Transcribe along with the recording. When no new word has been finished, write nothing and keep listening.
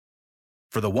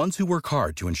For the ones who work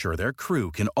hard to ensure their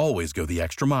crew can always go the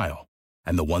extra mile,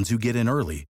 and the ones who get in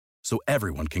early so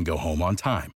everyone can go home on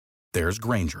time, there's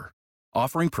Grainger,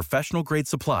 offering professional-grade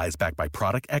supplies backed by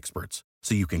product experts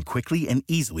so you can quickly and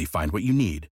easily find what you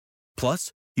need.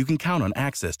 Plus, you can count on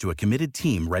access to a committed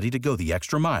team ready to go the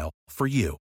extra mile for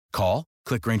you. Call,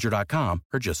 click Grainger.com,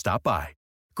 or just stop by.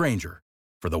 Grainger,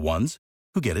 for the ones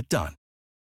who get it done.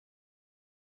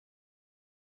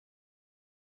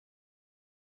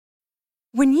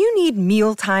 When you need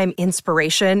mealtime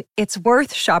inspiration, it's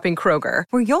worth shopping Kroger,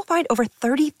 where you'll find over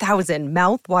 30,000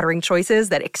 mouth-watering choices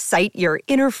that excite your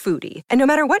inner foodie. And no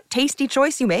matter what tasty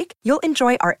choice you make, you'll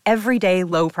enjoy our everyday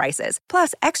low prices,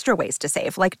 plus extra ways to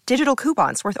save, like digital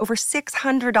coupons worth over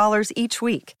 $600 each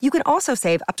week. You can also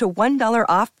save up to $1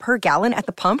 off per gallon at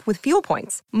the pump with fuel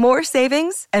points. More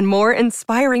savings and more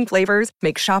inspiring flavors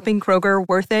make shopping Kroger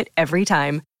worth it every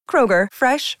time. Kroger,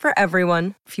 fresh for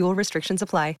everyone. Fuel restrictions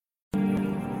apply.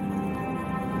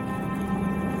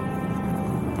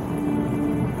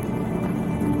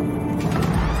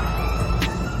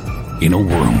 In a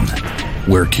world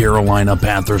where Carolina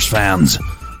Panthers fans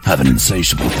have an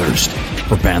insatiable thirst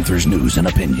for Panthers news and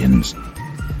opinions,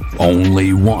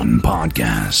 only one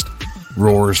podcast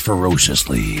roars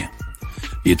ferociously.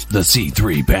 It's the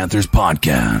C3 Panthers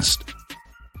Podcast.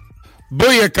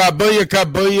 Booyaka,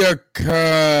 booyaka, booyaka.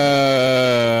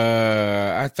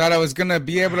 I thought I was going to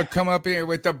be able to come up here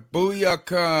with the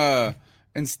booyaka.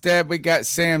 Instead, we got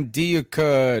Sam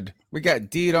Diacud. We got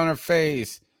Deed on her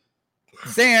face.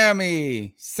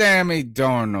 Sammy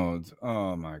Darnold.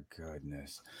 Oh, my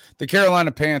goodness. The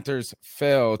Carolina Panthers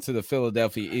fell to the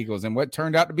Philadelphia Eagles in what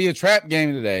turned out to be a trap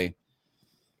game today.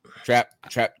 Trap.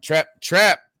 I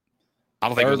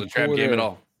don't think it was a trap game at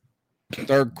all.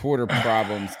 Third quarter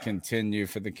problems continue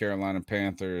for the Carolina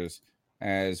Panthers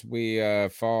as we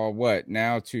fall,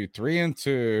 now to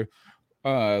 3-2,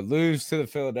 lose to the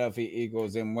Philadelphia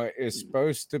Eagles in what is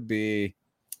supposed to be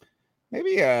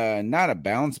maybe not a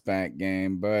bounce back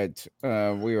game, but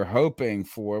we were hoping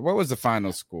for. What was the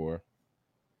final score?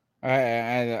 I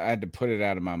had to put it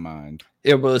out of my mind.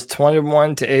 It was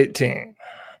 21-18.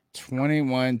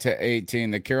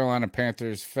 21-18. The Carolina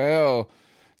Panthers fell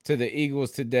to the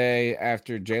Eagles today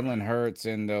after Jalen Hurts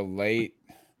in the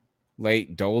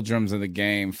late doldrums of the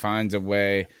game finds a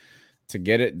way to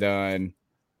get it done.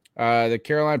 The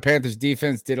Carolina Panthers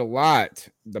defense did a lot.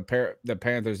 The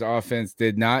Panthers offense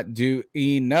did not do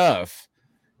enough.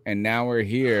 And now we're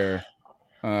here.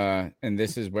 And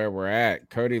this is where we're at.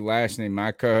 Cody Lashney,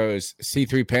 my co-host,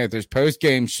 C3 Panthers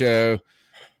post-game show.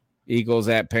 Eagles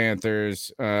at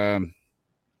Panthers. Man,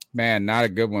 not a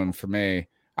good one for me.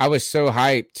 I was so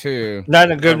hyped too.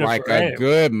 Not a good one, like a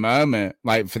good moment.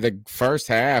 Like for the first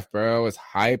half, bro, I was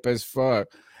hype as fuck.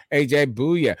 AJ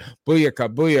booyaka.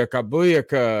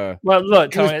 Well,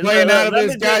 look, Tony, he was playing out of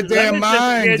his goddamn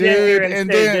mind, dude. And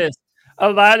then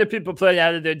a lot of people play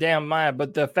out of their damn mind,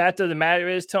 but the fact of the matter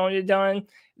is, Tony Dunn,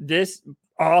 this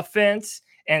offense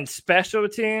and special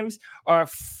teams are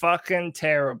fucking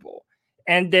terrible.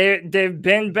 And they've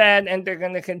been bad, and they're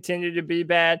going to continue to be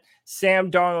bad.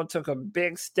 Sam Darnold took a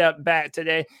big step back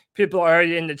today. People are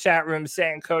already in the chat room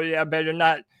saying, Cody, I better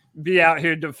not be out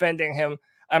here defending him.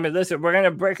 I mean, listen, we're going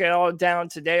to break it all down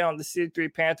today on the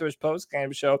C3 Panthers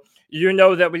postgame show. You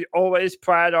know that we always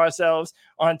pride ourselves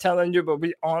on telling you what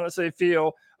we honestly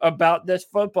feel about this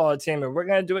football team. And we're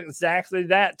going to do exactly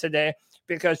that today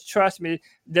because, trust me,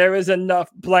 there is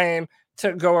enough blame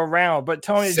to go around. But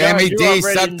Tony, Sammy John, D,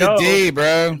 suck the D,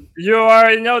 bro. You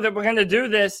already know that we're going to do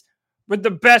this with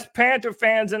the best Panther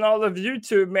fans in all of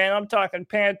YouTube, man. I'm talking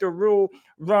Panther Rule,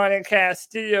 Ronnie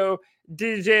Castillo,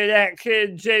 DJ That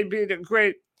Kid, JB the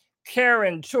Great,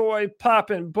 Karen Choi,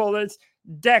 Poppin' Bullets,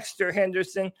 Dexter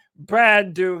Henderson,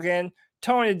 Brad Dugan,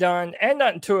 Tony Dunn, and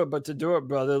nothing to it but to do it,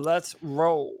 brother. Let's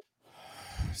roll.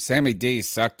 Sammy D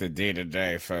sucked the D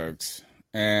today, folks.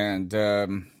 And,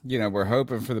 we're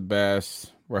hoping for the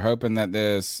best. We're hoping that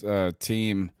this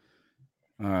team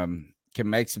can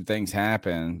make some things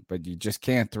happen, but you just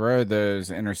can't throw those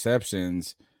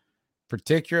interceptions,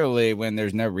 particularly when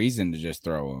there's no reason to just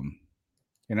throw them.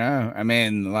 I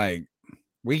mean, like,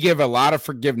 we give a lot of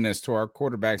forgiveness to our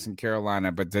quarterbacks in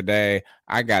Carolina, but today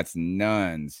I got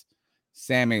nuns.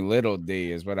 Sammy Little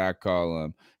D is what I call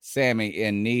him. Sammy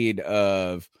in need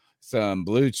of some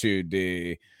Blue Chew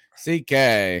D.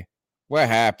 CK, what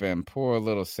happened? Poor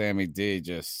little Sammy D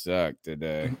just sucked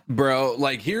today. Bro,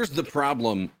 like, here's the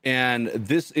problem, and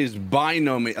this is by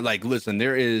no means, like, listen,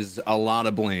 there is a lot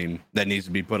of blame that needs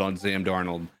to be put on Sam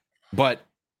Darnold, but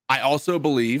I also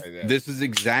believe this is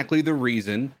exactly the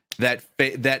reason that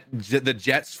the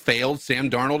Jets failed Sam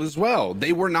Darnold as well.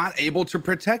 They were not able to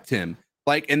protect him.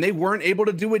 And they weren't able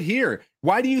to do it here.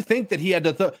 Why do you think that he had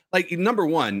to number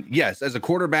one, yes, as a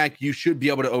quarterback, you should be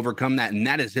able to overcome that, and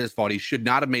that is his fault. He should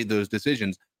not have made those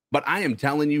decisions. But I am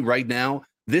telling you right now,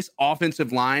 this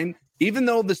offensive line, even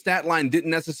though the stat line didn't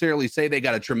necessarily say they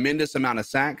got a tremendous amount of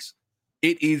sacks,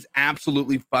 it is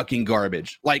absolutely fucking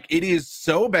garbage. It is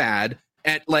so bad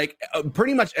at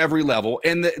pretty much every level.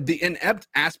 And the inept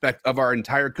aspect of our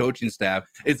entire coaching staff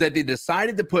is that they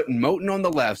decided to put Moton on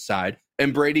the left side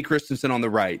and Brady Christensen on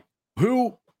the right,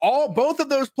 who both of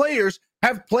those players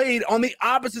have played on the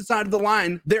opposite side of the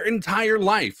line their entire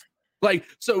life.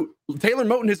 So Taylor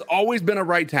Moton has always been a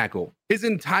right tackle his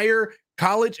entire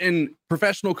college and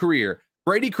professional career.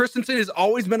 Brady Christensen has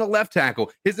always been a left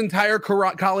tackle his entire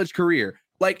college career.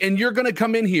 And you're going to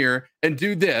come in here and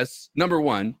do this, number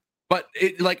one. But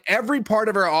every part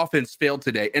of our offense failed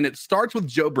today. And it starts with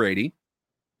Joe Brady.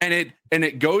 And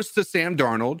it goes to Sam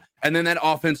Darnold, and then that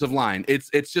offensive line. It's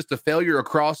just a failure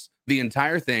across the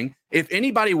entire thing. If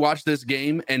anybody watched this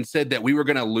game and said that we were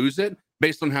going to lose it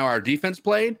based on how our defense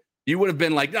played, you would have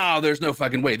been like, "No, there's no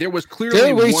fucking way." There was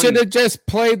clearly we should have just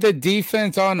played the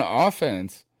defense on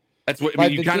offense. That's what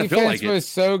you kind of feel like. The defense was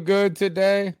so good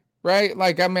today, right?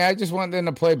 I just want them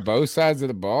to play both sides of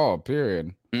the ball.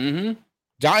 Period. Mm-hmm.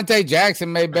 Jonte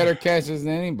Jackson made better catches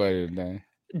than anybody today.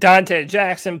 Dante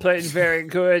Jackson played very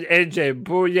good. AJ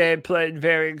Bouye played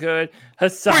very good.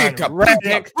 Hassan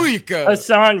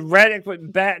Reddick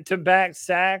with back-to-back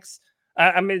sacks.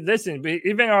 Listen,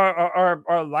 even our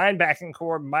linebacking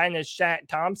core minus Shaq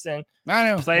Thompson. I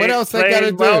know. What else they got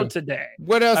to do today?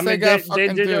 What else they got to do?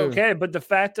 They did okay, but the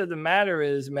fact of the matter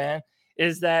is, man,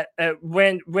 is that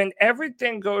when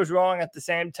everything goes wrong at the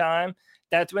same time,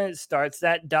 that's when it starts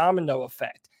that domino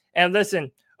effect. And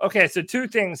listen, okay, so two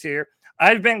things here.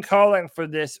 I've been calling for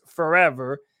this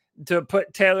forever, to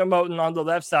put Taylor Moton on the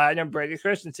left side and Brady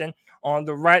Christensen on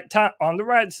the right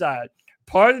side.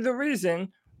 Part of the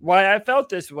reason why I felt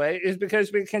this way is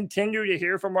because we continue to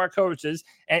hear from our coaches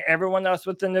and everyone else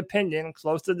with an opinion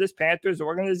close to this Panthers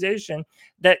organization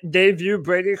that they view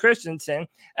Brady Christensen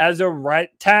as a right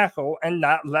tackle and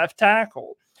not left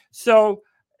tackle. So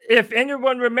if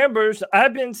anyone remembers,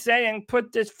 I've been saying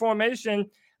put this formation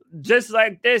just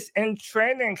like this in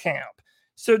training camp,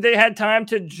 so they had time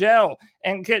to gel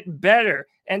and get better,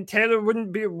 and Taylor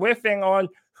wouldn't be whiffing on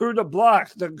who to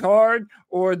block, the guard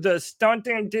or the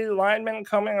stunting D lineman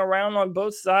coming around on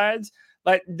both sides.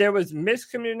 There was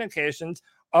miscommunications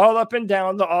all up and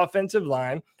down the offensive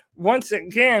line. Once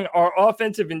again, our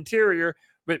offensive interior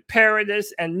with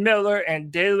Paradis and Miller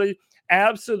and Daly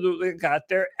absolutely got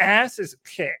their asses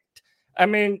kicked.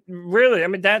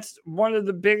 Really, that's one of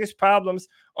the biggest problems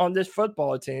on this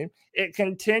football team. It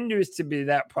continues to be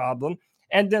that problem.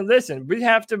 And then listen, we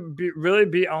have to really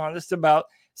be honest about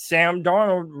Sam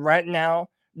Darnold right now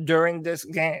during this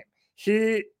game.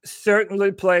 He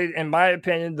certainly played, in my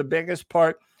opinion, the biggest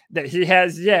part that he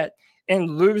has yet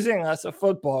in losing us a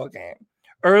football game.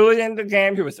 Early in the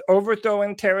game, he was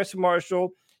overthrowing Terrace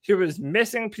Marshall. He was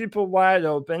missing people wide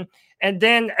open. And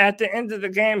then at the end of the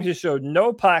game, he showed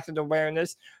no pocket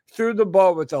awareness, threw the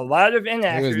ball with a lot of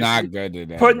inaccuracy. He was not good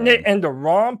today, putting it in the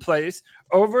wrong place,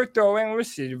 overthrowing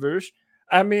receivers.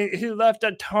 He left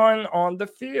a ton on the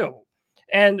field.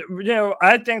 And,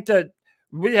 I think that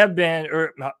we have been,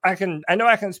 I know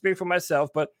I can speak for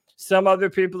myself, but some other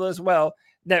people as well,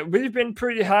 that we've been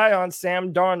pretty high on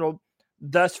Sam Darnold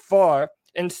thus far,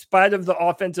 in spite of the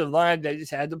offensive line that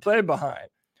he's had to play behind.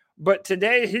 But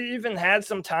today he even had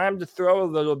some time to throw a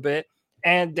little bit,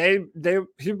 and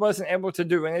he wasn't able to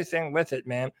do anything with it,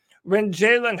 man. When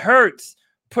Jalen Hurts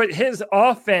put his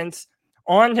offense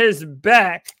on his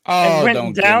back and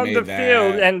went down the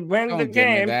field and win the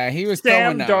game, he was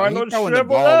Sam Darnold throwing the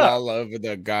ball all over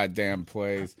the goddamn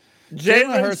plays.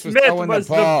 Jalen Smith was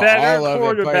the better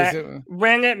quarterback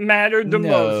when it mattered the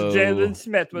most. Jalen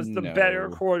Smith was the better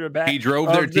quarterback. He drove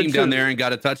their team down there and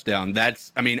got a touchdown.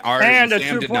 That's, ours and a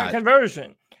 2-point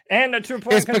conversion.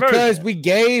 It's because we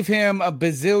gave him a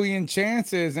bazillion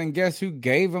chances, and guess who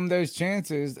gave him those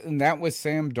chances? And that was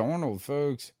Sam Darnold,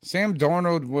 folks. Sam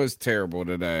Darnold was terrible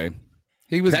today.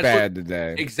 He was bad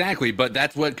today. Exactly, but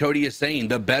that's what Cody is saying.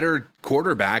 The better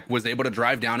quarterback was able to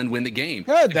drive down and win the game.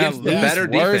 Yeah, against the better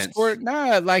defense.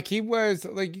 He was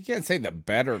you can't say the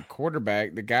better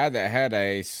quarterback. The guy that had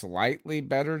a slightly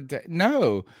better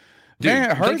no. Dude,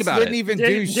 man, Hurts didn't even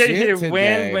do shit today. Did he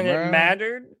win when it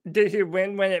mattered? Did he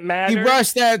win when it mattered? He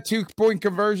rushed that 2-point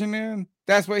conversion in.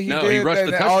 That's what he did. He rushed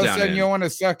the touchdown. All of a sudden, you want to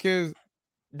suck his.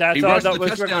 That's all that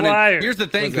was required. Here's the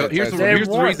thing. Here's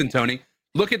the reason, Tony.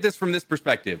 Look at this from this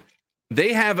perspective.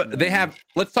 They have.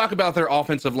 Let's talk about their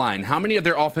offensive line. How many of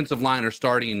their offensive line are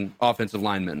starting offensive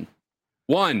linemen?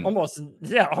 Almost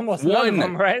none of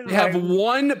them, right? They have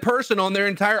one person on their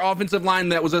entire offensive line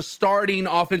that was a starting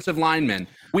offensive lineman.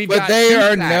 But they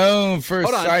are known for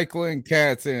cycling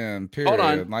cats in, period. Hold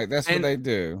on. Like, that's what they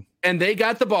do. And they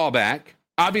got the ball back.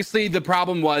 Obviously, the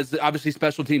problem was,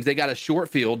 special teams, they got a short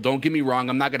field. Don't get me wrong.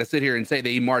 I'm not going to sit here and say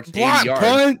they marched 80 yards.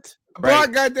 Punt.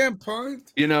 Block goddamn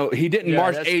punt. You know, he didn't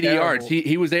march 80 yards.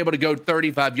 He was able to go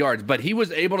 35 yards, but he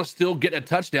was able to still get a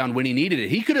touchdown when he needed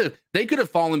it. They could have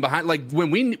fallen behind. Like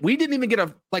when we didn't even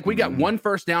get we got one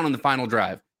first down on the final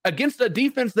drive against a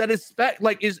defense that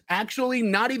is actually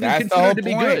not even considered to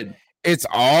be good. It's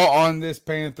all on this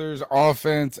Panthers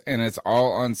offense, and it's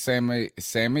all on Sammy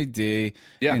D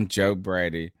and Joe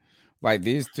Brady. Like,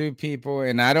 these two people,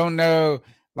 and I don't know.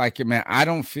 Like, man, I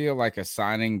don't feel like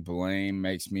assigning blame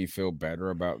makes me feel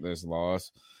better about this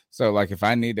loss. So, like, if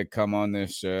I need to come on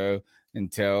this show and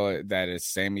tell it that it's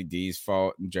Sammy D's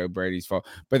fault and Joe Brady's fault,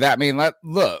 but that, I mean,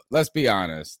 let's be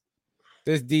honest.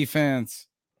 This defense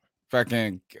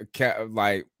fucking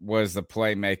was the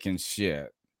playmaking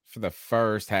shit for the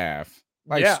first half.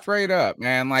 Like, straight up,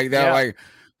 man. Like, that, like,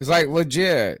 it's like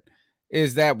legit.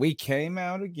 Is that we came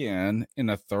out again in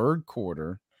the third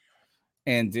quarter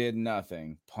and did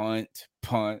nothing. Punt.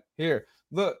 Here,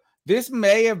 look, this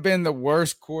may have been the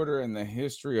worst quarter in the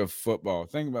history of football.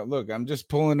 Think about, look, I'm just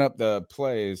pulling up the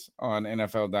plays on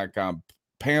NFL.com.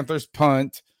 Panthers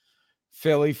punt,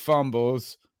 Philly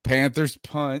fumbles, Panthers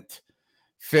punt,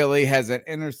 Philly has an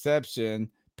interception,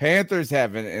 Panthers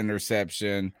have an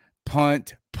interception,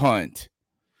 punt.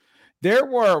 There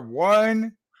were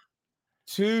 1,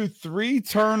 2, 3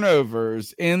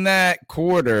 turnovers in that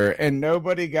quarter, and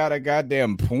nobody got a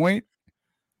goddamn point.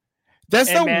 That's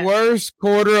the worst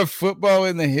quarter of football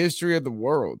in the history of the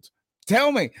world.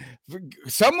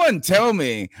 Someone tell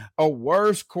me a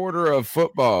worse quarter of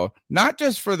football, not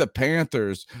just for the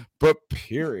Panthers, but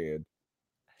period.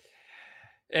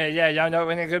 Yeah, y'all know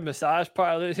any good massage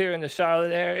parlors here in the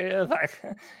Charlotte area? Like,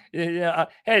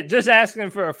 hey, just asking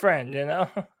for a friend,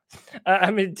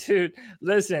 I mean, dude,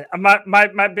 listen,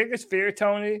 my biggest fear,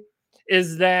 Tony,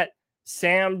 is that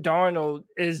Sam Darnold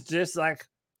is just like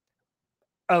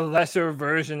a lesser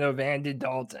version of Andy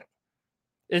Dalton.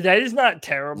 That is not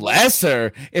terrible.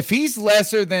 Lesser? If he's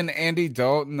lesser than Andy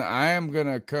Dalton, I am going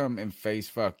to come and face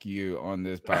fuck you on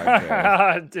this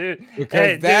podcast. Dude.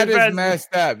 Because that is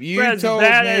messed up. You told me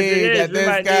that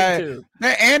this guy,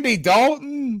 Andy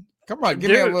Dalton? Come on,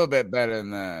 give me a little bit better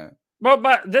than that. Well,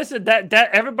 but this is that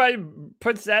everybody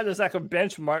puts that as like a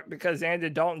benchmark because Andy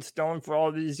Dalton's thrown for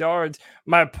all these yards.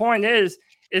 My point is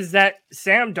that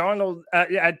Sam Darnold,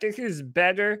 I think he's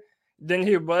better than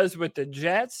he was with the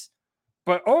Jets.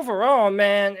 But overall,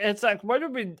 man, it's like, what do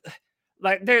we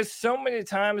like? There's so many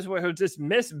times where he'll just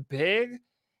miss big,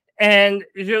 and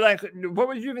you're like, what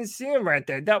were you even seeing right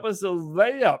there? That was a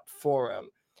layup for him.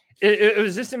 It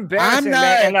was just embarrassing,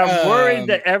 and I'm worried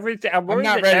that everything. I'm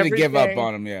not ready to give up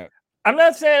on him yet. I'm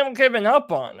not saying I'm giving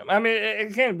up on him. I mean,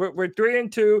 again, we're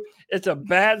 3-2. It's a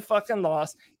bad fucking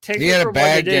loss. He had a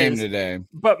bad game today.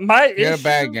 But he had a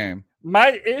bad game.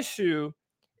 My issue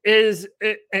is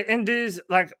in these,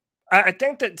 like, I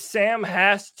think that Sam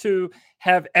has to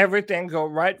have everything go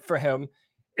right for him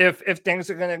if things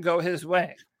are going to go his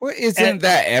way. Well, isn't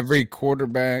that every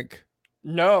quarterback?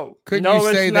 No. Couldn't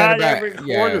you say that about every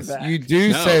quarterback? Yes, you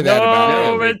do say that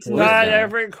about every it's not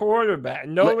every quarterback.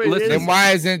 No, it isn't. Then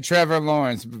why isn't Trevor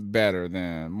Lawrence better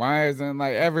then? Why isn't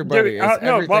like everybody?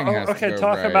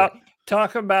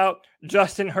 Talk about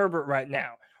Justin Herbert right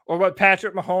now, or what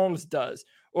Patrick Mahomes does.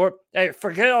 Or, hey,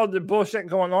 forget all the bullshit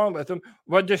going on with him,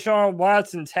 what Deshaun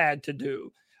Watson's had to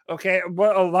do, okay?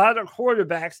 What a lot of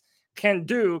quarterbacks can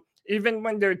do, even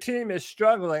when their team is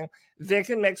struggling, they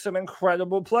can make some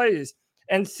incredible plays.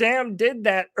 And Sam did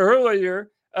that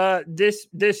earlier this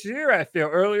year, I feel,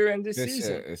 earlier in this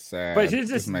season. But he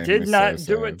just did not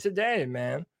do it today,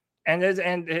 man. And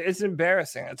it's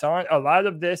embarrassing. It's on a lot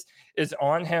of this is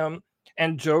on him.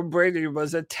 And Joe Brady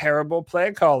was a terrible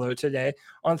play caller today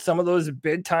on some of those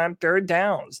big time third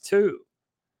downs too.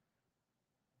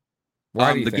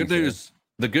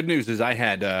 The good news is I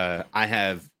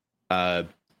have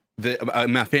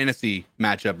my fantasy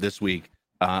matchup this week.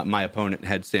 My opponent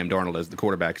had Sam Darnold as the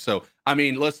quarterback. So I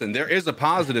mean, listen, there is a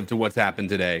positive to what's happened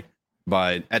today.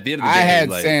 But at the end of the day, I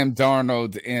had Sam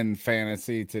Darnold in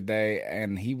fantasy today,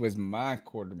 and he was my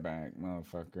quarterback,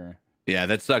 motherfucker. Yeah,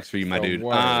 that sucks for you, my dude.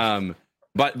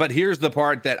 But here's the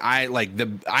part that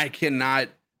I cannot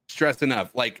stress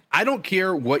enough. Like, I don't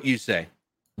care what you say.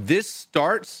 This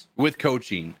starts with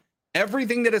coaching.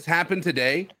 Everything that has happened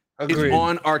today is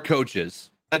on our coaches.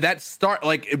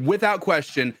 Without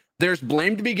question, there's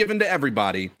blame to be given to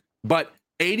everybody. But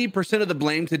 80% of the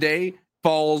blame today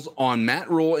falls on Matt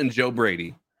Rule and Joe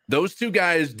Brady. Those two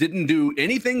guys didn't do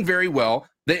anything very well.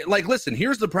 They listen,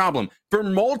 here's the problem. For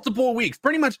multiple weeks,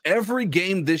 pretty much every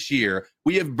game this year,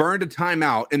 we have burned a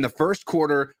timeout in the first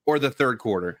quarter or the third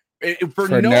quarter. For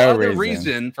no other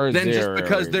reason than just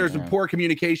because there's poor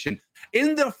communication.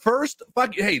 In the first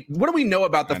hey, what do we know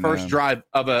about the first drive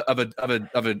of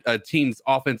a team's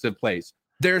offensive plays?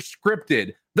 They're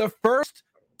scripted. The first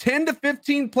 10 to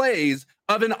 15 plays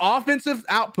of an offensive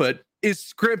output is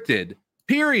scripted.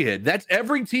 Period. That's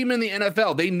every team in the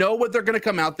NFL. They know what they're going to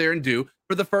come out there and do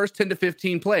for the first 10 to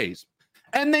 15 plays.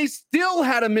 And they still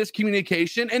had a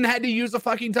miscommunication and had to use a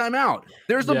fucking timeout.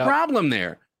 There's a problem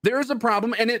there. There is a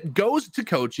problem, and it goes to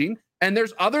coaching. And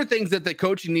there's other things that the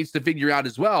coaching needs to figure out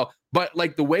as well. But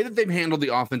like the way that they've handled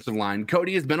the offensive line,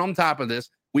 Cody has been on top of this.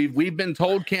 We've been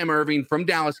told Cam Irving from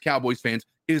Dallas Cowboys fans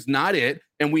is not it.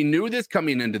 And we knew this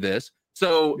coming into this.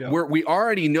 So we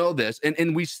already know this,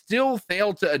 and we still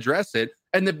fail to address it.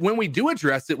 And when we do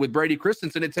address it with Brady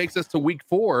Christensen, it takes us to week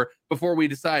 4 before we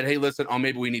decide, hey, listen,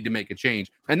 maybe we need to make a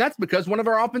change. And that's because one of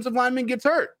our offensive linemen gets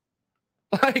hurt.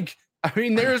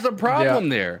 There's a problem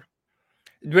there.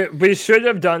 We should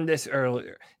have done this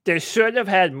earlier. They should have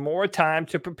had more time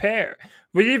to prepare.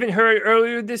 We even heard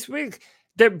earlier this week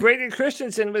that Brady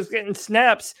Christensen was getting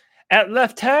snaps at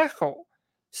left tackle.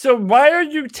 So why are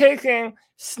you taking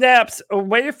snaps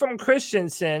away from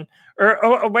Christensen or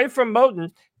away from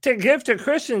Moton to give to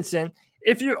Christensen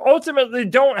if you ultimately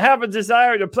don't have a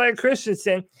desire to play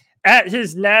Christensen at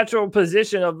his natural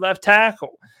position of left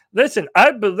tackle? Listen,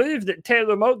 I believe that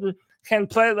Taylor Moton can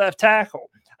play left tackle.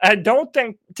 I don't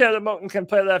think Taylor Moton can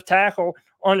play left tackle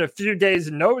on a few days'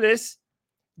 notice.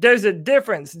 There's a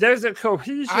difference. There's a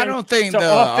cohesion. I don't think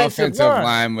the offensive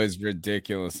line was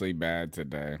ridiculously bad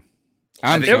today.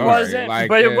 It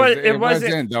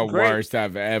wasn't the worst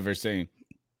I've ever seen.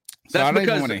 So I don't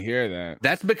even want to hear that.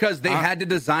 That's because they had to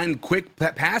design quick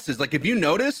passes. Like if you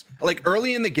notice, like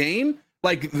early in the game,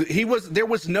 there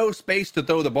was no space to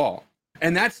throw the ball.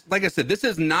 And that's, like I said, this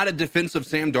is not a defensive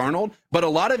Sam Darnold, but a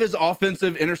lot of his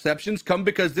offensive interceptions come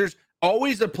because there's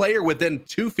always a player within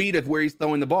 2 feet of where he's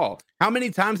throwing the ball. How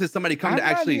many times has somebody come to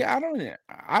actually?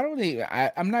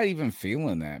 I'm not even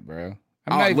feeling that, bro.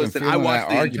 I watched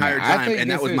the entire time, and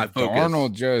that was my focus.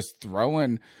 Darnold just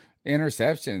throwing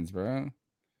interceptions, bro.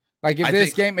 Like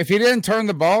if he didn't turn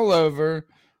the ball over,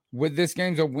 this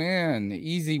game's a win,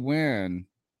 easy win.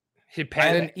 He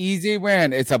panicked. An easy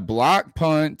win. It's a block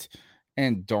punt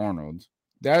and Darnold.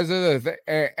 Those are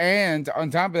the and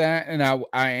on top of that, and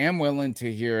I am willing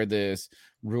to hear this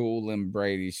Rule and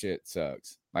Brady shit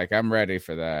sucks. Like I'm ready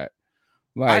for that.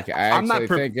 Like I actually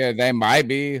think they might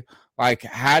be. Like,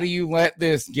 how do you let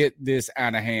this get this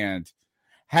out of hand?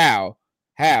 How?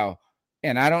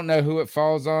 And I don't know who it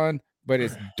falls on, but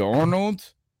it's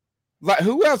Darnold. Like,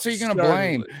 who else are you going to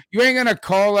blame? You ain't going to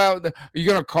call out.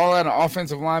 You're going to call out an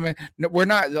offensive lineman. No, we're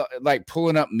not like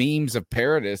pulling up memes of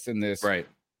Paradis in this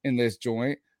in this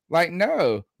joint. Like,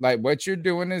 no. Like, what you're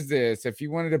doing is this. If you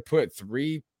wanted to put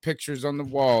 3 pictures on the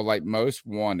wall, like most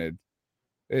wanted,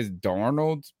 is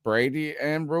Darnold, Brady,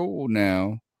 and Rule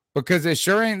now. Because it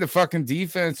sure ain't the fucking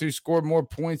defense who scored more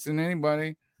points than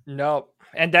anybody. No.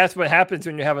 And that's what happens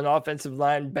when you have an offensive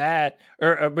line bad,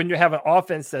 or when you have an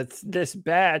offense that's this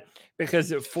bad,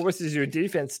 because it forces your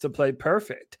defense to play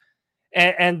perfect.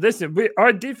 And listen,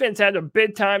 our defense had a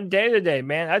big time day today,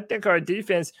 man. I think our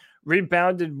defense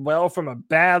rebounded well from a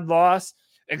bad loss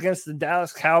against the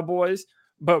Dallas Cowboys.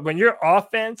 But when your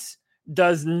offense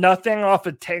does nothing off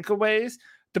of takeaways,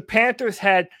 the Panthers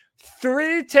had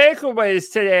 3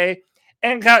 takeaways today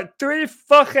and got 3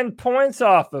 fucking points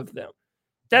off of them.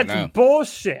 That's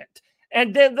bullshit.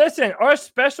 And then listen, our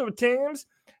special teams,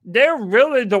 they're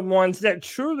really the ones that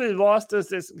truly lost us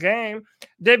this game.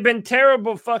 They've been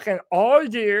terrible fucking all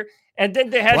year. And then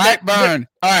they had Blackburn.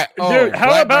 All right. Dude,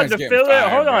 how about the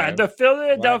The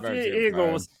Philadelphia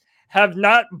Eagles have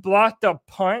not blocked a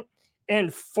punt in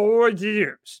 4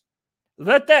 years.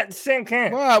 Let that sink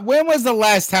in. Well, when was the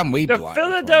last time we blocked? The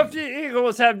Philadelphia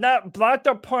Eagles have not blocked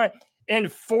a punt in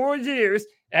 4 years.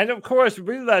 And of course,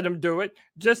 we let them do it,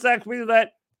 just like we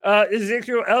let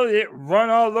Ezekiel Elliott run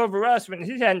all over us when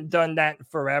he hadn't done that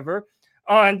forever.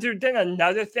 And dude, then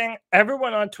another thing,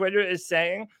 everyone on Twitter is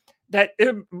saying that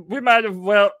we might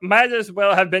as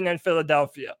well have been in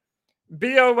Philadelphia.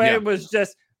 BOA was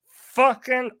just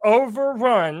fucking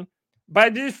overrun by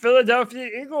these Philadelphia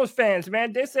Eagles fans,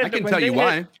 man. They said I can tell you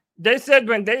why. They said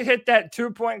when they hit that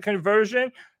 2-point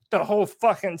conversion, the whole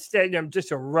fucking stadium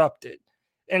just erupted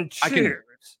and cheered.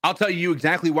 I'll tell you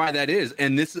exactly why that is,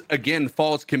 and this again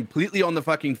falls completely on the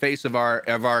fucking face of our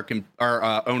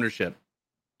ownership.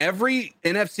 Every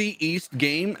NFC East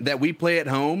game that we play at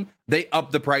home, they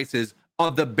up the prices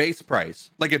of the base price.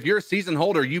 Like if you're a season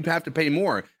holder, you have to pay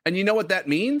more. And you know what that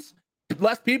means?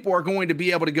 Less people are going to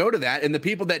be able to go to that. And the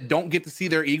people that don't get to see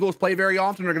their Eagles play very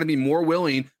often are going to be more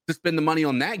willing to spend the money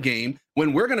on that game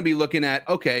when we're going to be looking at,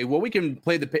 okay, well, we can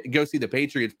go see the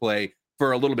Patriots play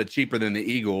for a little bit cheaper than the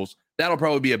Eagles. That'll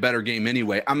probably be a better game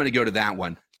anyway. I'm going to go to that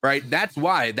one, right? That's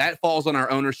why that falls on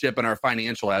our ownership and our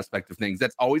financial aspect of things.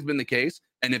 That's always been the case.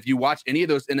 And if you watch any of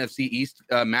those NFC East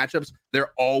matchups,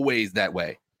 they're always that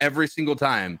way. Every single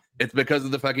time. It's because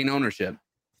of the fucking ownership.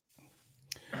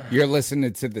 You're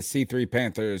listening to the C3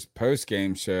 Panthers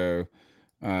post-game show.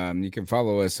 You can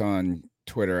follow us on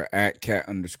Twitter at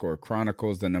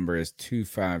 @cat_chronicles. The number is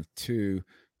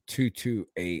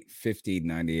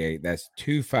 252-228-5098. That's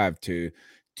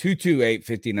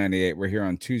 252-228-5098. We're here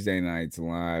on Tuesday nights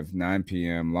live, 9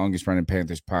 p.m. Longest running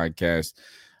Panthers podcast.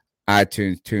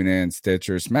 iTunes, TuneIn,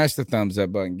 Stitcher. Smash the thumbs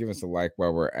up button. Give us a like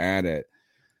while we're at it.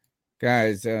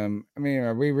 Guys, I mean,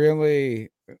 are we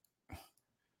really...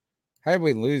 How did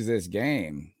we lose this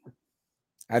game?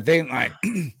 I think, like,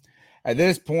 at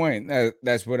this point,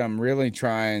 that's what I'm really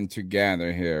trying to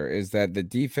gather here, is that the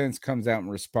defense comes out and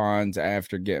responds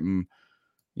after getting,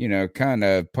 kind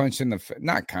of punched in the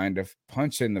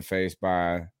face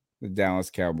by the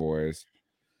Dallas Cowboys.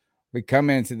 We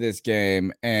come into this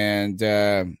game, and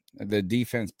the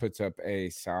defense puts up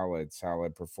a solid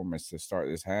performance to start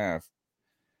this half.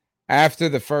 After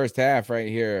the first half right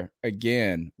here,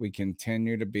 again, we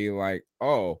continue to be like,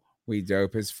 oh, we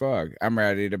dope as fuck. I'm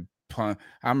ready to punt.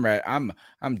 I'm ready. I'm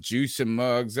juicing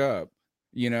mugs up.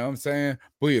 You know what I'm saying?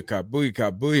 Booyaka,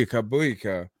 booyaka, booyaka,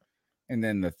 booyaka. And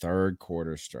then the third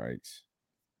quarter strikes.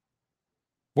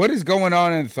 What is going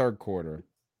on in the third quarter?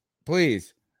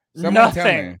 Please, someone tell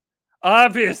me.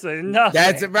 Obviously, nothing.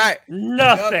 That's it, right.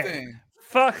 Nothing.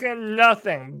 Fucking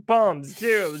nothing. Bum,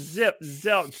 zero, zip,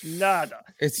 zilch, nada.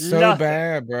 It's so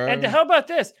bad, bro. And how about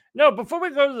this? No, before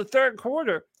we go to the third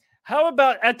quarter, how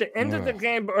about at the end of the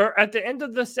game or at the end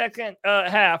of the second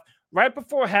half, right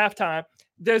before halftime,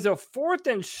 there's a 4th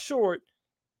and short,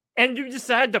 and you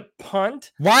decide to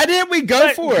punt? Why didn't we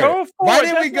go for it? Why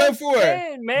didn't we go for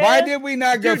it? Why did we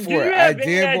not go for it? I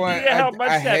did want. How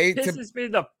much that pisses me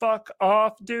the fuck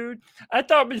off, dude? I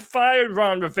thought we fired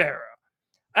Ron Rivera.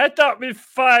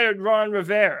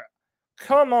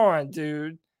 Come on,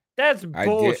 dude. That's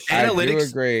bullshit.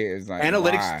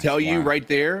 Analytics tell you right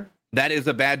there that is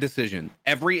a bad decision.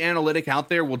 Every analytic out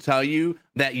there will tell you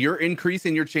that you're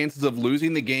increasing your chances of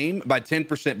losing the game by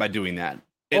 10% by doing that.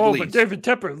 But David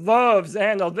Tepper loves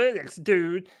analytics,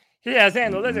 dude. He has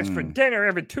analytics for dinner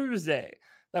every Tuesday.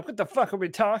 Like, what the fuck are we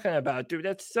talking about, dude?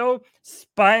 That's so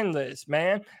spineless,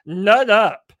 man. Nut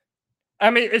up. I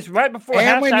mean, it's right before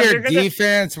halftime. And when your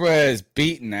defense was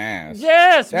beating ass.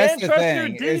 Yes, that's man, the trust thing. Your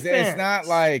defense.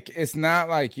 It's not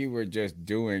like you were just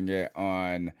doing it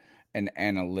on an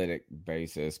analytic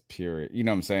basis, period. You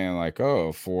know what I'm saying? Like,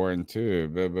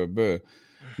 4-2, blah, blah, blah.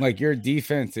 Like, your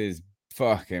defense is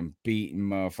fucking beating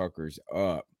motherfuckers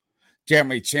up.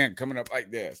 Jeremy Chin coming up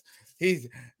like this.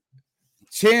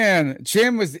 Chin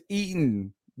was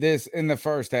eating this in the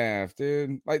first half,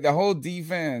 dude. Like, the whole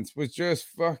defense was just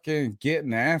fucking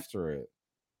getting after it.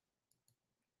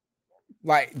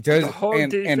 Like,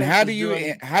 and how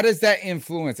does that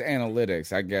influence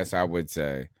analytics? I guess I would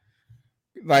say,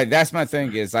 like, that's my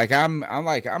thing is, like,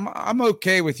 I'm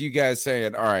okay with you guys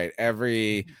saying, all right,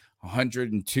 every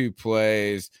 102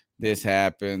 plays this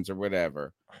happens or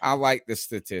whatever. I like the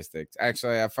statistics.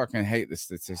 Actually, I fucking hate the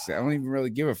statistics. I don't even really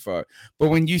give a fuck. But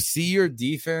when you see your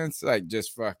defense, like,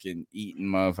 just fucking eating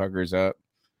motherfuckers up,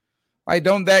 like,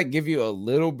 don't that give you a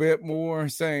little bit more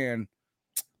saying,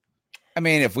 I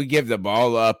mean, if we give the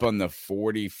ball up on the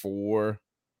 44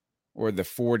 or the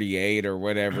 48 or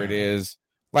whatever it is,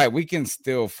 like, we can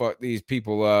still fuck these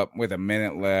people up with a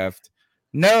minute left.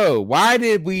 No, why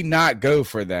did we not go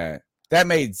for that? That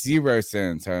made zero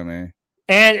sense, homie.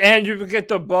 And you get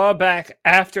the ball back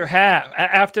after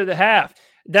the half.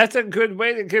 That's a good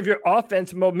way to give your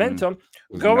offense momentum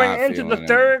going into the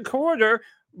third quarter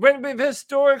when we've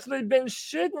historically been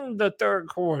shitting the third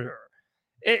quarter.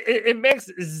 It makes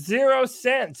zero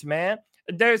sense, man.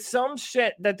 There's some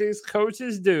shit that these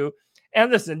coaches do.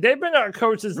 And listen, they've been our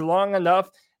coaches long enough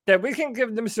that we can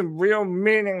give them some real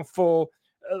meaningful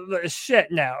shit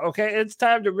now, okay? It's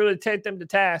time to really take them to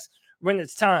task when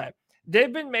it's time.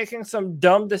 They've been making some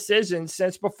dumb decisions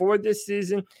since before this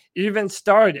season even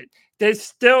started. They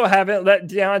still haven't let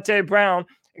Deontay Brown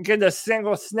get a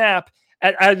single snap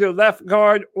at either left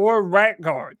guard or right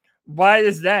guard. Why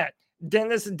is that?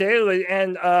 Dennis Daly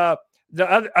and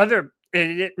the other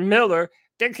idiot, Miller,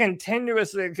 They're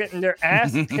continuously getting their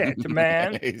ass kicked,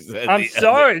 man. I'm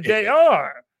sorry, they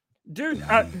are. Dude,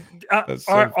 our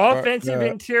offensive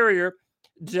interior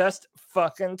just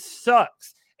fucking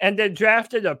sucks. And they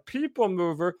drafted a people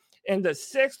mover in the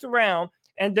 6th round,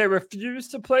 and they refuse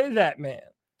to play that man.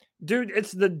 Dude,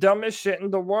 it's the dumbest shit in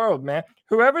the world, man.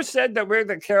 Whoever said that we're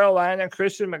the Carolina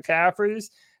Christian McCaffreys,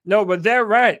 no, but they're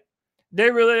right. They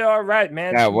really are right,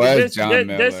 man. That was John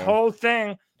Miller. This whole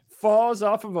thing falls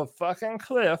off of a fucking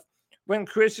cliff when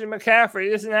Christian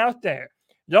McCaffrey isn't out there.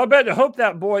 Y'all better hope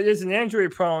that boy isn't injury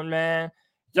prone, man.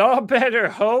 Y'all better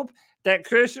hope that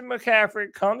Christian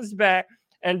McCaffrey comes back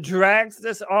and drags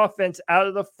this offense out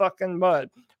of the fucking mud,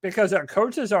 because our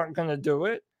coaches aren't going to do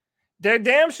it. They're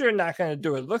damn sure not going to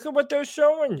do it. Look at what they're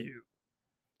showing you.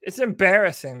 It's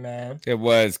embarrassing, man. It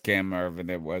was Cam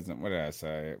Irvin. It wasn't. What did I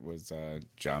say? It was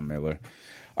John Miller.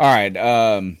 All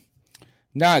right.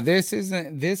 No, this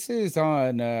isn't. This is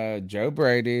on Joe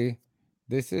Brady.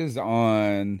 This is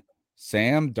on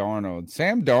Sam Darnold.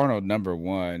 Sam Darnold, number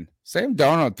one. Sam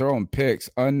Darnold throwing picks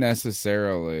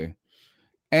unnecessarily.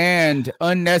 And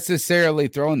unnecessarily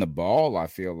throwing the ball, I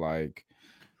feel like.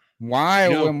 Why,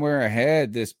 when we're ahead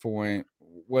at this point,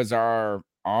 was our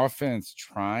offense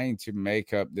trying to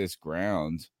make up this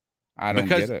ground? I don't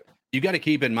get it. You got to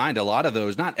keep in mind a lot of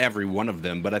those, not every one of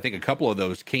them, but I think a couple of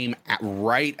those came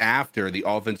right after the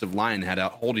offensive line had a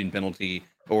holding penalty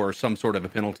or some sort of a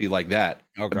penalty like that.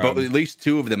 Okay. But at least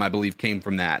 2 of them, I believe, came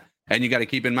from that. And you got to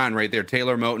keep in mind right there,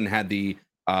 Taylor Moton had the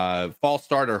false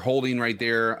starter holding right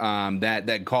there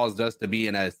that caused us to be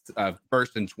in a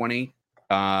 1st and 20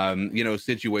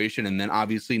 situation, and then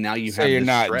obviously now you have. You're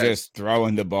not just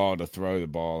throwing the ball to throw the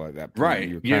ball at that point, right?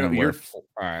 You're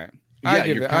all right.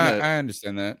 I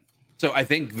understand that. So I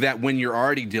think that when you're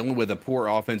already dealing with a poor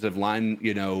offensive line,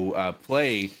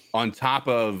 play on top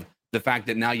of the fact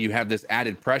that now you have this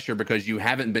added pressure because you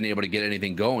haven't been able to get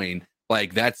anything going,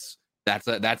 like that's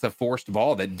a forced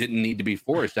ball that didn't need to be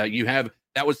forced. That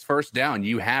was 1st down.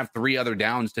 You have 3 other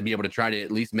downs to be able to try to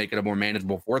at least make it a more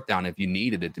manageable 4th down if you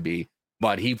needed it to be.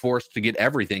 But he forced to get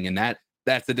everything, and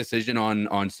that's a decision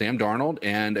on Sam Darnold.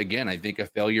 And again, I think a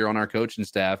failure on our coaching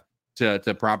staff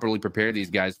to properly prepare these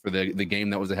guys for the game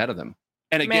that was ahead of them.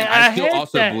 And again, I still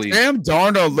also believe Sam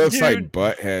Darnold looks like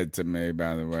Butthead to me,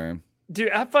 by the way.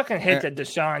 Dude, I fucking hate that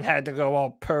Deshaun had to go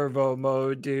all pervo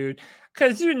mode, dude.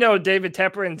 Because David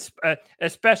Tepper,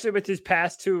 especially with his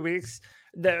past 2 weeks,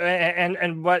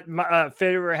 and what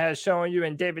Fitterer has shown you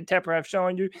and David Tepper have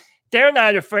shown you, they're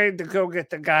not afraid to go get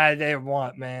the guy they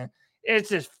want, man. It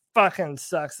just fucking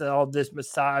sucks that all this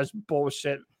massage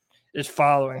bullshit is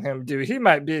following him, dude. He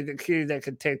might be the key that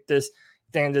could take this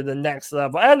thing to the next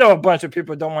level. I know a bunch of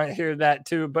people don't want to hear that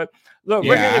too, but look,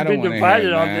 we're going to be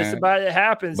divided on this about it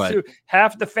happens too.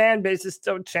 Half the fan base is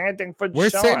still chanting for We're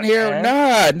Deshaun, sitting here.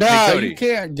 man. No, you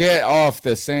can't get off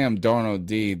the Sam Darnold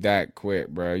D that quick,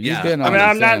 bro. You've been on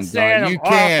I'm not saying you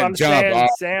can't I'm jump saying off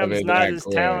Sam's of it not that as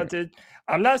quick. talented.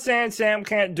 I'm not saying Sam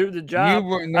can't do the job.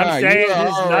 I'm saying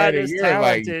he's not as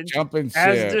talented jumping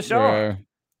as shit, Deshaun.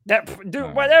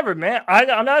 Whatever, man.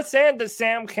 I'm not saying that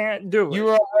Sam can't do it. You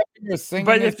are singing,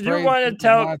 but if you want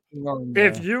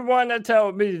to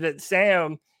tell me that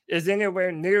Sam is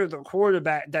anywhere near the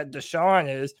quarterback that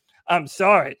Deshaun is, I'm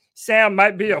sorry. Sam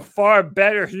might be a far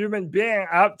better human being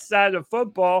outside of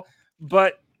football,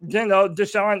 but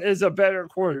Deshaun is a better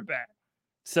quarterback.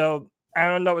 So I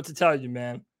don't know what to tell you,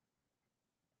 man.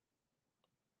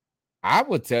 I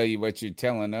will tell you what you're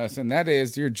telling us, and that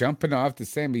is you're jumping off the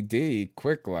Sammy D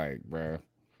quick, like, bro.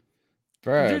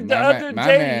 Dude, my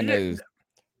man is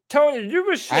Tony. You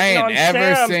were shitting on Sam. I ain't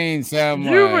ever seen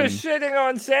someone. You were shitting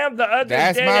on Sam the other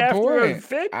day after a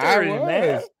victory,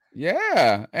 man.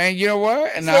 Yeah, and you know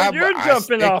what? And so you're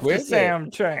jumping off the Sam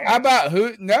train. How about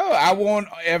who? No, I won't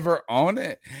ever own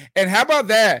it. And how about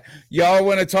that? Y'all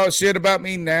want to talk shit about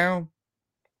me now?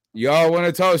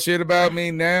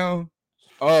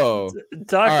 Oh,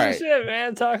 talk shit,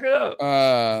 man. Talk it up.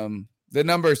 The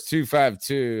number is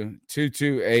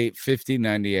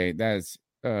 252-228-5098. That's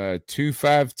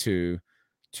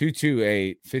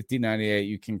 252-228-5098.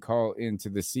 You can call into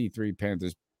the C3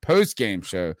 Panthers post-game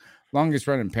show, longest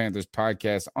running Panthers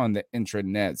podcast on the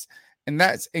intranets. And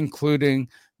that's including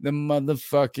the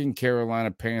motherfucking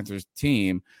Carolina Panthers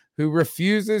team who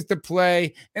refuses to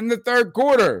play in the 3rd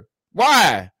quarter.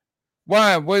 Why?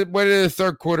 What did the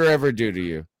 3rd quarter ever do to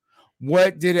you?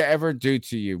 What did it ever do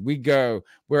to you?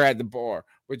 We're at the bar.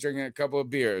 We're drinking a couple of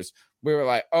beers. We were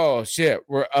like, oh, shit,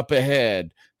 we're up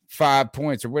ahead 5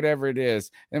 points or whatever it is.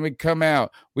 And we come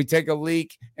out, we take a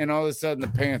leak, and all of a sudden the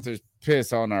Panthers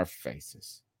piss on our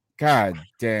faces. God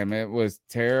damn, it was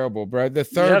terrible, bro. The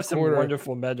 3rd quarter. You have some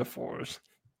wonderful metaphors.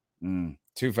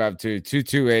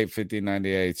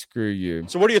 252-228-5098. Screw you.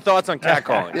 So what are your thoughts on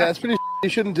catcalling? Yeah, it's pretty. You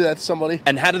shouldn't do that to somebody.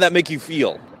 And how did that make you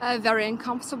feel? Very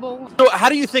uncomfortable. So how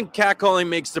do you think catcalling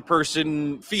makes the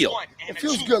person feel? It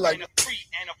feels good, like.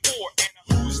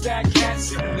 Who's that cat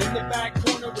sitting in the back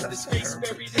corner with his face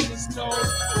buried in his nose?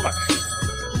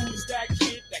 Who's that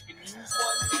kid that can use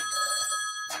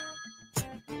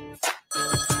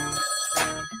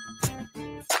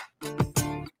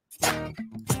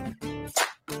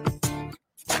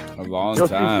one? A long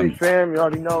time. Fam, you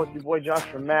already know it's your boy Josh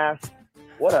from Mass.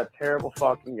 What a terrible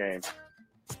fucking game.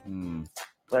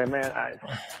 Like, man,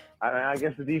 I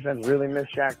guess the defense really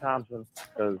missed Shaq Thompson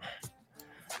because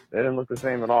they didn't look the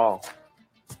same at all.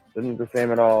 I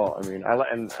mean, I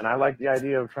like the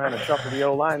idea of trying to shuffle the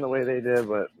O-line the way they did,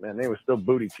 but, man, they were still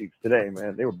booty cheeks today,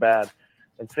 man. They were bad.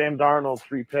 And Sam Darnold,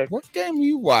 3 picks. What game are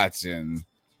you watching?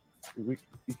 We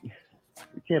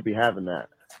can't be having that.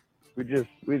 We just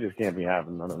can't be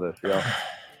having none of this, yo.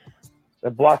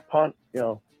 That block punt,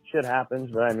 shit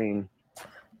happens, but I mean,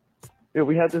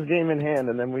 we had this game in hand,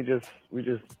 and then the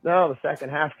second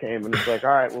half came, and it's like, all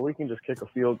right, well, we can just kick a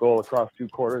field goal across 2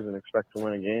 quarters and expect to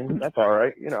win a game. That's all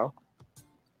right,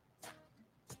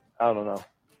 I don't know.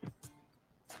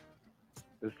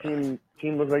 This team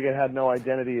looked like it had no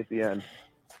identity at the end.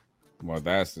 Well,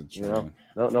 that's the truth.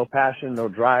 No passion, no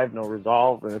drive, no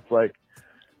resolve, and it's like,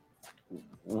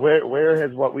 where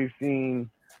has what we've seen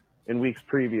in weeks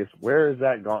previous? Where has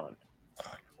that gone?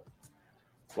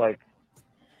 Like,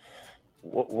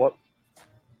 what was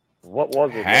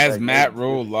it? Has Matt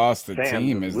Rule lost the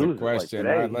team is the question.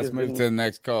 All right, let's move to the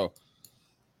next call.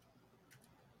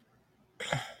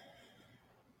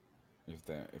 If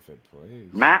it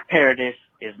plays. Matt Paradis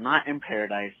is not in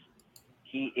paradise.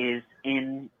 He is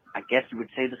in, I guess you would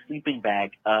say, the sleeping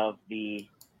bag of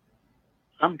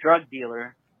some drug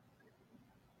dealer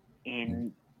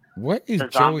in what is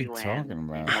Joey talking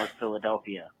about? In North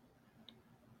Philadelphia.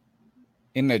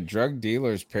 In the drug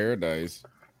dealer's paradise.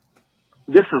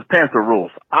 This is Panther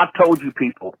Rules. I told you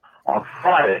people on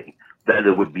Friday that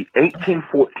it would be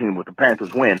 18-14 with the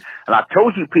Panthers win, and I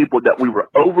told you people that we were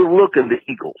overlooking the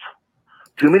Eagles.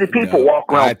 Too many people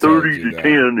walk around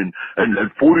 30-10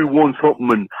 and 41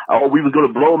 something, and we were going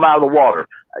to blow them out of the water.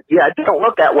 Yeah, it don't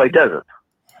look that way, does it?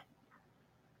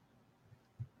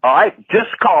 All right,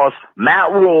 just because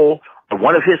Matt Rule or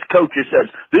one of his coaches says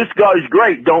this guy's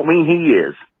great, don't mean he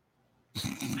is.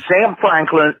 Sam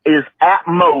Franklin is at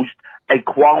most a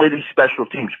quality special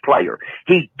teams player.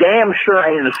 He damn sure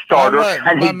ain't a starter,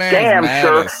 and he damn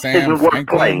sure isn't worth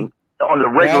playing on the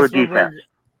regular defense.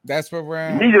 That's what we're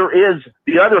at. Neither is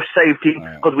the other safety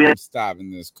because I'm stopping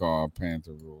this call,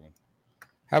 Panther Rule.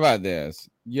 How about this?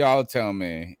 Y'all tell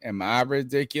me, am I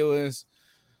ridiculous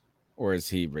or is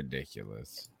he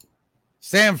ridiculous?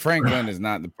 Sam Franklin is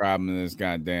not the problem in this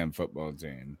goddamn football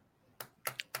team.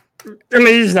 I mean,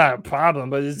 he's not a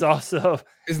problem, but he's also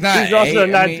not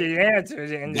the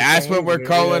answer. That's what we're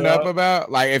calling up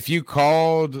about. Like, if you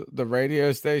called the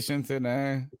radio station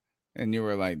today and you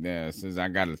were like, "This is I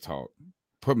got to talk,"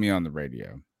 put me on the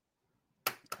radio.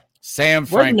 Sam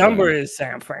Franklin. What number is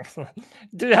Sam Franklin?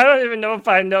 Dude, I don't even know if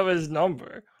I know his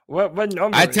number. What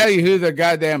number? I tell you who the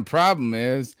goddamn problem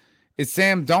is. It's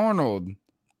Sam Darnold.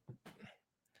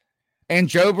 And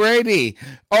Joe Brady.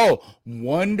 Oh,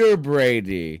 Wonder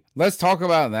Brady. Let's talk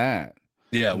about that.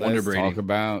 Yeah, Wonder Brady. Let's talk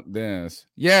about this.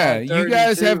 Yeah, you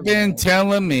guys have been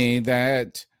telling me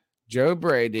that Joe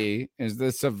Brady is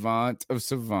the savant of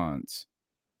savants.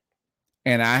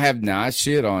 And I have not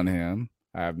shit on him.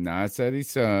 I have not said he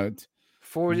sucked.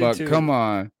 42. But come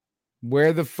on.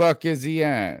 Where the fuck is he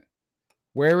at?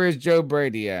 Where is Joe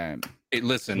Brady at? Hey,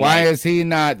 listen. Why is he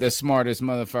not the smartest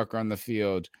motherfucker on the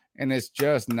field? And it's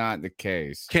just not the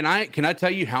case. Can I tell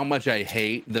you how much I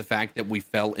hate the fact that we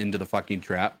fell into the fucking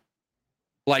trap?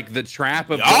 Like the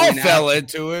trap of y'all fell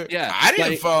into it. Yeah, I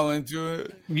didn't fall into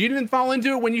it. You didn't fall into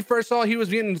it when you first saw he was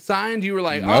getting signed. You were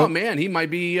like, nope. "Oh man, he might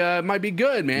be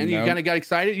good, man." You kind of got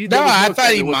excited. No, I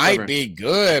thought he might be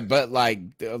good, but like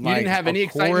you didn't have any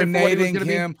excitement for what he was going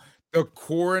to be. The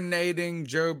coordinating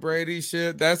Joe Brady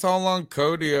shit. That's all on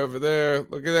Cody over there.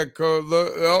 Look at that code.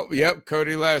 Look, oh, yep,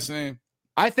 Cody last name.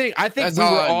 I think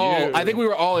we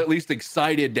were all at least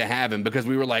excited to have him because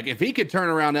we were like, if he could turn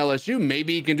around LSU,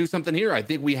 maybe he can do something here. I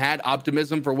think we had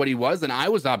optimism for what he was, and I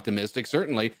was optimistic,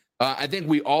 certainly. I think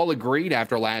we all agreed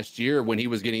after last year when he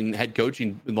was getting head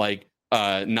coaching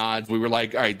nods. We were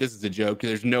like, all right, this is a joke.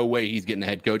 There's no way he's getting a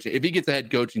head coach. If he gets a head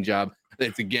coaching job,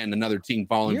 it's again another team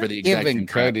falling for the exact same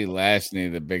crap. Cody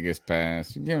Lashney the biggest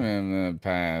pass. You're giving him the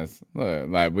pass. Look,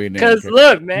 like we didn't. Because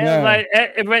look, man, like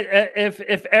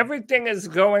if everything is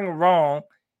going wrong,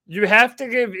 You have to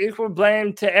give equal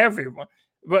blame to everyone.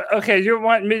 But okay, you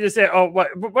want me to say, what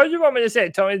do you want me to say,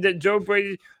 Tony, that Joe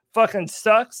Brady fucking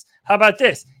sucks? How about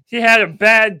this? He had a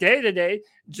bad day today,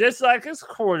 just like his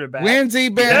quarterback. When's he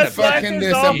been fucking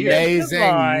this amazing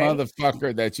line.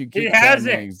 motherfucker that you keep He telling me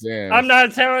hasn't. exists? I'm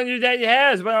not telling you that he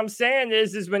has. What I'm saying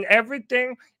is when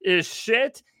everything is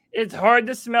shit, it's hard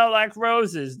to smell like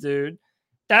roses, dude.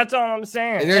 That's all I'm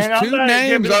saying. There's two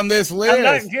names on this list. I'm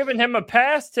not giving him a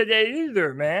pass today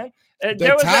either, man.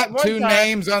 The top two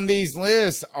names on these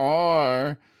lists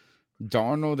are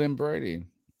Darnold and Brady.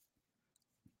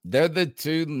 They're the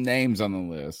two names on the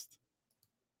list.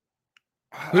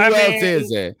 Who else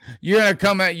is it? You're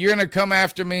gonna come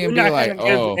after me and be like,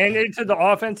 "Oh, any to the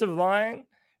offensive line."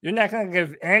 You're not gonna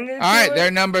give any. All right,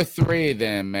 they're number 3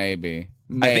 then, maybe.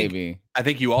 I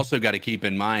think you also got to keep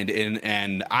in mind,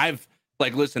 and I've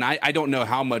listen, I don't know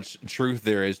how much truth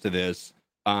there is to this,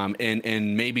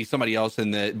 and maybe somebody else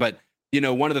but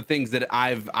one of the things that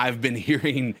I've been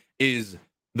hearing is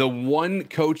the one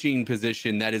coaching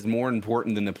position that is more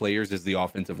important than the players is the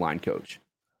offensive line coach.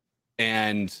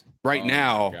 And right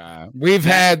now, we've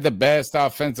had the best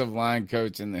offensive line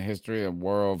coach in the history of the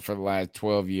world for the last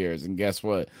 12 years. And guess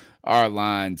what? Our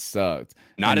line sucked.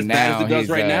 Not as bad as it does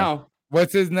right now.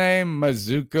 What's his name?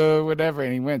 Mazuka or whatever.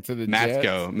 And he went to the Jets.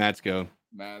 Matsko.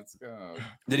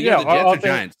 Did he go to the Jets or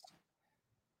Giants?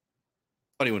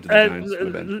 He went to the Giants.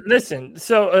 Listen,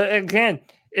 so again,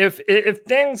 if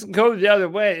things go the other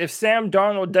way, if Sam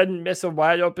Darnold doesn't miss a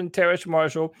wide open Terrace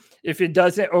Marshall, if he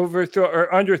doesn't overthrow or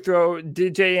underthrow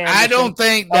DJ Anderson, I don't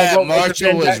think that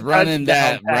Marshall was running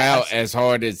that route as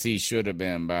hard as he should have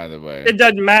been, by the way. It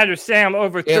doesn't matter. Sam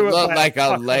overthrew it. It looked like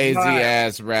a lazy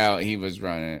ass route he was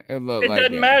running. It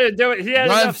doesn't matter. He had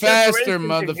run faster,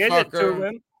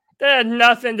 motherfucker. That had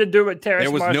nothing to do with Terrace.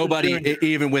 There was nobody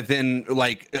even within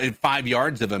 5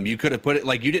 yards of him. You could have put it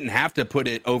you didn't have to put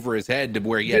it over his head to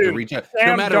where he had to reach out.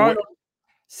 No matter what.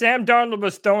 Sam Darnold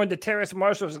was throwing to Terrace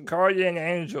Marshall's guardian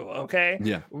angel. Okay,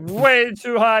 yeah, way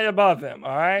too high above him.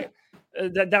 All right,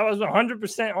 that was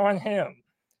 100% on him.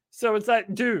 So it's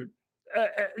like, dude,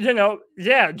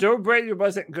 Joe Brady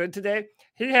wasn't good today.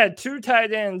 He had 2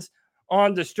 tight ends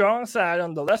on the strong side,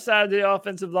 on the left side of the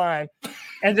offensive line,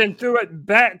 and then threw it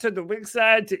back to the weak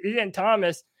side to Ian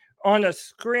Thomas on a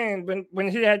screen when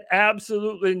he had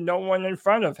absolutely no one in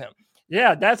front of him.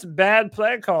 Yeah, that's bad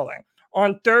play calling.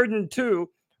 On 3rd and 2,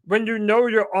 when you know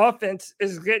your offense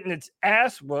is getting its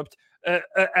ass whooped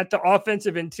at the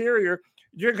offensive interior,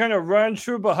 you're going to run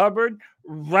Chuba Hubbard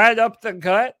right up the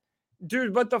gut?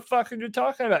 Dude, what the fuck are you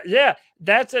talking about? Yeah,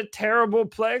 that's a terrible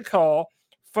play call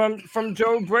from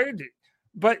Joe Brady.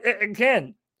 But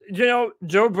again, Joe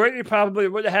Brady probably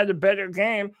would have had a better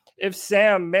game if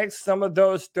Sam makes some of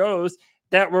those throws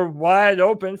that were wide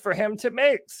open for him to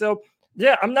make. So,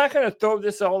 yeah, I'm not going to throw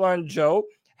this all on Joe.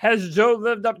 Has Joe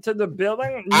lived up to the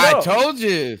billing? No. I told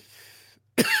you.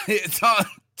 It's on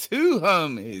 2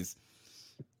 homies.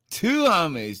 2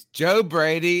 homies, Joe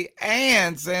Brady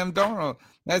and Sam Darnold.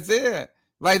 That's it.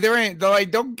 There ain't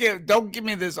don't give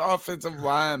me this offensive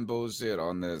line bullshit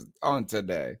on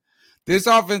today. This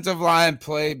offensive line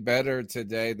played better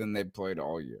today than they played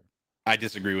all year. I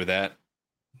disagree with that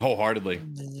wholeheartedly.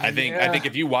 Yeah. I think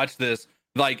if you watch this,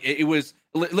 it was.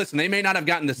 Listen, they may not have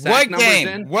gotten the sack numbers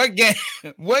in. What game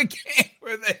were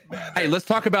they better? Hey, let's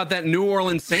talk about that New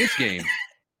Orleans Saints game.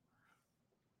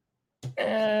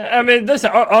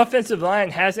 Listen, our offensive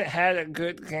line hasn't had a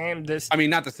good game this.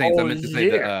 Not the Saints. I meant to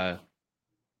say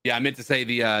I meant to say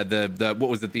the what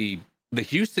was it, the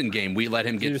Houston game? We let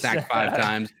him get sacked 5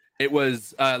 times. It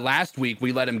was last week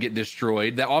we let him get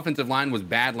destroyed. The offensive line was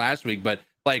bad last week, but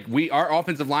our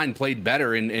offensive line played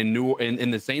better in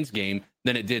the Saints game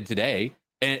than it did today.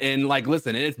 And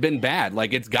listen, it's been bad.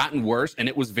 It's gotten worse, and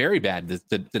it was very bad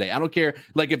today. I don't care.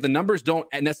 If the numbers don't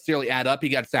necessarily add up, he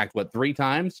got sacked 3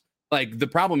 times. The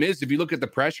problem is, if you look at the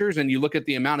pressures and you look at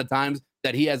the amount of times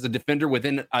that he has a defender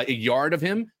within a yard of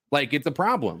him, it's a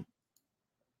problem.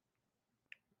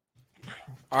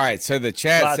 All right, so the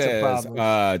chat says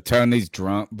Tony's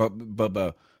drunk. Get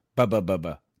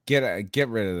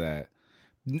rid of that.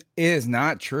 It is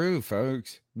not true,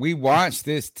 folks. We watched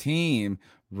this team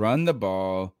run the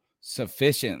ball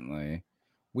sufficiently.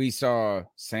 We saw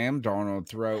Sam Darnold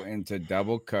throw into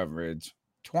double coverage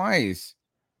twice.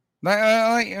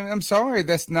 I'm sorry,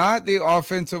 that's not the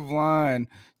offensive line,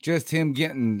 just him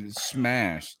getting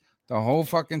smashed the whole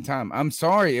fucking time. I'm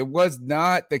sorry, it was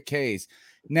not the case.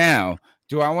 Now,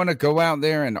 do I want to go out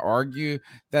there and argue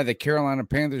that the Carolina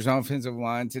Panthers offensive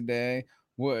line today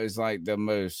was the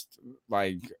most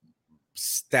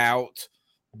stout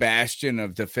bastion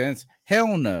of defense?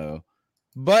 Hell no.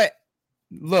 But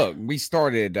look, we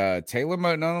started Taylor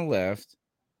Moton on the left.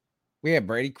 We had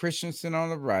Brady Christensen on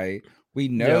the right. We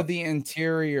know the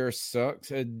interior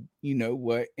sucks. You know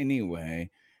what? Anyway,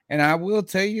 and I will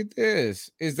tell you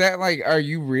this: is that like, are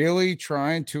you really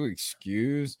trying to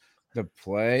excuse the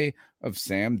play of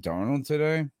Sam Darnold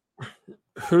today?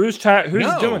 Who's doing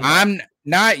that? I'm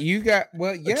not. You got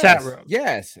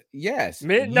yes.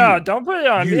 No, don't put it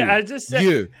on me. I just said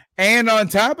you. And on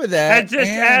top of that, I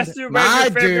just asked you what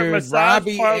your favorite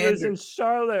massage parlors in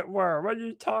Charlotte were. What are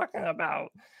you talking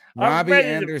about? Robbie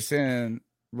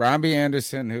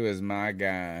Anderson, who is my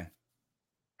guy.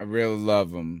 I really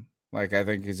love him. Like, I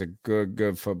think he's a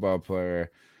good football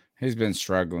player. He's been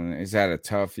struggling. He's had a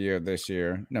tough year this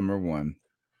year, number one.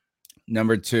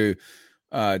 Number two,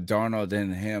 Darnold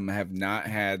and him have not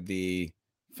had the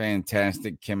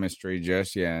fantastic chemistry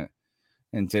just yet.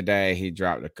 And today he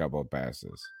dropped a couple of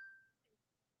passes.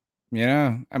 You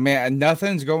know, I mean,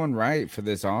 nothing's going right for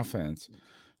this offense.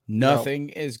 Nothing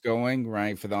is going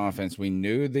right for the offense. We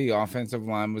knew the offensive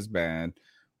line was bad.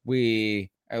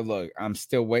 Look, I'm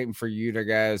still waiting for you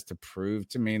guys to prove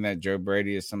to me that Joe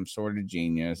Brady is some sort of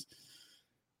genius.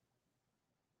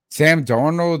 Sam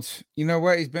Darnold, you know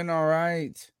what? He's been all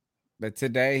right. But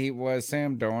today he was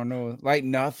Sam Darnold. Like,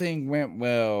 nothing went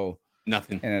well.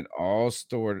 Nothing. And it all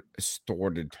started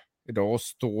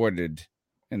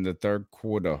in the third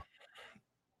quarter.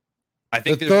 I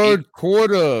think the third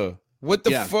quarter. What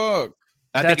the fuck?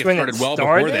 I think it started well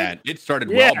before that. It started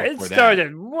well before that. It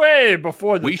started way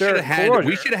before the third quarter.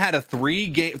 We should have had a three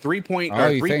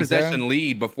possession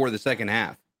lead before the second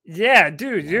half. Yeah,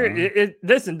 dude.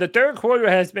 Listen, the third quarter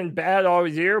has been bad all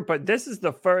year, but this is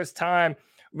the first time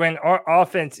when our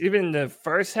offense, even in the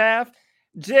first half,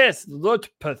 just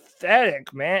looked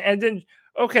pathetic, man. And then,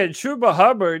 Chuba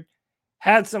Hubbard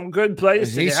had some good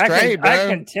plays today. I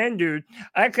continued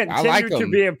to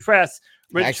be impressed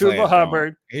with Chuba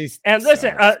Hubbard. And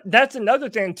listen, that's another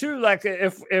thing too. Like,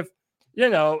 if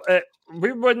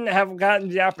we wouldn't have gotten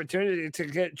the opportunity to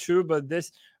get Chuba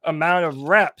this amount of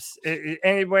reps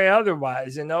anyway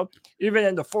otherwise, even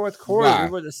in the fourth quarter,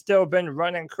 we would have still been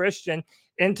running Christian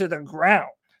into the ground.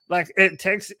 Like, it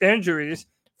takes injuries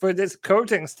for this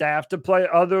coaching staff to play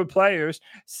other players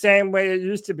same way it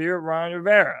used to be with Ron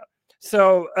Rivera.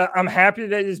 So I'm happy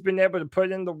that he's been able to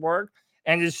put in the work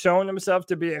and he's shown himself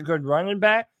to be a good running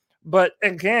back. But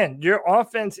again, your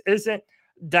offense isn't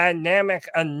dynamic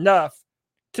enough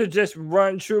to just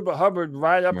run Chuba Hubbard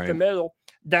right up the middle.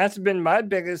 That's been my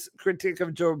biggest critique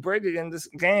of Joe Brady in this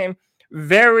game.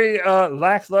 Very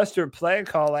lackluster play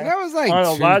calling on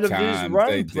a lot of these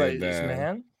run plays,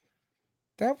 man.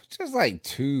 That was just like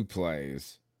 2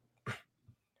 plays.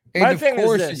 And of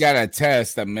course, you got to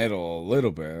test the middle a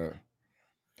little bit.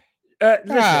 The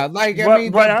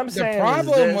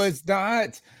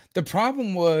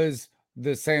problem was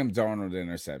the Sam Darnold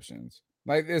interceptions.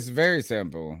 Like, it's very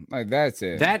simple. Like, that's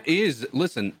it. That is,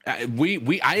 listen, I agree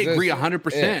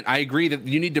 100%. I agree that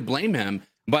you need to blame him,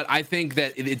 but I think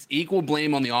that it's equal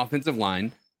blame on the offensive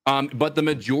line. But the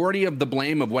majority of the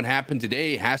blame of what happened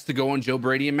today has to go on Joe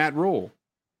Brady and Matt Rule.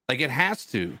 Like, it has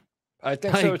to. I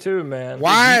think so too, man.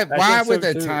 Why with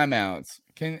the timeouts?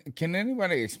 Can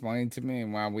anybody explain to me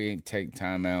why we take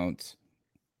timeouts?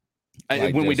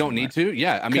 When we don't need to?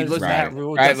 Yeah. I mean, listen.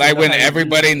 Right. Like, when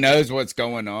everybody knows what's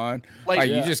going on. Like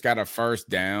you just got a first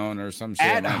down or some shit.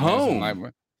 At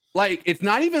home. Like, it's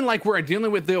not even like we're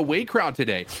dealing with the away crowd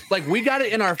today. Like, we got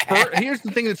it in our first. Here's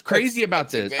the thing that's crazy about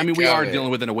this. I mean, we are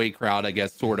dealing with an away crowd, I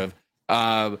guess, sort of,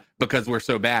 because we're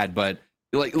so bad. But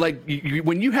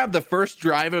when you have the first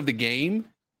drive of the game,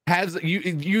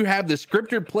 you have the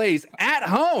scripted plays at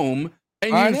home,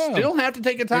 and you still have to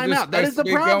take a timeout. That is the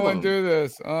problem. Going through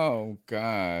this. Oh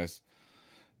gosh,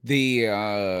 the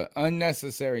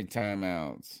unnecessary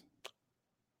timeouts.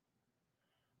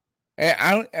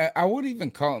 I would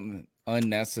even call them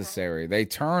unnecessary. They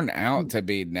turn out to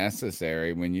be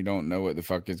necessary when you don't know what the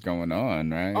fuck is going on,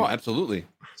 right? Oh, absolutely.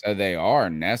 So they are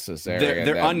necessary.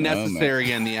 They're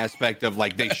unnecessary in the aspect of,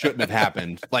 like, they shouldn't have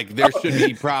happened. Like, there should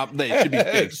be they should be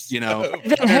fixed,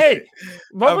 Hey,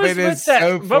 what was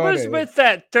with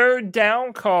that third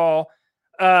down call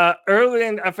early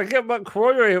in, I forget what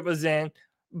quarter it was in,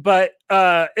 but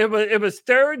it was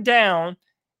third down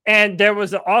and there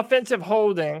was an offensive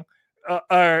holding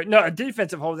a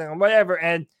defensive holding or whatever,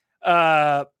 and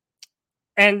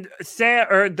Sam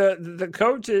or the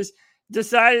coaches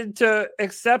decided to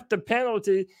accept the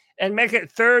penalty and make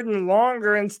it third and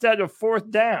longer instead of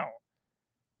fourth down.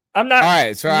 I'm not. All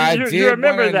right, so you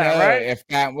remember that, right? If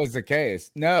that was the case,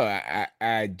 no,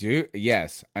 I do.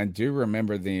 Yes, I do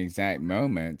remember the exact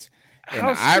moment, and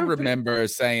I remember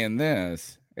saying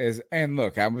this. And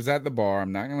look, I was at the bar.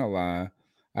 I'm not gonna lie.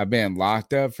 I've been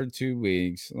locked up for 2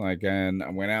 weeks. And I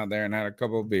went out there and had a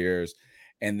couple of beers.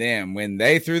 And then when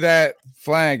they threw that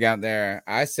flag out there,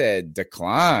 I said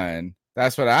decline.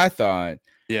 That's what I thought.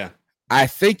 Yeah. I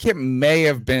think it may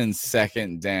have been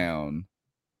second down.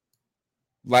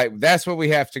 That's what we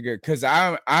have to go. Because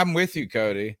I'm with you,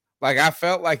 Cody. I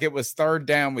felt like it was third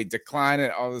down. We declined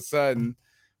it. All of a sudden,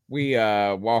 we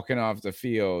walking off the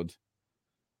field.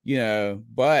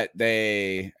 But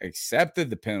they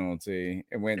accepted the penalty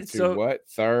and went to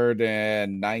third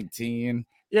and 19.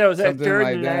 Yeah, it was at third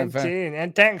and 19.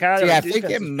 And thank God. I think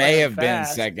it may have been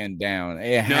second down.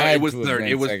 It was third.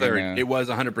 It was third. Down. It was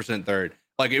 100% third.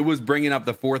 It was bringing up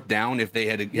the fourth down if they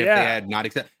had not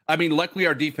accepted. I mean, luckily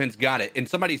our defense got it. And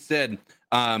somebody said,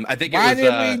 I think why it was.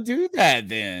 Why did we do that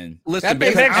then? Listen,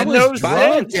 because I was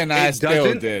drunk and I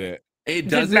still did it. It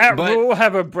doesn't. Did Matt Rule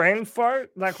have a brain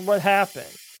fart? What happened?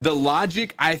 The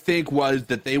logic, I think, was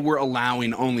that they were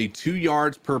allowing only 2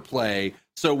 yards per play.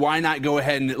 So why not go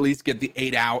ahead and at least get the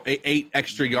 8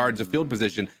 extra yards of field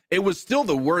position? It was still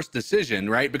the worst decision,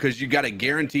 right? Because you got a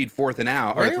guaranteed 4th and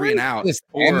out or 3 and out. This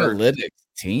analytics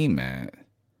team, man.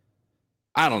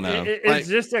 I don't know. It's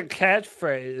just a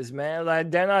catchphrase, man.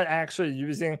 They're not actually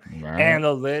using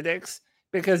analytics.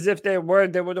 Because if they were,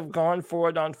 they would have gone for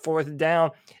it on 4th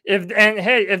down. If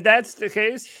that's the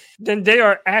case, then they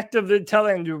are actively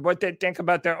telling you what they think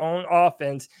about their own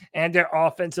offense and their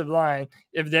offensive line.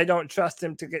 If they don't trust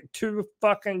them to get 2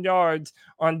 fucking yards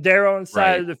on their own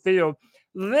side of the field,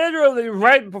 literally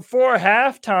right before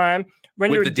halftime,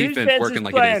 when your defense is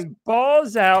playing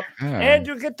balls out and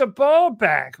you get the ball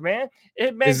back, man,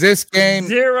 it makes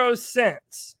zero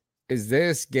sense. Is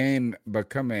this game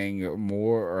becoming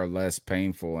more or less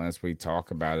painful as we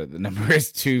talk about it? The number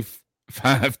is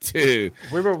 252.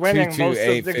 We were winning most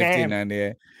of the game.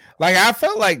 I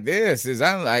felt like this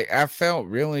I felt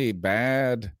really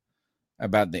bad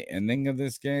about the ending of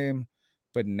this game,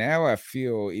 but now I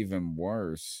feel even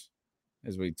worse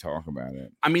as we talk about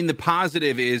it. I mean, the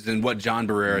positive is in what John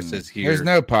Barrera says here. There's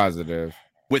no positive.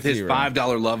 With his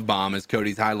 $5 love bomb, as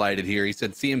Cody's highlighted here, he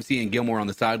said CMC and Gilmore on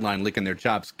the sideline licking their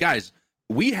chops. Guys,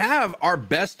 we have our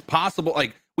best possible.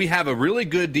 We have a really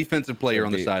good defensive player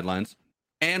on the sidelines,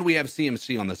 and we have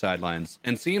CMC on the sidelines.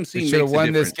 And CMC should have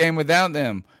won this game without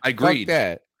them. Agreed. Fuck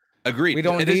that. Agreed. We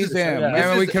don't need them.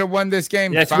 Man, we could have won this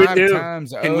game 5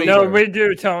 times. No, we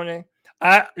do, Tony.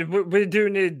 We do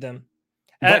need them.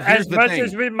 As much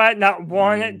as we might not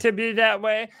want it to be that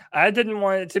way, I didn't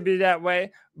want it to be that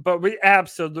way, but we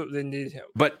absolutely need him.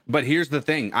 But here's the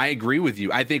thing. I agree with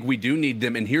you. I think we do need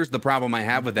them. And here's the problem I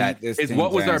have with that is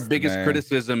what was our biggest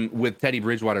criticism with Teddy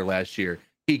Bridgewater last year?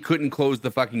 He couldn't close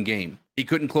the fucking game. He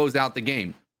couldn't close out the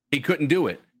game. He couldn't do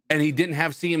it. And he didn't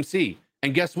have CMC.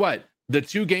 And guess what? The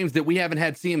 2 games that we haven't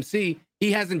had CMC,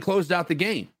 he hasn't closed out the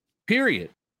game.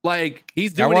 Period.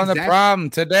 He's doing the problem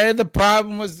today. The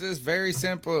problem was this very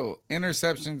simple: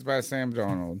 interceptions by Sam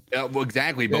Darnold. Well,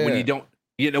 exactly. But when you don't,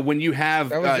 when you have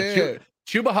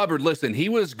Chuba Hubbard, listen, he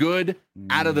was good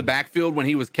out of the backfield when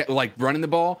he was running the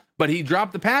ball, but he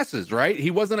dropped the passes. Right? He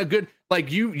wasn't a good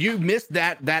you missed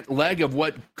that leg of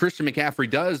what Christian McCaffrey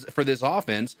does for this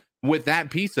offense. With that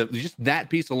piece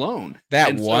alone,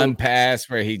 that one pass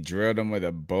where he drilled him with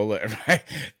a bullet, right?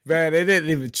 Man, it didn't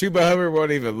even. Chuba Hubbard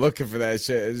wasn't even looking for that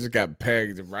shit. It just got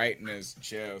pegged right in his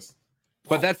chest.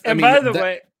 But that's. By the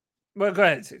way, well, go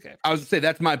ahead. Okay. I was gonna say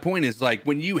that's my point. Is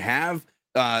when you have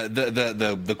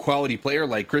the quality player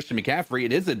like Christian McCaffrey,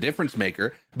 it is a difference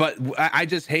maker. But I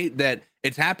just hate that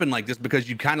it's happened like this because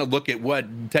you kind of look at what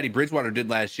Teddy Bridgewater did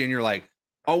last year, and you're like.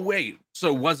 Oh, wait.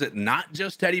 So was it not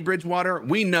just Teddy Bridgewater?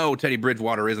 We know Teddy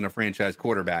Bridgewater isn't a franchise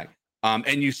quarterback.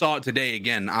 And you saw it today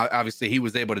again. Obviously, he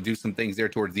was able to do some things there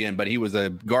towards the end, but he was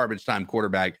a garbage time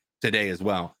quarterback today as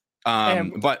well.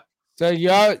 But so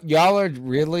y'all are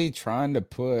really trying to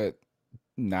put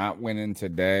not winning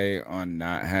today on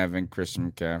not having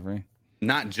Christian McCaffrey?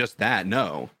 Not just that.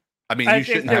 No. I mean, I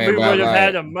think that we would have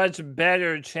had a much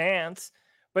better chance.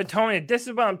 But Tony, this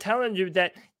is what I'm telling you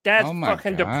that's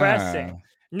fucking depressing.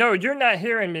 No, you're not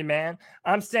hearing me, man.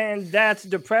 I'm saying that's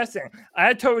depressing.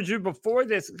 I told you before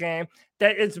this game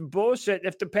that it's bullshit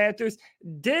if the Panthers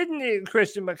did need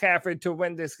Christian McCaffrey to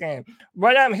win this game.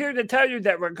 What I'm here to tell you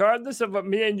that regardless of what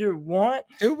me and you want,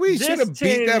 we should have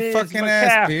beat that fucking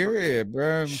ass, period,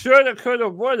 bro. Shoulda, coulda,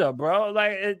 woulda, bro.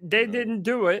 They didn't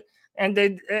do it, and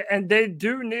they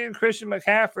do need Christian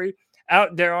McCaffrey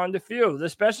out there on the field,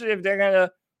 especially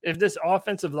if this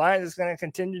offensive line is going to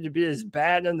continue to be as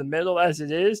bad in the middle as it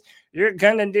is, you're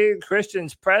going to need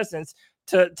Christian's presence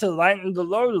to lighten the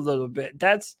load a little bit.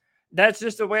 That's That's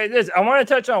just the way it is. I want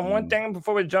to touch on one thing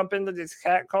before we jump into these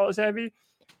cat calls heavy.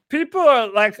 People are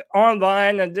like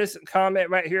online, and this comment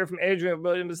right here from Adrian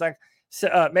Williams, like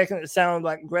making it sound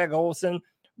like Greg Olsen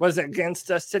was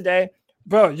against us today.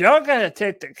 Bro, y'all gotta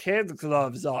take the kid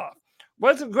gloves off.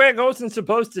 What's Greg Olsen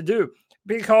supposed to do?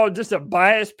 Be called just a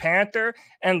biased Panther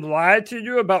and lie to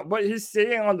you about what he's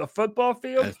seeing on the football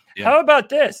field? Yeah. How about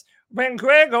this? When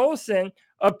Greg Olsen,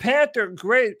 a Panther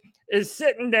great, is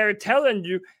sitting there telling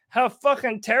you how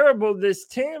fucking terrible this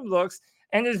team looks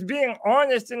and is being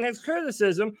honest in his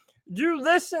criticism, you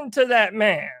listen to that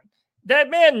man. That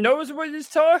man knows what he's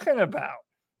talking about.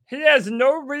 He has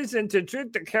no reason to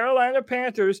treat the Carolina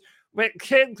Panthers with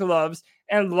kid gloves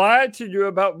and lie to you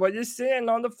about what you're seeing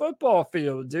on the football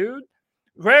field, dude.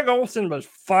 Greg Olsen was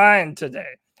fine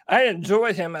today. I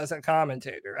enjoy him as a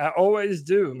commentator. I always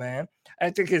do, man. I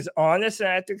think he's honest and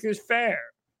I think he's fair.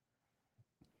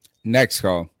 Next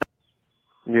call.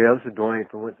 Yeah, this is Dwayne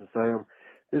from Winston-Salem.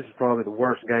 This is probably the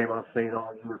worst game I've seen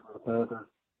all year for the Panthers.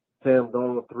 Sam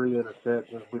Darnold, 3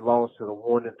 interceptions. We lost to the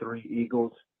 1-3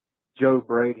 Eagles. Joe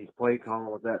Brady's play calling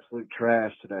was absolute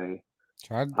trash today.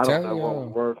 I don't know what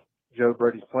was worse, Joe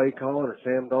Brady's play calling or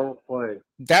Sam Darnold's play.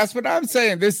 That's what I'm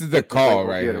saying. This is the call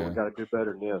right here. We got to do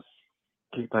better than this.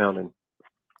 Keep pounding.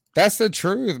 That's the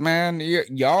truth, man.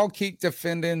 Y'all keep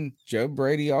defending Joe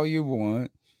Brady all you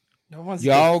want.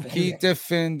 Y'all keep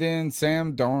defending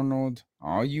Sam Darnold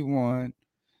all you want.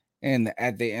 And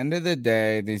at the end of the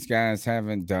day, these guys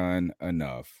haven't done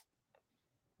enough.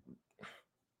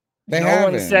 They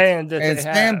haven't. One's saying that and they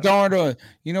Sam have. Darnold,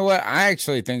 you know what? I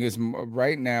actually think it's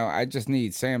right now. I just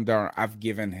need Sam Darnold. I've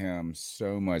given him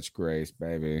so much grace,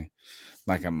 baby.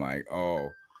 Like I'm like, oh,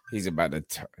 he's about to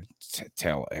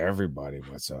tell everybody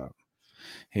what's up.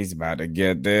 He's about to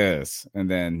get this, and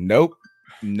then nope,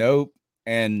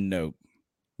 and nope.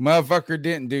 Motherfucker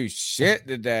didn't do shit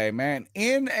today, man.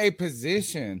 In a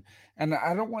position, and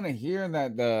I don't want to hear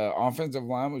that the offensive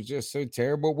line was just so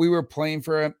terrible. We were playing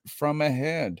from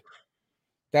ahead.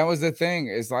 That was the thing.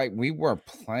 It's like we were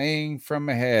playing from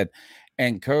ahead.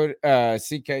 And code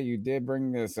CK, you did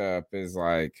bring this up. Is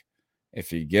like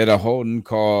if you get a holding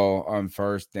call on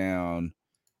first down,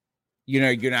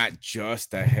 you're not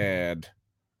just ahead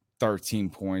 13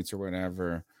 points or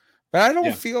whatever. But I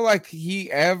don't feel like he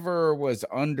ever was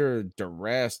under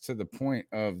duress to the point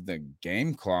of the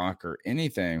game clock or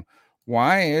anything.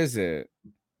 Why is it?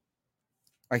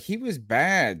 Like he was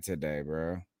bad today,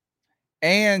 bro.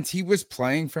 And he was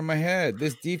playing from ahead.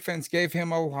 This defense gave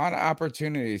him a lot of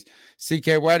opportunities.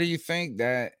 CK, why do you think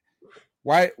that?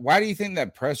 Why do you think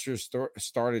that pressure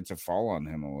started to fall on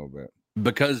him a little bit?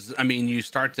 Because, I mean, you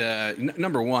start to,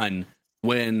 number one,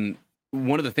 when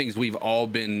one of the things we've all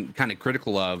been kind of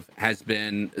critical of has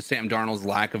been Sam Darnold's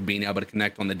lack of being able to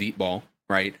connect on the deep ball,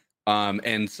 right?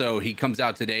 And so he comes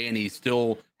out today and he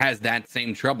still has that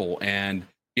same trouble. And,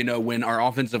 when our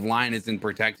offensive line isn't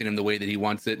protecting him the way that he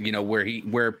wants it,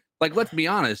 where let's be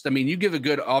honest. I mean, you give a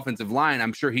good offensive line,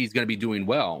 I'm sure he's going to be doing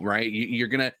well, right? You're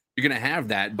going to have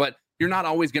that, but you're not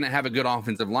always going to have a good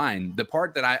offensive line. The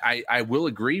part that I will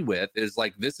agree with is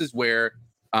like, this is where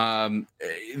I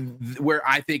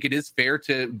think it is fair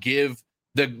to give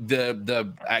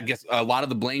the I guess a lot of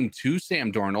the blame to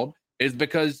Sam Darnold is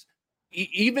because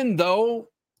even though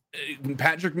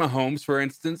Patrick Mahomes, for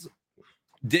instance,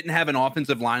 didn't have an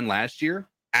offensive line last year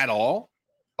at all,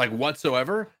 like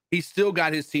whatsoever, he still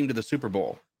got his team to the Super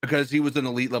Bowl because he was an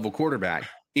elite level quarterback.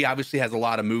 He obviously has a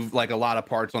lot of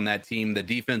parts on that team. The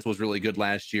defense was really good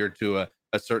last year to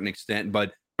a certain extent,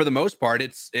 but for the most part,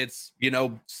 it's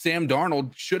Sam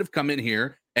Darnold should have come in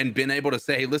here and been able to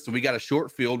say, hey, listen, we got a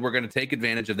short field. We're going to take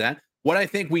advantage of that. What I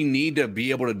think we need to be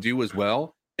able to do as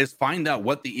well is find out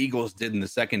what the Eagles did in the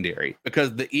secondary,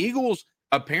 because the Eagles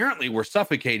apparently were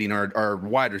suffocating our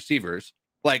wide receivers.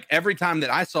 Like every time that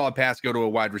I saw a pass go to a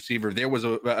wide receiver, there was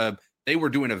they were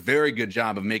doing a very good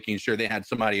job of making sure they had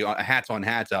somebody hats on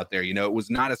hats out there. It was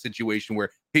not a situation where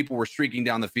people were streaking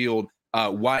down the field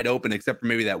wide open, except for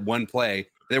maybe that one play.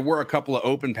 There were a couple of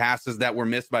open passes that were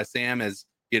missed by Sam, as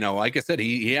like I said,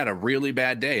 he had a really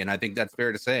bad day, and I think that's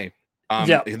fair to say.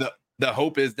 The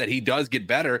hope is that he does get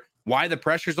better. Why the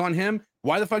pressure's on him?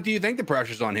 Why the fuck do you think the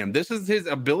pressure's on him? This is his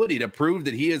ability to prove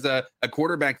that he is a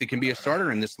quarterback that can be a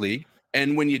starter in this league.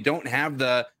 And when you have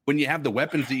the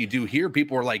weapons that you do here,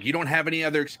 people are like, you don't have any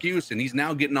other excuse. And he's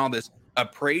now getting all this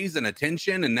praise and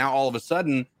attention. And now all of a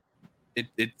sudden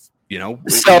it's you're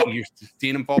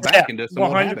seeing him fall back into some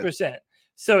 100%.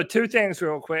 So 2 things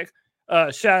real quick.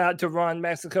 Shout out to Ron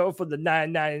Mexico for the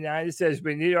 $9.99. He says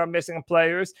we need our missing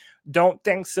players. Don't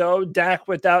think so. Dak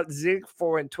without Zeke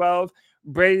 4-12.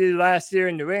 Brady last year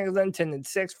in New England,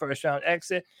 10-6, first round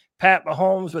exit. Pat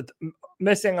Mahomes with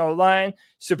missing O-line,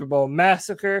 Super Bowl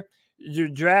massacre. You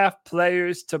draft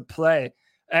players to play.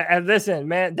 And listen,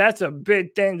 man, that's a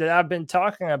big thing that I've been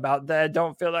talking about that I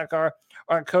don't feel like our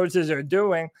coaches are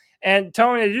doing. And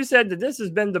Tony, you said that this has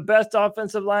been the best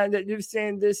offensive line that you've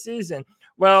seen this season.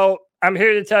 Well, I'm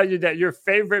here to tell you that your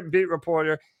favorite beat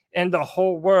reporter in the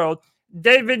whole world,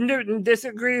 David Newton,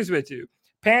 disagrees with you.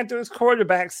 Panthers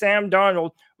quarterback Sam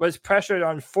Darnold was pressured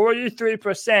on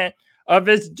 43% of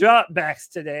his dropbacks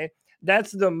today.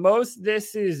 That's the most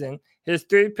this season. His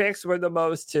 3 picks were the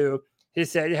most too. He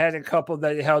said he had a couple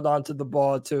that he held onto the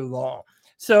ball too long.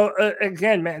 So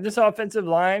again, man, this offensive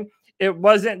line, it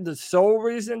wasn't the sole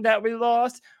reason that we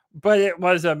lost, but it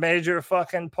was a major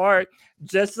fucking part.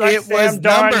 Just like it Sam was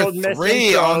Darnold number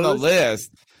 3 on the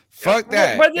list. Fuck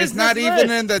that. It's not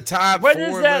even in the top 4. What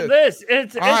is that list?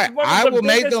 It's all right, one of I the will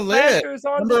make the list.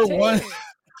 On number the one.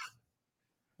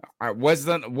 All right, what's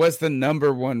the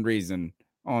number 1 reason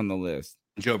on the list?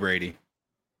 Joe Brady,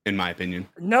 in my opinion.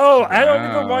 No, I don't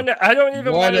even want to. I don't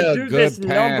even want to do this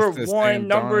number 1,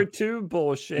 number 2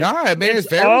 bullshit. No, I mean it's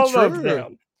very all true. Of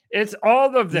them. It's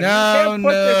all of them.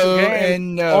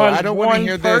 No, I don't want to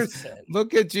hear person. this.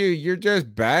 Look at you. You're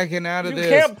just backing out of this.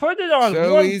 You can't put it on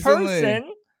so one easily.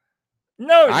 person.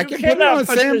 No, I can put it on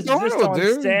Sam Darnold,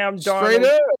 dude. Sam Darnold. Straight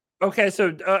up. Okay,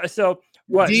 so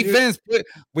what? Defense,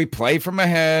 we play from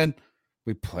ahead.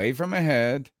 We play from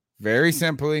ahead. Very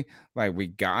simply, like we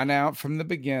got out from the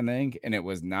beginning, and it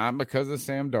was not because of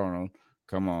Sam Darnold.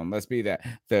 Come on, let's be that.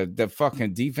 The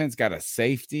fucking defense got a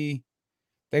safety.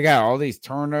 They got all these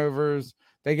turnovers.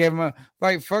 They gave them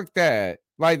fuck that.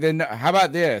 Like then, how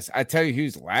about this? I tell you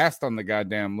who's last on the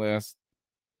goddamn list.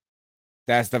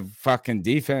 That's the fucking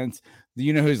defense. Do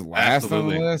you know who's last on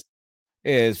the list?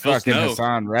 Is fucking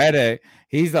Hassan Reddick.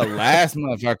 He's the last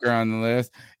motherfucker on the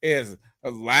list. Is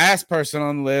the last person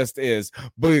on the list is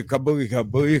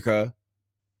Booyaka.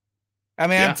 I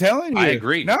mean, I'm telling you. I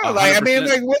agree. No, 100%. I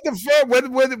mean, what the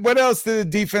fuck? What else did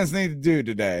the defense need to do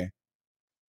today?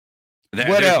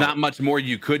 There's not much more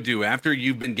you could do after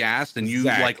you've been gassed and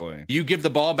you you give the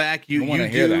ball back. You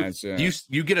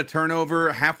get a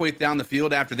turnover halfway down the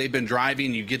field after they've been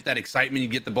driving. You get that excitement. You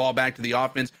get the ball back to the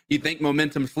offense. You think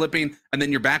momentum's flipping, and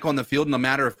then you're back on the field in a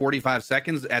matter of 45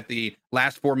 seconds at the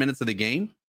last 4 minutes of the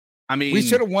game. I mean, we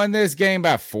should have won this game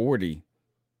by 40.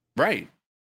 Right.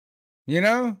 You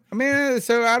know, I mean,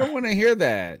 so I don't want to hear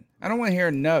that. I don't want to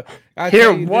hear no.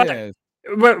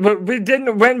 We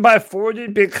didn't win by 40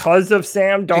 because of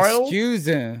Sam Darnold? Excuse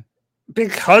him.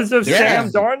 Because of Sam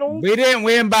Darnold? We didn't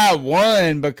win by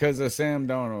 1 because of Sam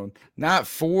Darnold. Not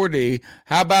 40.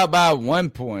 How about by 1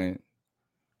 point?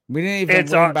 We didn't even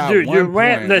win by 1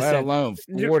 point, let alone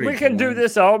 40 we can do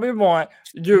this all we want.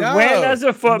 You win as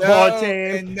a football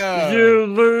team. You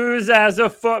lose as a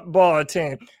football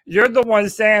team. You're the one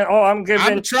saying, I'm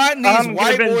trotting these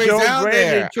white boys out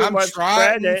there. I'm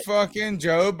trotting credit. fucking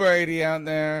Joe Brady out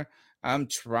there. I'm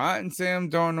trotting Sam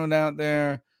Darnold out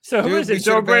there. So who is it,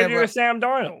 Joe Brady or Sam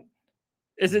Darnold?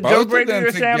 Is it Joe Brady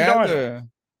or Sam Darnold?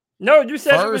 No, you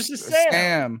said it was just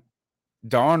Sam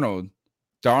Darnold.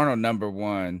 Darnold number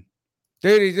 1.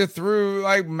 Dude, he just threw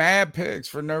like mad picks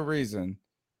for no reason.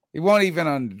 He wasn't even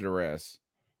under duress.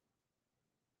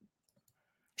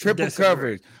 Triple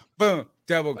coverage. Boom.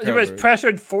 Double coverage. He was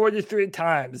pressured 43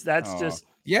 times. That's just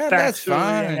that's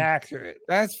fine. Inaccurate.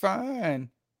 That's fine.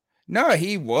 No,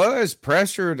 he was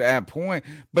pressured at point.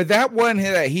 But that one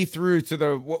hit that he threw to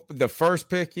the first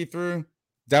pick he threw,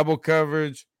 double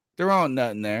coverage, there wasn't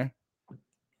nothing there. It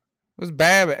was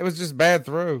bad. It was just bad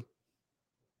throw.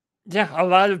 Yeah, a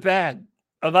lot of bad.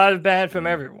 A lot of bad from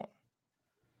everyone.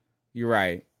 You're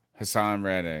right. Hassan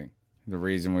Reddick, the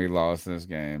reason we lost this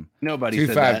game. Nobody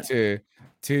said that.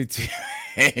 252.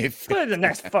 Play the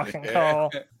next fucking call.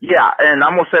 Yeah, and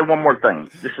I'm gonna say one more thing.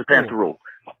 This is Panther rule.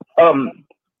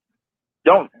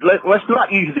 Let's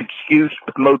not use the excuse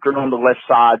with Motrin on the left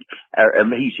side.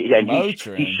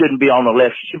 He shouldn't be on the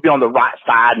left. He should be on the right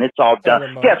side, and it's all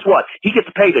done. Guess what? He gets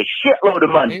paid a shitload of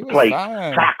money to play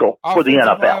tackle for the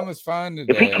NFL.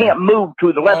 If he can't move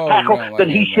to the left tackle, then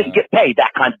he shouldn't get paid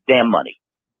that kind of damn money.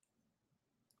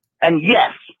 And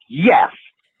yes,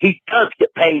 he does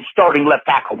get paid starting left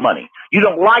tackle money. You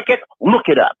don't like it? Look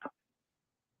it up.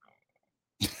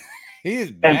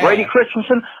 And Brady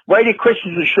Christensen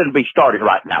shouldn't be starting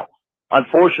right now.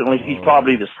 Unfortunately, he's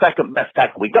probably the second best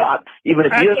tackle we got, even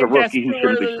if he is a rookie who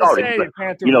shouldn't be starting.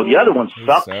 But, the other ones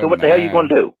suck, so what the hell are you going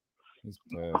to do?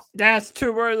 That's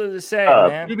too early to say,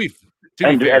 man.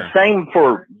 And same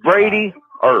for Brady,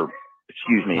 or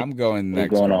Excuse me. I'm going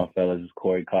next. What's going on, fellas? It's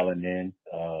Corey calling in.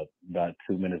 About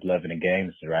 2 minutes left in the game.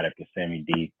 This is right after Sammy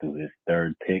D threw his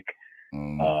third pick.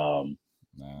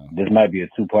 This might be a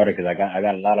two-parter because I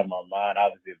got a lot on my mind.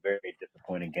 Obviously, a very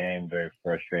disappointing game, very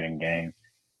frustrating game.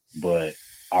 But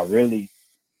I really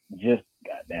just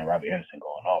goddamn Robbie Anderson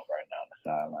going off right now on the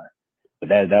sideline. But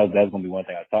that's gonna be one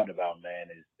thing I talked about, man.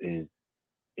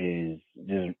 Is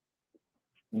just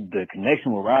the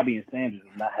connection with Robbie and Sam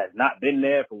has not been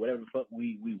there for whatever the fuck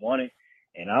we wanted.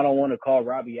 And I don't want to call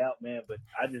Robbie out, man, but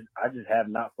I just have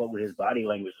not fucked with his body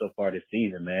language so far this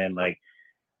season, man. Like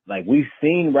we've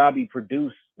seen Robbie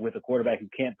produce with a quarterback who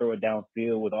can't throw it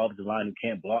downfield, with offensive line who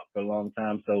can't block for a long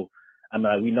time. So I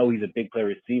mean, we know he's a big play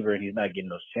receiver and he's not getting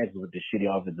those chances with this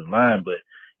shitty offensive line, but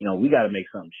you know, we got to make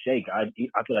something shake. I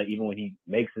feel like even when he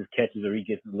makes his catches or he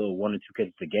gets a little 1 or 2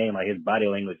 catches a game, like his body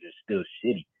language is still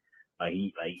shitty. Like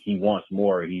he wants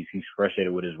more. He's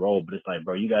frustrated with his role, but it's like,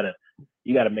 bro, you gotta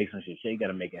make some shit shake. You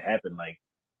gotta make it happen. Like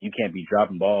you can't be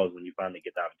dropping balls when you finally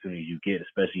get the opportunities you get,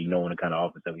 especially knowing the kind of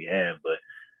offense that we have. But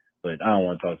I don't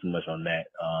want to talk too much on that.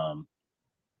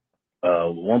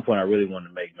 One point I really want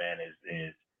to make, man,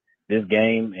 is this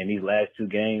game and these last 2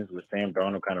 games with Sam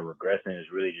Darnold kind of regressing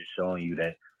is really just showing you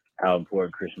that how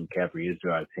important Christian McCaffrey is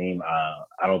to our team.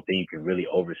 I don't think you can really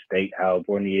overstate how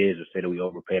important he is or say that we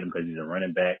overpaid him because he's a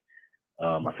running back.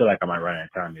 I feel like I might run out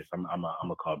of time here, so I'm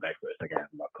gonna call back for a second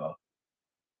half of my call.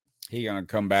 He gonna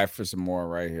come back for some more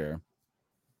right here.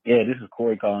 Yeah, this is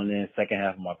Corey calling in, second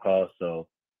half of my call. So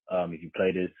if you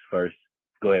play this first,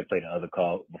 go ahead and play the other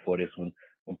call before this one.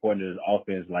 Important is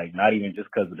offense, like not even just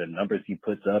because of the numbers he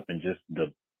puts up and just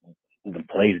the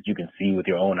plays that you can see with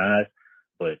your own eyes,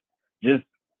 but just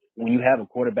when you have a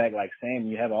quarterback like Sam,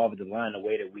 you have an offensive line the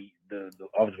way that the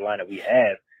offensive line that we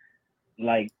have,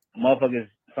 like motherfuckers.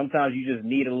 Sometimes you just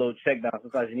need a little check down.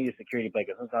 Sometimes you need a security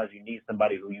blanket. Sometimes you need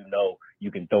somebody who you know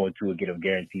you can throw it to and get a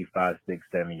guaranteed 5, 6,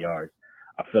 7 yards.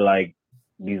 I feel like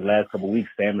these last couple of weeks,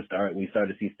 we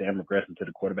started to see Sam regress into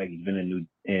the quarterback he's been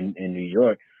in New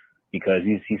York because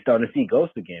he's starting to see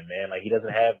ghosts again, man. Like he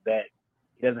doesn't have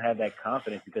that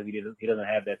confidence because he doesn't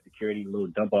have that security little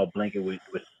dump off blanket with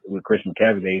Christian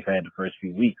McCaffrey that he's had the first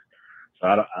few weeks. So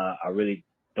I really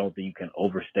don't think you can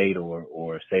overstate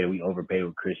or say that we overpay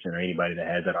with Christian or anybody that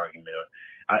has that argument.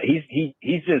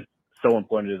 He's just so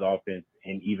important to his offense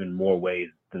in even more ways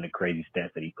than the crazy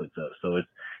stats that he puts up. So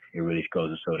it really goes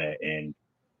to show that. And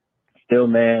still,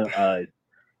 man,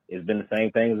 it's been the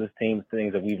same thing as this team.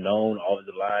 Things that we've known.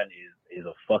 Offensive line is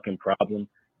a fucking problem.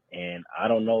 And I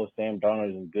don't know if Sam Darnold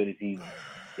is as good as he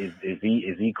is.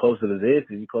 Is he closer to this?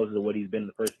 Is he closer to what he's been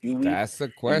the first few weeks? That's the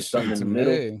question to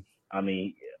me. I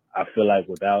mean, I feel like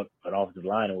without an offensive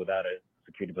line and without a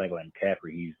security blanket like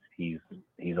McCaffrey,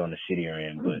 he's on the shittier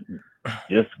end. But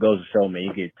just goes to show, man,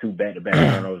 you get 2 back-to-back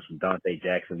turnovers from Dante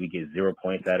Jackson. We get 0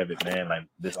 points out of it, man. Like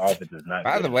this offense is not.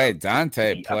 By the way,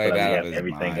 Dante played out of his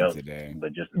everything mind else today.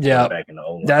 But just back in the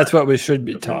O-line, that's what we should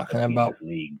be talking about.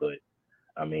 League, but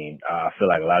I mean, I feel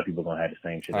like a lot of people are gonna have the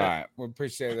same shit. All right, we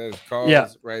appreciate those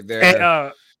calls right there.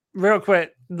 Hey, real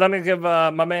quick, let me give my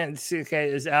man CK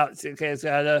is out. CK's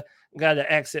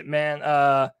gotta exit, man.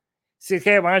 CK,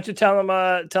 why don't you tell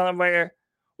him where?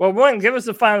 Well, one, give us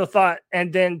a final thought,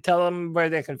 and then tell them where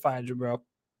they can find you, bro.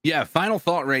 Yeah, final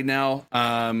thought right now.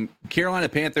 Carolina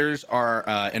Panthers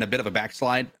are in a bit of a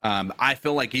backslide. I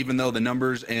feel like even though the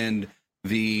numbers and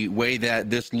the way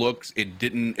that this looks,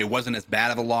 it wasn't as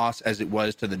bad of a loss as it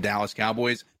was to the Dallas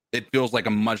Cowboys. It feels like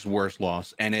a much worse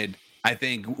loss. And I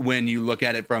think when you look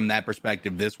at it from that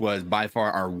perspective, this was by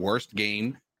far our worst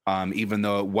game, even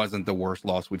though it wasn't the worst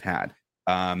loss we've had.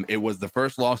 It was the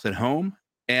first loss at home.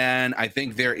 And I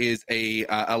think there is a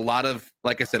lot of,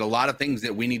 like I said, a lot of things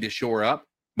that we need to shore up.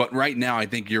 But right now, I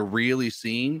think you're really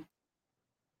seeing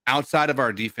outside of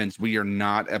our defense, we are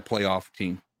not a playoff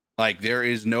team. Like there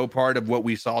is no part of what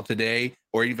we saw today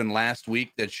or even last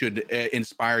week that should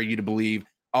inspire you to believe,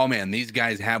 oh man, these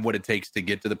guys have what it takes to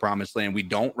get to the promised land. We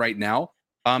don't right now.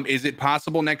 Is it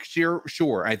possible next year?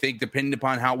 Sure. I think depending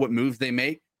upon what moves they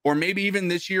make, or maybe even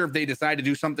this year, if they decide to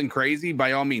do something crazy,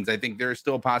 by all means, I think there is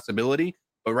still a possibility.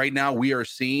 But right now we are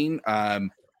seeing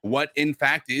what in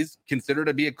fact is considered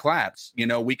to be a collapse. You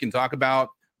know, we can talk about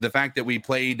the fact that we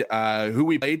played who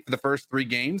we played for the first 3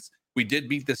 games. We did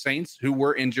beat the Saints, who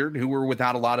were injured, who were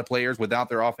without a lot of players, without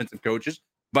their offensive coaches.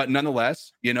 But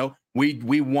nonetheless, you know,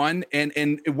 we won. And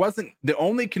it wasn't the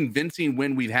only convincing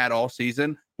win we've had all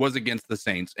season was against the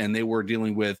Saints. And they were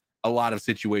dealing with a lot of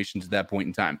situations at that point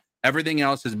in time. Everything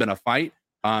else has been a fight.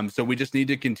 So we just need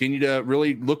to continue to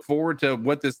really look forward to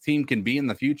what this team can be in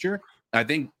the future. I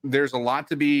think there's a lot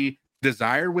to be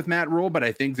desired with Matt Rule, but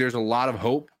I think there's a lot of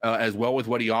hope as well with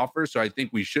what he offers. So I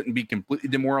think we shouldn't be completely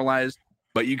demoralized.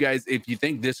 But you guys, if you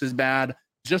think this is bad,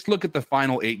 just look at the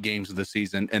final 8 games of the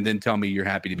season and then tell me you're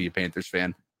happy to be a Panthers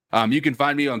fan. You can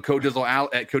find me on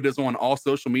Codizzle at Codizzle on all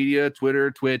social media,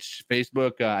 Twitter, Twitch,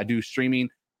 Facebook. I do streaming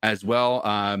as well.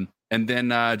 And then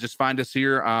just find us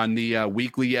here on the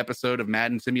weekly episode of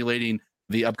Madden simulating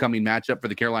the upcoming matchup for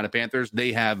the Carolina Panthers.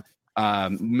 They have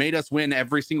made us win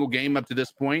every single game up to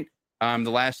this point.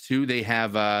 The last 2, they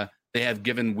have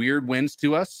given weird wins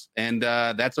to us, and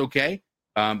that's okay.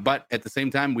 But at the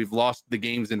same time, we've lost the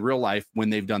games in real life when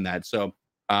they've done that. So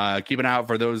keep an eye out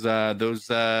for those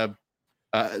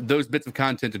bits of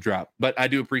content to drop. But I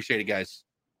do appreciate it, guys.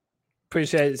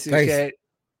 Appreciate it, CK.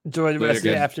 Enjoy the rest of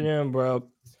the afternoon, bro.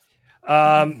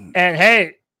 Mm. And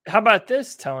hey, how about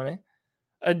this, Tony?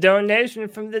 A donation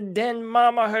from the Den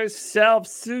Mama herself,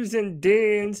 Susan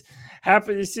Deans.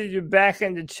 Happy to see you back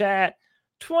in the chat.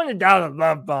 $20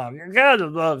 love bomb. You gotta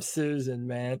love Susan,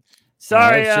 man.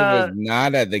 Sorry, she was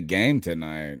not at the game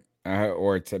tonight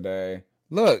or today.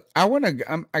 Look, I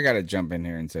gotta jump in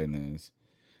here and say this.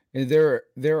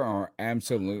 There are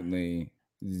absolutely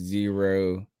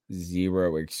zero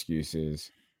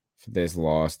excuses for this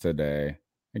loss today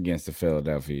against the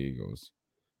Philadelphia Eagles.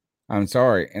 I'm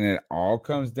sorry, and it all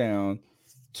comes down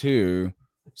to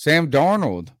Sam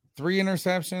Darnold. 3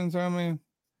 interceptions. I mean,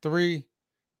 three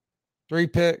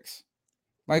picks.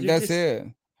 Like, that's it.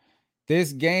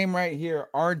 This game right here,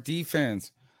 our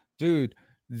defense, dude,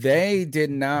 we did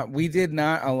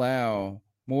not allow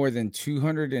more than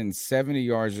 270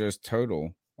 yards just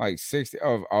total, like 60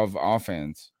 of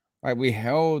offense. Like, we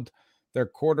held their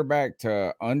quarterback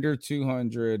to under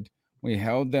 200. We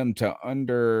held them to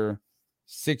under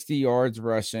 60 yards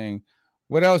rushing.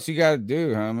 What else you got to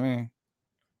do, homie?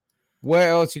 What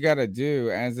else you got to do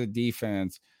as a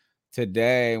defense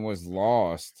today was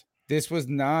lost? This was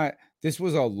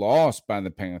a loss by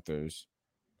the Panthers,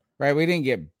 right? We didn't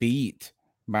get beat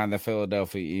by the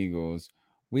Philadelphia Eagles.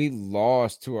 We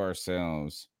lost to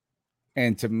ourselves.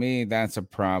 And to me, that's a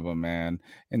problem, man.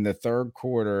 In the third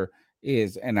quarter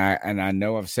is, and I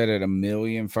know I've said it a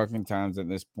million fucking times at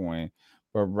this point,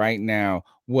 but right now,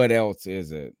 what else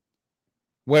is it?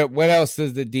 What else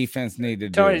does the defense need to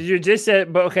do? Tony, you just said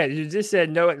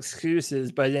no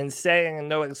excuses, but then saying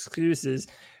no excuses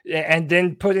and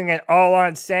then putting it all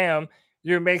on Sam,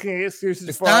 you're making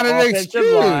excuses for our offensive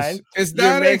line. It's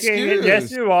not an excuse.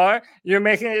 Yes, you are. You're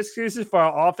making excuses for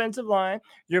our offensive line.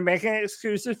 You're making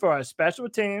excuses for our special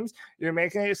teams. You're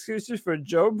making excuses for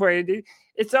Joe Brady.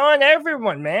 It's on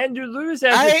everyone, man. You lose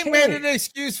as a team. I ain't made an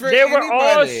excuse for anybody. They were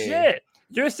all shit.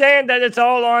 You're saying that it's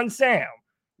all on Sam,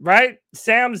 right?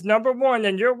 Sam's number one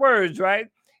in your words, right?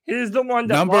 He's the one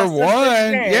that number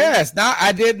one. Yes.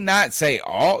 I did not say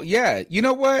all. Yeah. You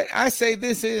know what? I say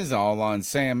this is all on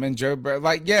Sam and Joe.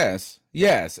 Like, yes.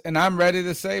 And I'm ready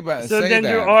to say that. So then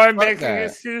you are making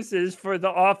excuses for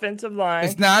the offensive line.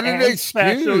 It's not an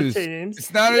excuse.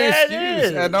 It's not an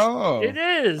excuse at all. It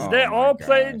is. They all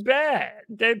played bad.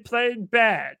 They played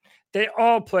bad. They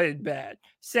all played bad.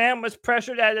 Sam was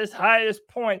pressured at his highest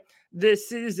point this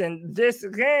season, this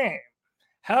game.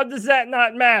 How does that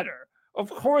not matter? Of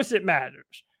course it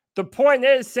matters. The point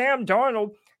is, Sam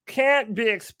Darnold can't be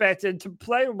expected to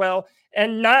play well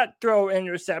and not throw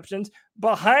interceptions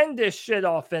behind this shit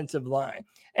offensive line.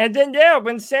 And then,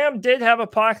 when Sam did have a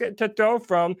pocket to throw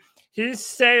from, he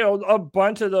sailed a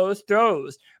bunch of those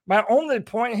throws. My only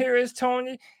point here is,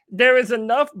 Tony, there is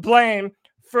enough blame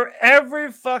for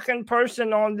every fucking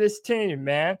person on this team,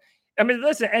 man. I mean,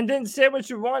 listen, and then say what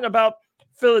you want about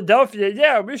Philadelphia.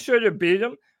 Yeah, we should have beat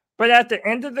them. But at the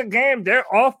end of the game, their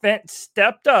offense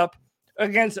stepped up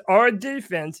against our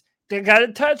defense. They got a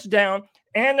touchdown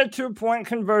and a 2-point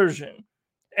conversion.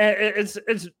 And it's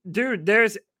dude,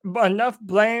 there's enough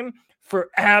blame for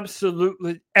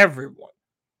absolutely everyone.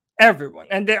 Everyone.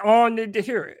 And they all need to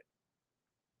hear it.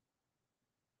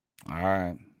 All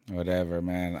right. Whatever,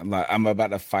 man. I'm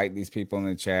about to fight these people in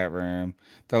the chat room.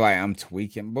 They're like, I'm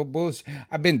tweaking. But bullshit.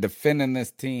 I've been defending this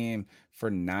team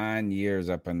for 9 years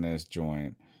up in this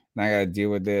joint. And I got to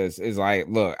deal with this. It's like,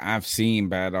 look, I've seen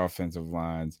bad offensive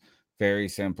lines. Very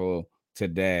simple.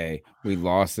 Today, we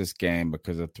lost this game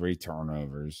because of 3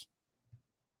 turnovers.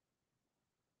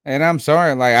 And I'm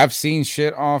sorry. Like, I've seen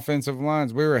shit offensive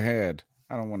lines. We were ahead.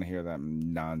 I don't want to hear that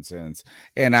nonsense.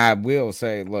 And I will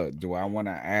say, look, do I want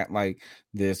to act like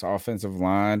this offensive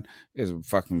line is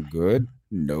fucking good?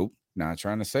 Nope. Not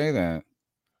trying to say that.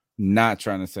 Not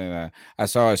trying to say that. I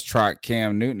saw us trot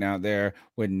Cam Newton out there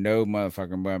with no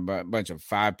motherfucking bunch of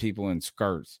 5 people in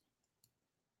skirts.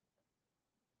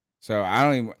 So I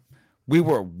don't even. We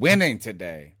were winning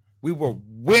today. We were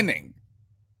winning.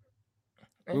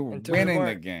 We were Until winning the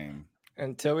weren't. game.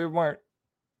 Until we weren't.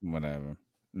 Whatever.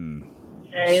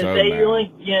 Hey, So is that mad. you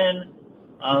again?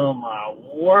 Oh my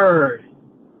word.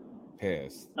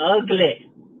 Pissed. Ugly.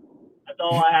 That's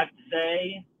all I have to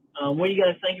say. What do you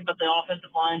guys think about the offensive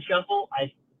line shuffle?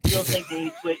 I still think they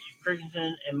need to switch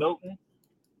Christensen and Moten.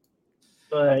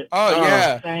 But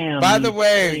yeah. Sam, By the he's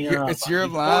way, cleaning up. it's your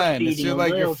He's line. It's force-feeding your a like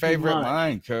your little too favorite much.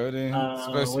 line, Cody. It's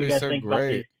supposed What to do be you guys so think about the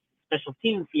great. special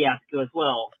team fiasco as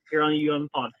well? Here on the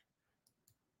pod.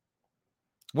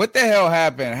 What the hell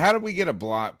happened? How did we get a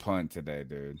block punt today,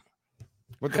 dude?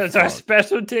 What the Because our fuck?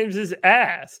 special teams is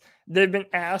ass. They've been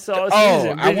ass all Oh,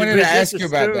 season. I wanted to just ask you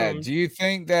about that. assumed- Do you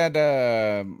think that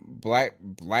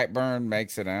Blackburn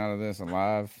makes it out of this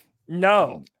alive?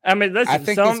 No. I mean, listen, I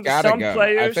think it's some gotta go.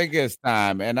 players. I think it's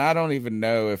time, and I don't even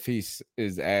know if he's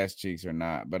ass cheeks or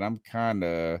not. But I'm kind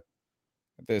of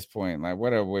at this point, like,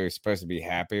 what are we supposed to be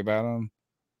happy about him?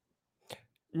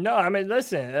 No, I mean,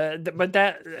 listen, but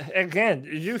that again,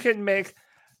 you can make.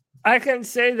 I can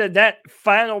say that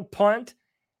final punt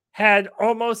had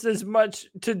almost as much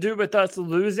to do with us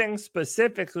losing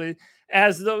specifically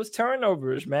as those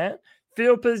turnovers. Man,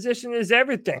 field position is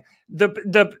everything.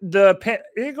 The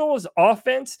Eagles'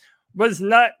 offense was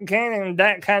not gaining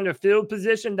that kind of field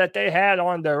position that they had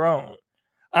on their own.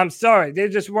 I'm sorry, they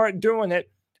just weren't doing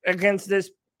it against this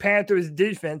Panthers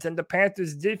defense, and the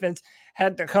Panthers defense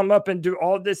had to come up and do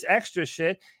all this extra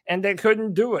shit, and they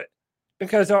couldn't do it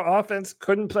because our offense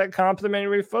couldn't play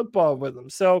complementary football with them.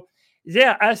 So,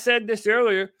 yeah, I said this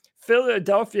earlier.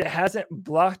 Philadelphia hasn't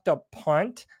blocked a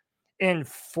punt in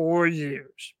 4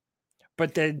 years,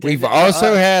 but they did. We've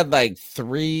also had like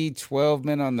 3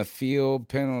 12-men on the field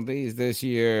penalties this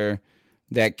year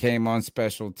that came on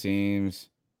special teams.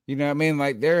 You know what I mean?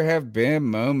 Like, there have been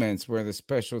moments where the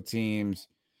special teams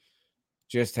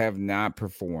just have not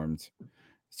performed.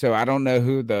 So I don't know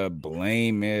who the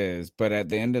blame is, but at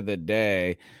the end of the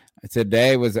day,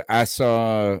 I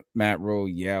saw Matt Rule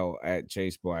yell at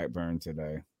Chase Blackburn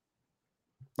today.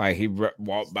 Like, he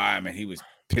walked by him and he was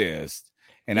pissed.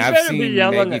 And You I've better seen be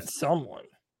yelling maybe at someone.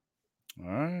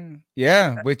 all right.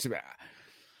 Yeah, which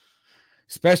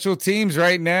special teams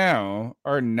right now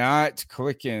are not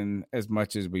clicking as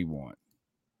much as we want.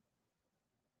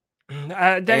 We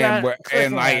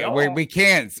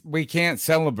can't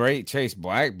celebrate Chase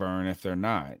Blackburn if they're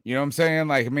not. You know what I'm saying?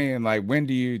 Like, I mean, like, when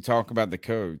do you talk about the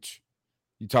coach?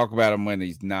 You talk about him when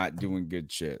he's not doing good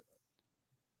shit.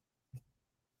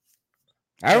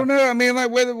 I don't know. I mean, like,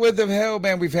 with the hell,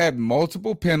 man, we've had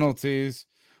multiple penalties.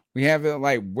 We have it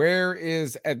like, where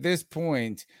is at this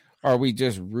point? Are we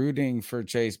just rooting for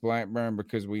Chase Blackburn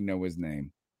because we know his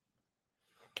name?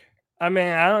 I mean,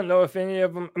 I don't know if any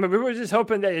of them. I mean, we were just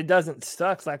hoping that it doesn't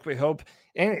suck like we hope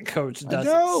any coach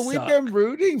doesn't. No, we've been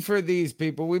rooting for these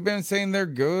people. We've been saying they're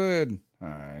good. All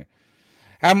right.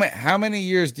 How many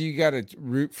years do you got to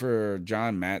root for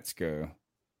John Matsko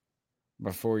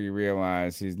before you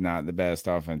realize he's not the best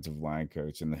offensive line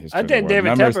coach in the history? I think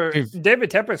of the world?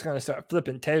 David Tepper's going to start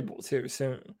flipping tables here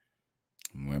soon.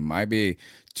 It might be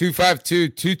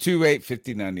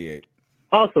 252-228-5098.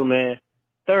 Also, man,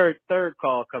 third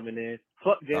call coming in.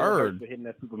 Fuck Jalen Third. Hurts for hitting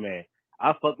that Superman.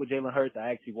 I fuck with Jalen Hurts. I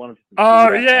actually want him to.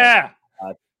 Oh yeah.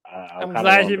 I'm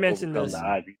glad you mentioned this.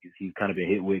 He's kind of been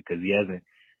hit with because he hasn't.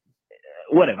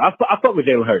 Whatever. I fuck with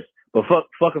Jalen Hurts, but fuck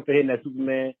him for hitting that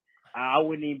Superman. I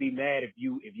wouldn't even be mad if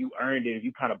you earned it, if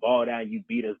you kind of balled out and you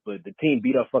beat us. But the team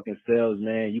beat our fucking selves,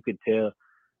 man. You could tell,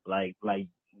 like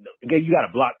again, you got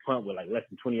a block punt with like less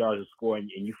than 20 yards to score, and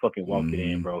you fucking walked it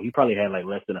in, bro. He probably had like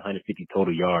less than 150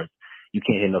 total yards. You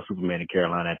can't hit no Superman in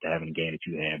Carolina after having a game that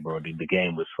you had, bro. The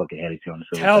game was fucking handed to you on the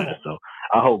silver side. So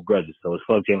I hold grudges. So it's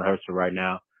fuck Jalen Hurts for right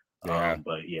now. Yeah.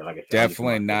 But yeah, like I said,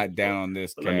 Definitely not down on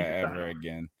this cat ever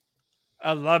again.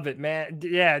 I love it, man.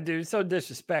 Yeah, dude, so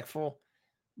disrespectful.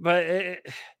 But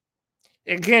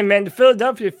again, man, the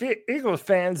Philadelphia Eagles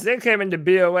fans, they came into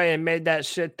BOA and made that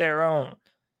shit their own.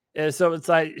 And so it's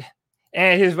like,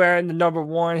 and he's wearing the number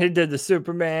 1. He did the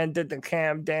Superman, did the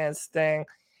Cam dance thing.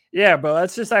 Yeah, bro,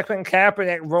 that's just like when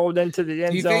Kaepernick rolled into the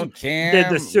end zone, did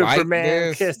the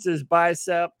Superman, kissed his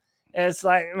bicep. And it's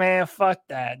like, man, fuck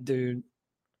that, dude.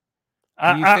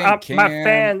 My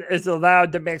fan is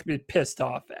allowed to make me pissed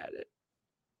off at it.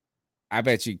 I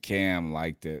bet you Cam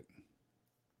liked it.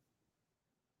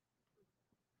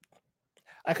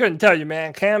 I couldn't tell you,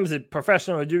 man. Cam's a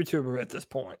professional YouTuber at this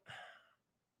point.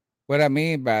 What I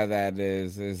mean by that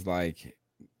is like,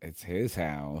 it's his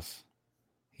house.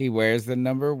 He wears the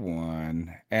number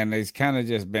 1, and he's kind of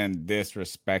just been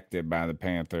disrespected by the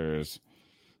Panthers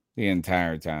the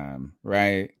entire time,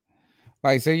 right?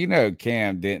 Like, so, you know,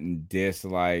 Cam didn't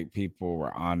dislike people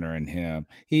were honoring him.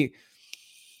 I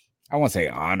won't say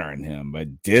honoring him,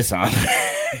 but dishonoring.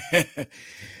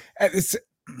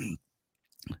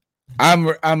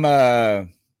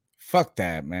 Fuck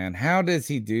that, man. How does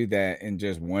he do that in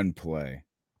just one play?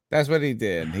 That's what he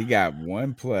did. He got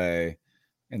one play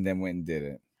and then went and did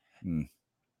it.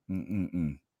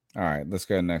 All right, let's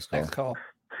go to the next call. Next call.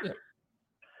 Yep.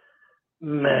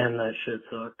 Man, that shit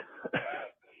sucked.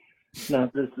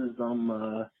 Now, this is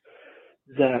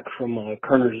Zach from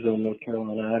Kernersville, North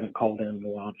Carolina. I haven't called in a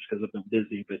while just because I've been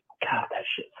busy, but God, that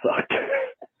shit sucked.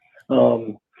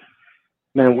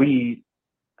 Man, we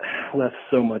left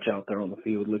so much out there on the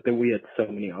field. Look, we had so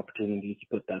many opportunities to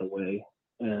put that away,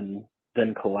 and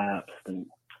then collapsed. And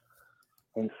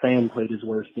Sam played his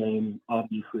worst game,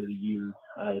 obviously, of the year.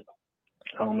 I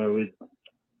don't know.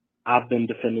 I've been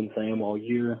defending Sam all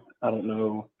year. I don't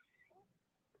know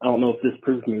if this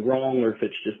proves me wrong or if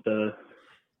it's just a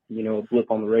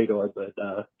blip on the radar, but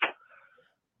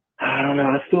I don't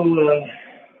know.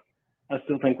 I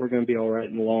still think we're going to be all right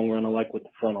in the long run. I like what the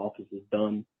front office has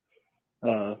done,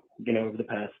 over the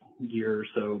past year or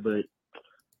so, but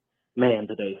man,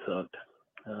 today sucked.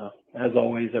 As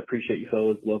always, I appreciate you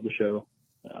fellas. Love the show.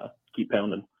 Keep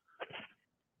pounding.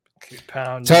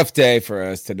 Tough day for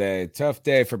us today. Tough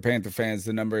day for Panther fans.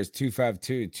 The number is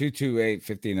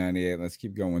 252-228-5098. Let's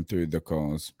keep going through the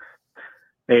calls.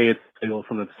 Hey, it's Bill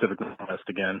from the Pacific Northwest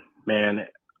again. Man,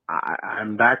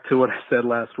 I'm back to what I said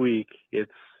last week.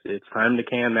 It's time to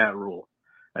can Matt Rule.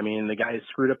 I mean, the guy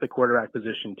screwed up the quarterback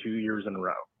position 2 years in a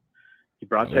row. He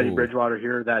brought Teddy Bridgewater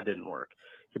here. That didn't work.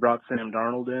 He brought Sam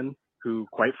Darnold in, who,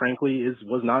 quite frankly,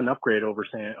 was not an upgrade over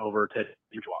Teddy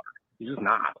Bridgewater. He's just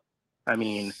not. I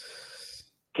mean,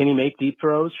 can he make deep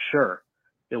throws? Sure.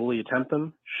 Will he attempt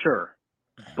them? Sure.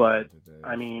 But,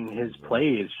 I mean, his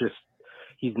play is just,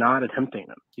 he's not attempting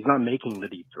them. He's not making the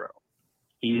deep throw.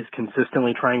 He's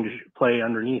consistently trying to play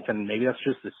underneath, and maybe that's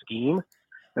just the scheme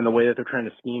and the way that they're trying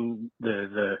to scheme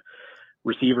the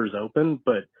receivers open.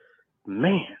 But,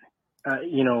 man,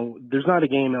 there's not a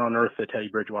game on earth that Teddy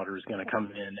Bridgewater is going to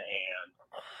come in and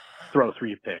throw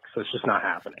 3 picks. That's just not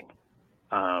happening.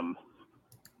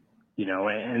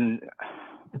 And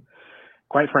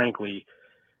quite frankly,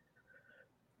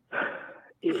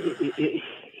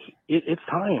 it's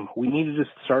time. We need to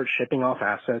just start shipping off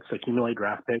assets, accumulate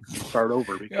draft picks, and start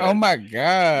over. Because, oh my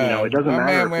God! It doesn't matter.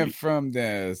 Man went from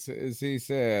this, as he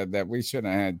said, that we should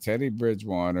have had Teddy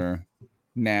Bridgewater.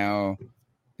 Now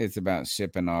it's about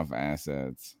shipping off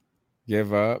assets.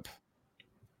 Give up,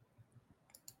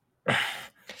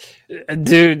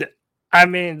 dude. I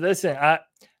mean, listen.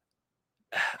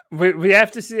 We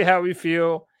have to see how we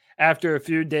feel after a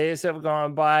few days have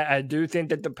gone by. I do think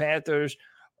that the Panthers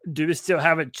do still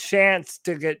have a chance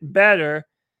to get better.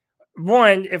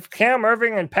 One, if Cam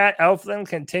Irving and Pat Elflein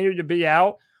continue to be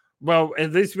out, well,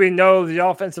 at least we know the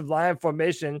offensive line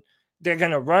formation they're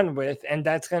going to run with, and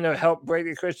that's going to help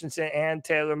Brady Christensen and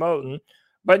Taylor Moton.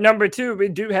 But number two, we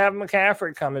do have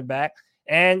McCaffrey coming back.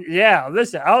 And yeah,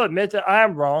 listen, I'll admit that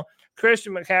I'm wrong.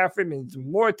 Christian McCaffrey means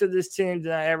more to this team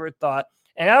than I ever thought.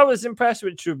 And I was impressed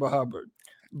with Chuba Hubbard.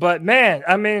 But, man,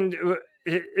 I mean,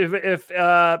 if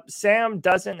Sam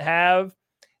doesn't have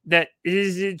that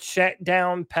easy check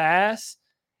down pass,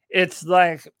 it's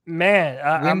like, man,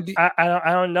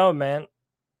 I don't know, man.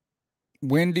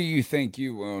 When do you think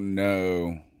you will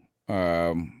know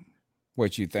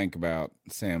what you think about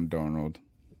Sam Darnold?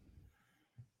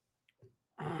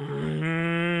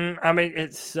 I mean,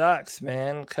 it sucks,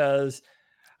 man, because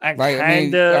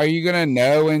are you gonna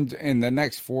know in the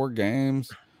next 4 games?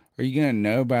 Are you gonna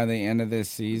know by the end of this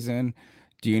season?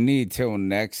 Do you need till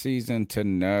next season to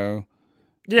know?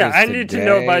 Yeah, I need to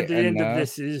know by the end of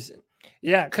this season.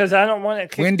 Yeah, because I don't want to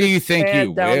kick when do you think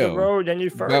you down will? The road any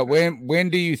further. But when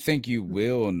do you think you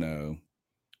will know?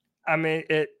 I mean,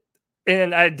 in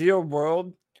an ideal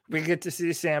world, we get to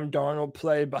see Sam Darnold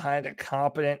play behind a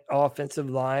competent offensive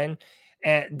line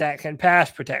and that can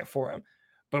pass protect for him.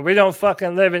 But we don't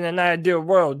fucking live in an ideal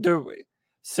world, do we?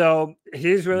 So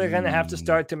he's really going to have to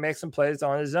start to make some plays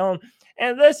on his own.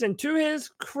 And listen, to his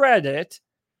credit,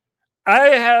 I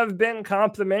have been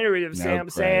complimentary of Sam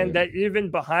saying that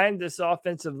even behind this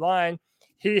offensive line,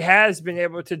 he has been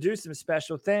able to do some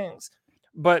special things.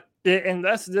 But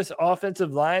unless this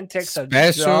offensive line takes a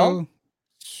jump,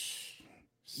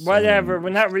 whatever,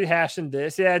 we're not rehashing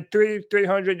this. He had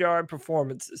 300-yard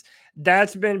performances.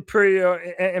 That's been pretty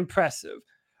impressive.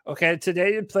 Okay,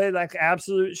 today he played like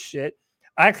absolute shit.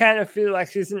 I kind of feel like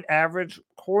he's an average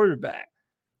quarterback.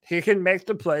 He can make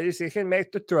the plays, he can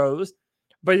make the throws,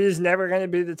 but he's never going to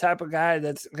be the type of guy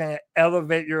that's going to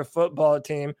elevate your football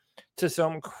team to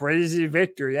some crazy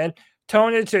victory. And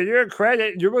Tony, to your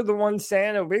credit, you were the one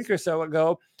saying a week or so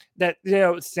ago that,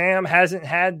 Sam hasn't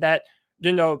had that,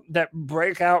 that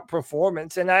breakout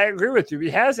performance. And I agree with you. He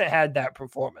hasn't had that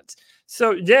performance.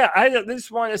 So, yeah, I at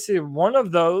least want to see one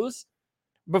of those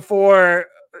before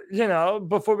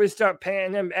we start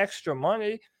paying him extra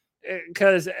money.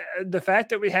 Because the fact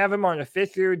that we have him on a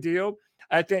 5th-year deal,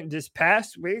 I think this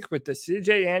past week with the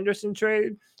C.J. Anderson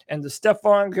trade and the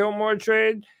Stephon Gilmore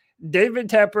trade, David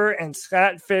Tepper and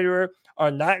Scott Fitterer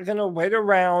are not going to wait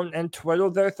around and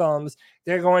twiddle their thumbs.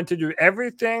 They're going to do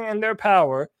everything in their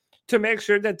power to make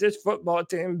sure that this football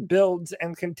team builds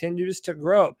and continues to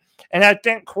grow. And I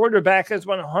think quarterback is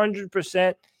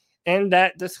 100% in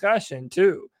that discussion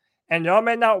too. And y'all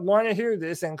may not want to hear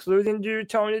this, including you,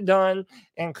 Tony Dunn,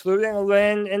 including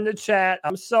Lynn in the chat.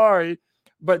 I'm sorry,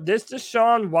 but this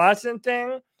Deshaun Watson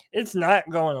thing, it's not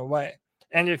going away.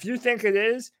 And if you think it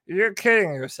is, you're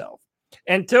kidding yourself.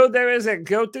 Until there is a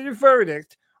guilty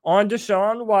verdict on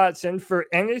Deshaun Watson for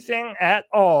anything at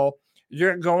all,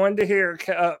 you're going to hear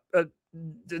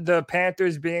the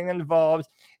Panthers being involved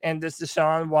in this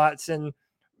Deshaun Watson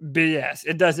BS.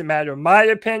 It doesn't matter my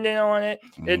opinion on it.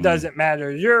 It doesn't matter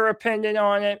your opinion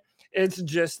on it. It's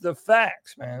just the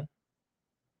facts, man.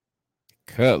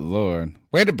 Good Lord.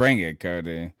 Way to bring it,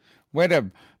 Cody. Way to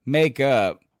make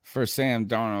up for Sam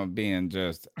Darnold being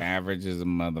just average as a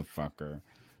motherfucker.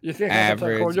 You think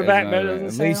average quarterback better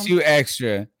than Sam?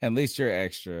 At least you're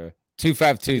extra.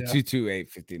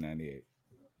 252-228-5098.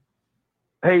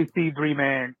 Hey, C3,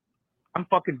 man. I'm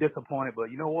fucking disappointed, but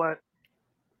you know what?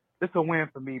 This is a win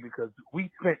for me because we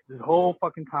spent this whole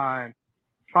fucking time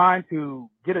trying to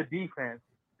get a defense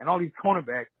and all these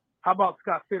cornerbacks. How about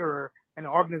Scott Fitterer and the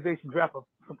organization draft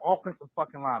some offensive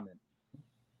fucking linemen?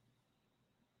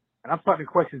 And I'm starting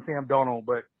to question Sam Darnold,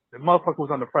 but the motherfucker was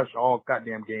under pressure all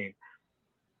goddamn game.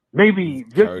 Maybe,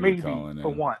 just maybe, for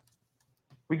once,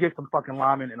 we get some fucking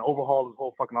linemen and overhaul this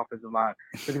whole fucking offensive line.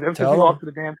 Because ever since we lost to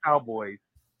the damn Cowboys,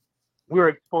 we were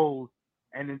exposed.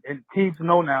 And teams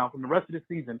know now from the rest of the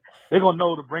season, they're going to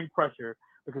know to bring pressure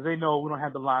because they know we don't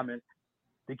have the linemen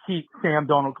to keep Sam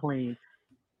Darnold clean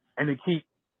and to keep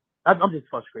 – I'm just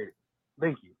frustrated.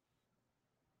 Thank you.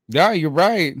 Yeah, you're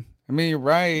right. I mean, you're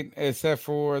right, except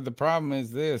for the problem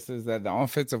is that the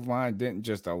offensive line didn't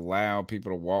just allow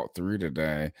people to walk through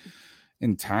today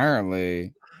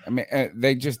entirely. I mean,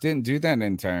 they just didn't do that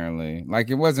entirely. Like,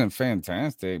 it wasn't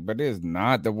fantastic, but it is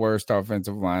not the worst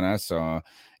offensive line I saw.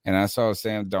 And I saw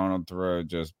Sam Darnold throw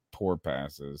just poor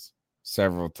passes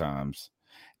several times.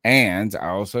 And I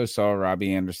also saw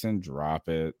Robbie Anderson drop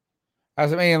it. I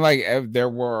mean, like, there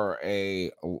were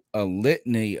a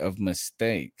litany of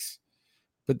mistakes,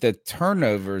 but the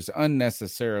turnovers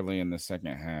unnecessarily in the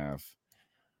second half.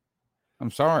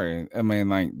 I'm sorry. I mean,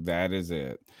 like, that is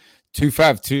it.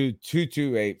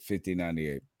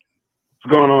 252-228-5098.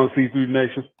 What's going on, C3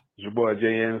 Nation? It's your boy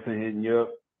Jay Anderson hitting you up.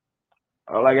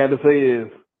 All I got to say is,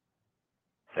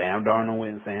 Sam Darnold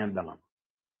wins Sam Darnold.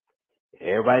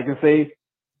 Everybody can say,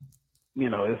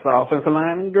 it's the offensive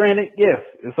line. And granted, yes,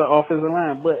 it's an offensive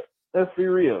line, but let's be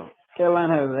real.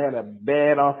 Carolina has had a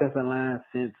bad offensive line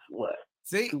since what?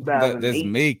 See, that's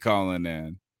me calling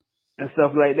in. And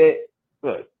stuff like that.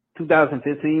 Look,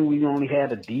 2015, we only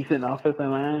had a decent offensive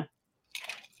line.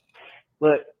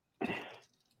 But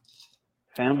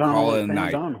Sam Darnold was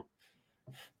Sam Darnold.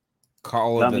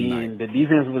 The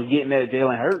defense was getting at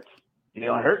Jalen Hurts.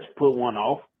 Jalen Hurts put one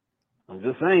off. I'm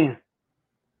just saying.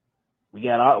 We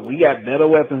got better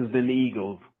weapons than the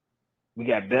Eagles. We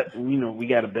got better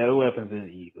weapons than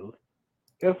the Eagles.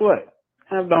 Guess what?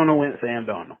 Sam Darnold went Sam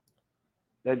Darnold.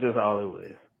 That's just all it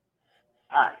was.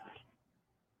 All right.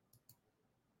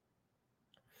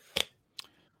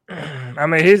 I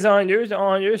mean, he's on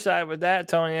your side with that,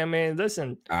 Tony. I mean,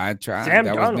 listen. I tried. Sam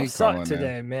Darnold sucked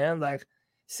today, man. Like,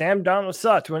 Sam Darnold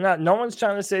sucked. No one's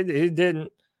trying to say that he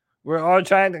didn't. We're all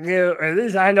trying to give, or at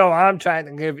least I know I'm trying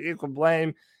to give equal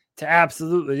blame to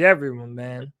absolutely everyone,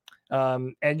 man.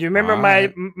 And you remember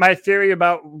my theory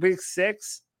about week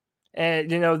 6? And,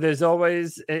 there's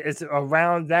always, it's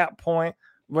around that point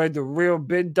where the real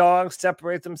big dogs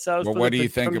separate themselves. Well, what do you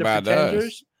think about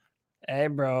us? Hey,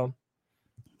 bro.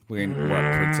 What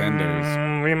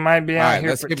pretenders? We might be out here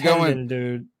let's pretending, keep going,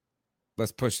 dude.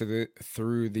 Let's push it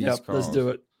through these calls. Let's do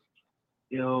it.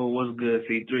 Yo, what's good,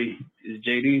 C3? It's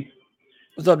JD.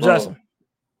 What's up, Justin?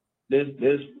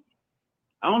 If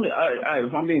I'm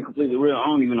being completely real, I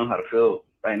don't even know how to feel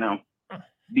right now.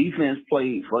 Defense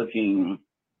played fucking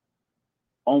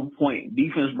on point.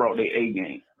 Defense brought their A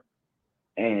game.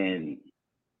 And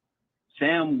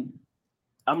Sam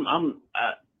I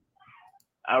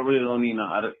really don't even know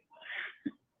how to.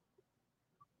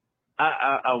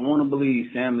 I want to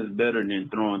believe Sam is better than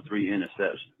throwing 3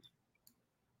 interceptions.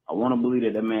 I want to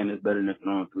believe that man is better than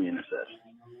throwing 3 interceptions.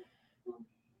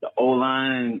 The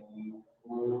O-line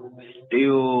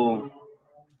still,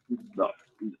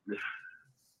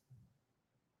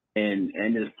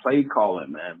 and his play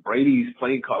calling, man. Brady's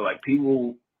play call, like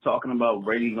people talking about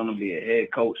Brady gonna be a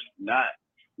head coach, not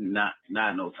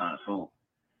no time soon.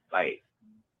 Like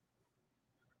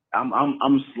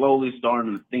I'm slowly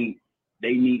starting to think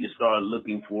they need to start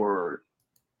looking for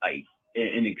like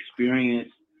an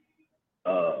experienced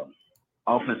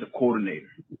offensive coordinator.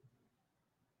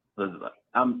 Like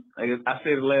I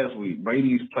said it last week,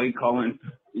 Brady's play calling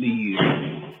leaves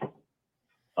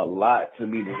a lot to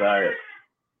be desired.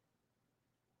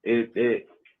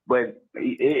 But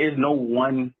it is no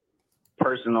one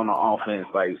person on the offense.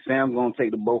 Like Sam's gonna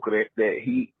take the bulk of that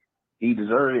he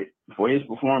deserved it for his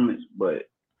performance, but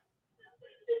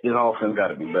his offense got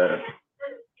to be better.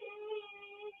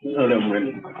 All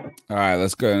right,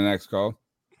 let's go to the next call.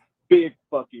 Big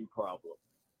fucking problem.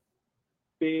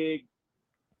 Big.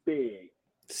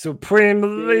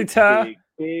 Supremely tough.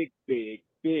 Big.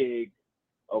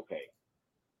 Okay.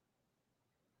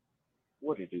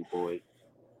 What it do, boys?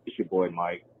 It's your boy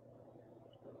Mike.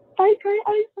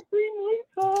 AKA Supremely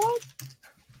Tough.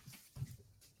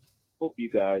 Hope you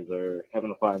guys are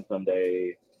having a fine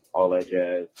Sunday, all that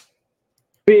jazz.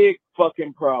 Big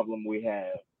fucking problem we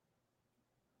have.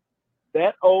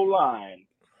 That O-line,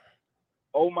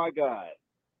 oh my God.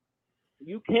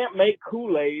 You can't make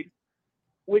Kool-Aid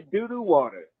with doo-doo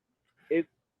water. You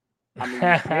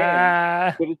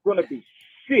can, but it's going to be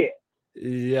shit.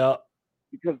 Yep.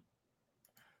 Because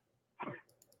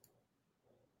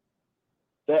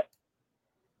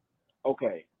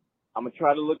okay, I'm going to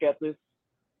try to look at this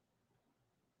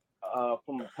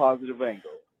from a positive angle.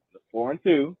 The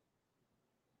 4-2.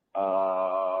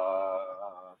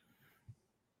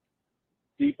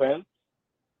 Defense,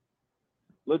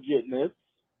 legitness.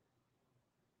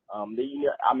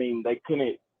 They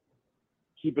couldn't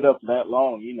keep it up for that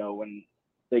long. You know, when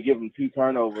they give them 2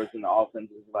 turnovers and the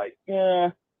offense is like,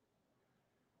 yeah,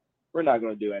 we're not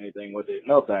going to do anything with it.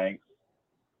 No thanks.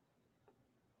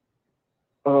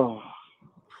 Oh,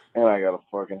 and I got a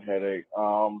fucking headache.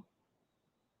 I'm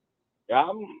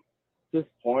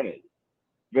disappointed.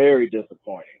 Very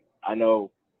disappointed. I know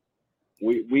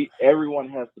everyone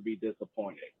has to be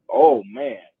disappointed. Oh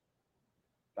man.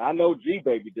 I know G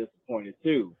Baby disappointed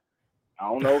too. I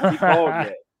don't know if he called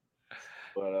yet.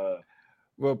 But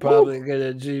we'll probably get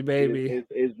a G Baby.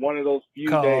 It's one of those few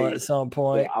call days at some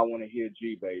point. I want to hear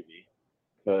G Baby.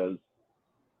 Because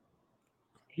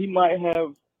he might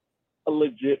have a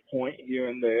legit point here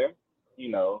and there, you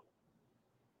know.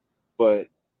 But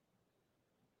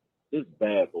it's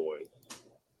bad, boys.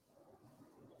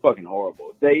 Fucking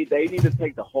horrible. They need to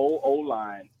take the whole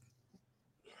O-line,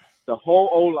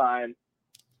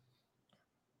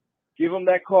 give them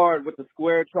that card with the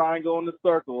square, triangle, and the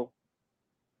circle,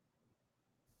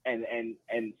 and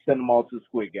send them all to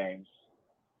Squid Games,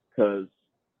 because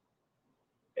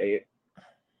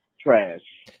trash.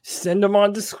 Send them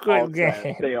on to Squid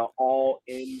Game. They are all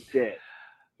in debt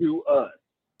to us.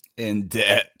 In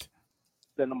debt.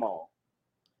 Send them all.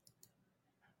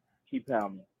 Keep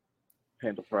pounding.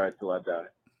 Panther Pride till I die.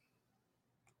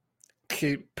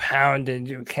 Keep pounding.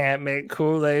 You can't make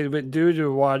Kool-Aid with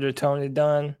doo-doo water, Tony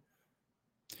Dunn.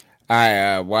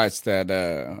 I watched that.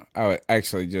 I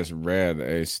actually just read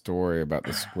a story about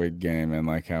the Squid Game and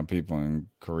like how people in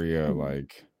Korea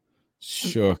like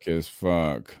shook as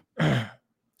fuck.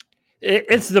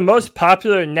 It's the most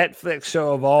popular Netflix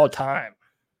show of all time.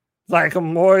 Like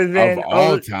more than of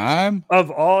all time?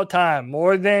 Of all time.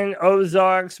 More than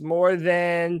Ozarks, more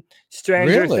than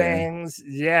Stranger Things.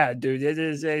 Yeah, dude. It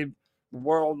is a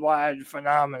worldwide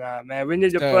phenomenon, man. We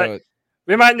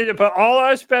might need to put all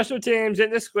our special teams in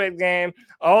the Squid Game,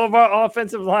 all of our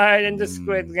offensive line in the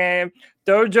Squid Game,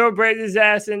 throw Joe Brady's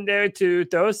ass in there too,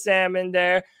 throw Sam in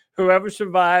there. Whoever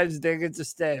survives, they get to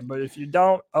stay. But if you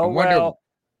don't, well.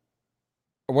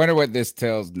 I wonder what this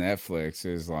tells Netflix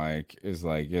is like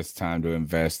it's time to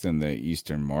invest in the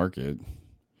Eastern market.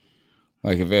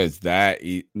 Like if it's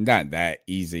not that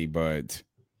easy, but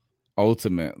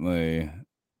ultimately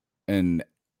an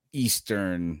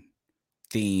Eastern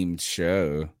themed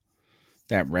show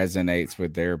that resonates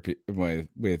with their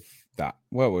with the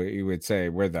what you would say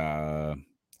we're the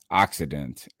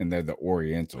Occident and they're the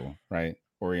Oriental, right?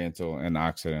 Oriental and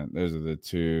Occident. Those are the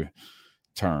two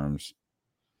terms.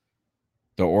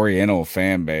 The Oriental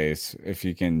fan base, if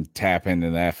you can tap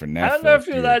into that for Netflix. I don't know if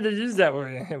you're allowed to use that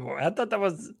word anymore. I thought that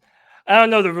was I don't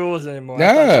know the rules anymore. I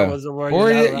thought that was a word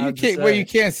you're not allowed to say. You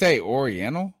can't say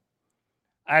Oriental.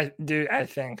 I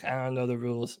think I don't know the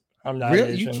rules. I'm not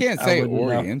really. Asian. You can't say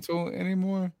Oriental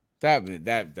anymore.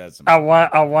 That doesn't. I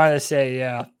want to say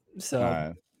yeah.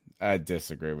 So I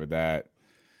disagree with that.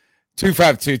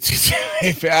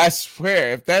 252. I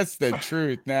swear, if that's the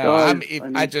truth, now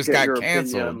I just got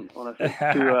canceled. Honestly,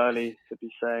 it's too early to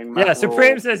be saying. Yeah,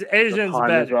 Supreme says Asians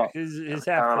better. He's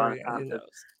half Korean. He knows.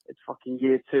 It's fucking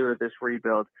year 2 of this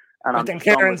rebuild, and but then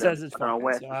Karen says it's fine.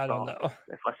 I don't know.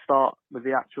 If I start with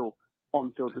the actual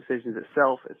on-field decisions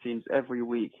itself, it seems every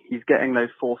week he's getting those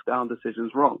fourth down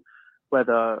decisions wrong.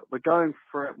 Whether we're going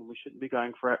for it when we shouldn't be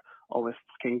going for it, or we're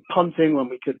fucking punting when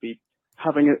we could be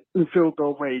having it in field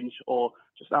goal range, or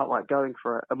just outright going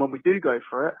for it. And when we do go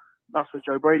for it, that's where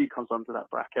Joe Brady comes onto that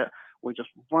bracket. We're just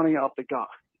running it up the gut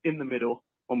in the middle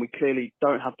when we clearly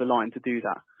don't have the line to do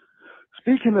that.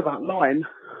 Speaking of that line,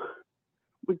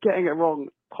 we're getting it wrong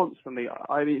constantly.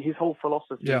 I mean, his whole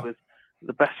philosophy was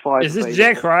the best 5. Is this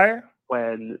Jay Cryer?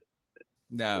 When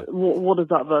no, what does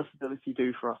that versatility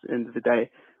do for us at the end of the day?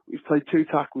 We've played 2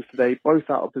 tackles today, both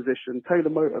out of position. Taylor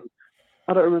Moton,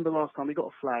 I don't remember last time he got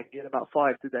a flag. He had about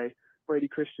 5 today. Brady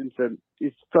Christensen,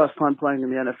 his first time playing in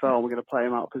the NFL. We're going to play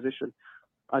him out of position.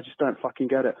 I just don't fucking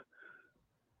get it.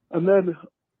 And then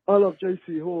I love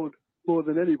JC Horn more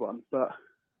than anyone, but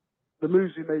the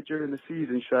moves we made during the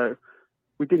season show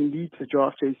we didn't need to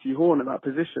draft JC Horn in that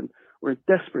position. We're in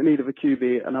desperate need of a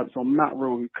QB, and that's on Matt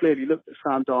Rule, who clearly looked at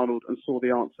Sam Darnold and saw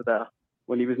the answer there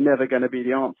when he was never going to be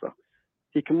the answer.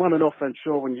 He can run an offense,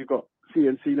 sure, when you've got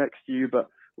CNC next to you, but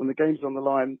when the game's on the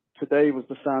line, today was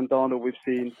the Sam Darnold we've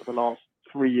seen for the last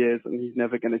 3 years, and he's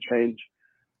never going to change.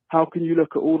 How can you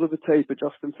look at all of the tape of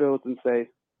Justin Fields and say,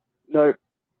 no,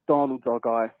 Darnold's our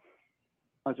guy?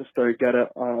 I just don't get it.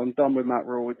 I'm done with Matt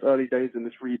Rule. It's early days in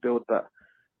this rebuild, but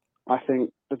I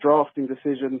think the drafting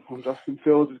decision on Justin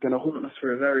Fields is going to haunt us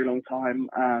for a very long time,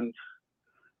 and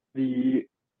the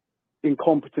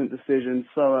incompetent decision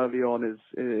so early on is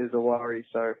a worry.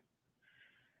 So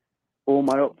all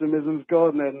my optimism's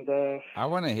gone, and I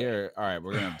want to hear. All right,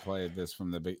 we're gonna play this from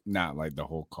the not like the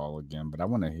whole call again, but I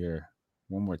want to hear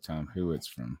one more time who it's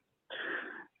from.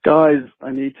 Guys, I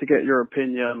need to get your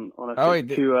opinion on it.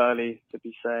 It's too early to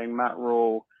be saying Matt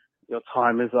Rule, your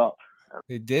time is up.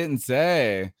 It didn't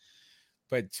say,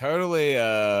 but totally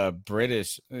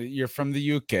British. You're from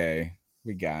the UK.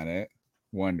 We got it.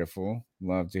 Wonderful.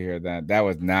 Love to hear that. That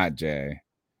was not Jay.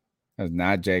 That was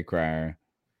not Jay Cryer.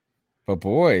 But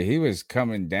boy, he was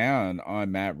coming down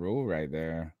on Matt Rule right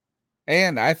there.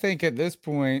 And I think at this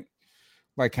point,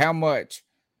 like how much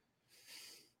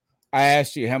I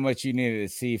asked you how much you needed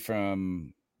to see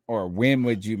from, or when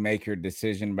would you make your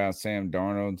decision about Sam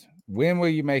Darnold? When will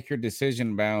you make your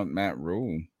decision about Matt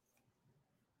Rule?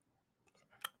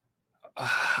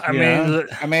 I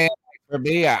mean, for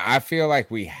me, I feel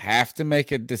like we have to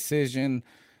make a decision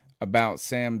about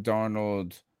Sam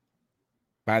Darnold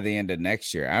by the end of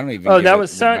next year. I don't even. Oh, that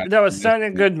was Sonny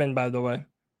Goodman, by the way.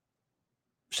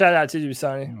 Shout out to you,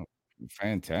 Sonny. Oh,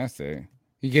 fantastic.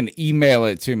 You can email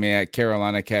it to me at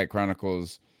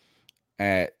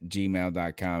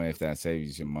carolinacatchronicles@gmail.com if that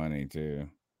saves you money too.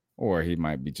 Or he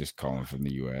might be just calling from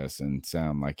the US and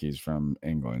sound like he's from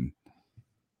England.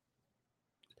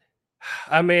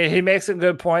 I mean, he makes a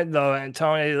good point, though. And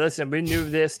Tony, listen, we knew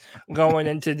this going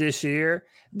into this year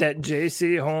that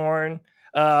JC Horn,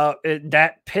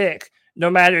 that pick, no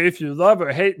matter if you love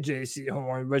or hate JC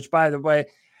Horn, which, by the way,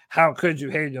 how could you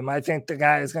hate him? I think the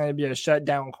guy is going to be a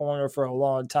shutdown corner for a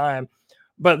long time.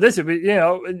 But listen,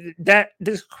 that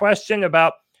this question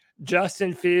about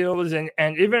Justin Fields and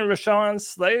even Rashawn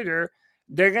Slater,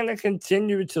 they're going to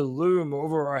continue to loom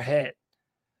over our head.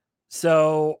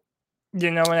 So,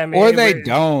 you know what I mean? Or they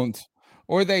don't.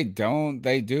 Or they don't.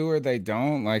 They do or they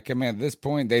don't. Like, I mean, at this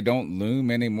point, they don't loom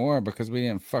anymore because we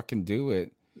didn't fucking do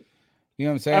it. You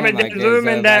know what I'm saying? I mean, like, they're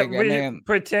looming that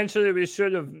potentially we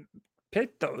should have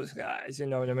picked those guys. You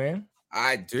know what I mean?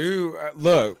 I do.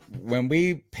 Look, when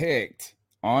we picked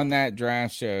on that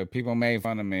draft show, people made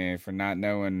fun of me for not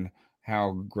knowing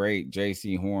how great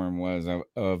JC Horn was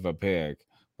of a pick.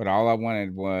 But all I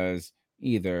wanted was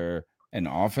either an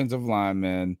offensive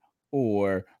lineman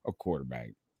or a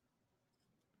quarterback.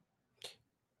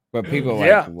 But people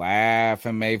laugh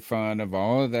and made fun of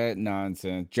all of that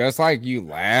nonsense. Just like you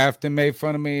laughed and made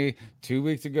fun of me 2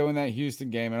 weeks ago in that Houston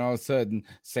game, and all of a sudden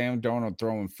Sam Darnold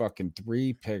throwing fucking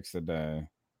 3 picks a day.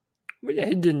 Well, yeah,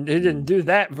 he didn't do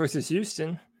that versus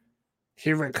Houston.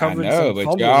 He recovered. I know,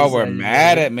 but y'all were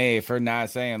mad at me for not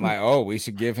saying like, oh, we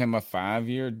should give him a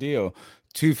 5-year deal.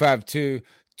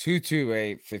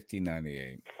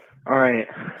 252-228-5098. All right.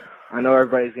 I know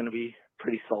everybody's going to be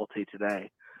pretty salty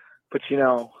today, but you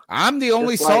know, I'm the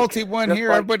only just like- salty one just here.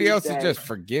 like Everybody else is Tuesday, just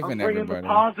forgiving I'm bringing everybody. the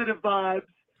positive vibes.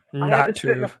 I had Not to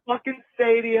sit in true. a fucking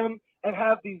stadium and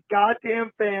have these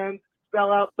goddamn fans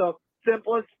spell out the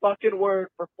simplest fucking word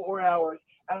for 4 hours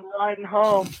and riding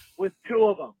home with 2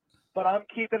 of them. But I'm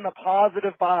keeping the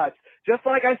positive vibes. Just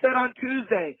like I said on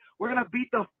Tuesday, we're going to beat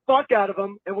the fuck out of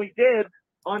them, and we did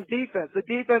on defense. The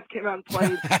defense came out and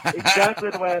played exactly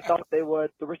the way I thought they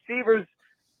would. The receivers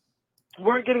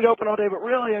weren't getting open all day, but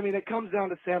really, I mean, it comes down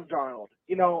to Sam Darnold.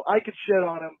 You know, I could shit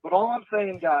on him, but all I'm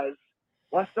saying, guys,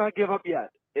 let's not give up yet.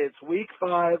 It's week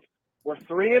 5. We're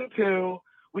 3-2.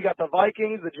 We got the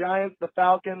Vikings, the Giants, the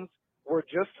Falcons. We're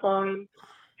just fine.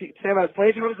 Sam has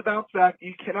plenty of time to bounce back.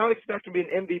 You cannot expect him to be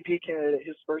an MVP candidate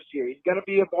his first year. He's going to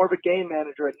be more of a game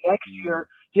manager. And next year,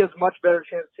 he has a much better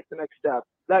chance to take the next step.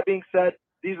 That being said,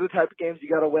 these are the type of games you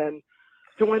got to win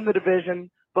the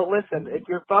division. But listen, if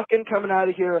you're fucking coming out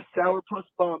of here a sourpuss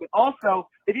bum, and also,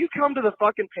 if you come to the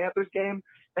fucking Panthers game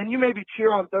and you maybe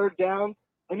cheer on third down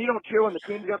and you don't cheer when the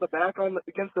team's got the back on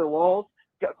against their walls,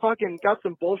 got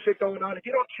some bullshit going on. If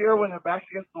you don't cheer when their back's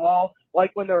against the wall,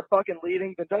 like when they're fucking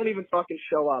leading, then don't even fucking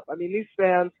show up. I mean, these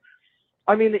fans,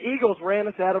 the Eagles ran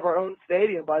us out of our own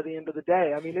stadium by the end of the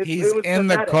day. I mean, He's it was in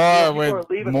the pathetic. car People are with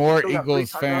leaving. more We still got 3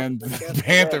 Eagles timeouts fans and than chance to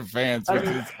Panther win. fans, I which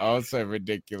mean, is also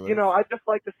ridiculous. You know, I just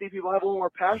like to see people have a little more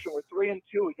passion. We're 3-2.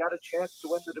 We got a chance to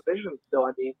win the division still.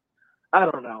 I mean, I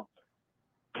don't know.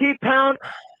 Keep pounding.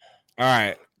 All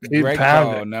right. Keep Greg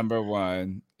pounding. Ball, number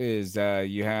 1 is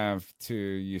you're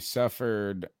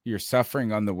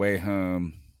suffering on the way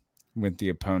home with the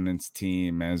opponent's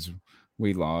team as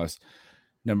we lost.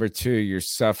 Number 2, you're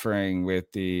suffering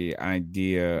with the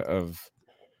idea of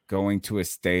going to a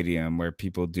stadium where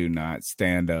people do not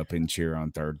stand up and cheer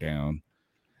on third down.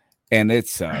 And it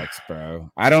sucks, bro.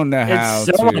 I don't know how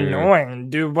It's so annoying,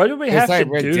 dude. What do we have to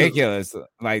do? It's like ridiculous.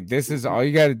 Like, this is all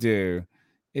you got to do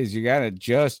is you got to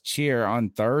just cheer on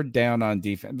third down on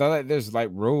defense. There's like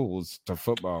rules to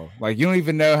football. Like, you don't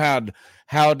even know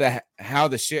how the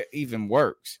shit even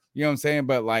works. You know what I'm saying?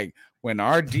 But like, when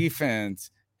our defense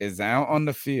is out on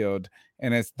the field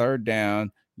and it's third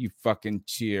down, you fucking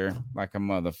cheer like a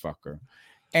motherfucker.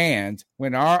 And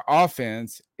when our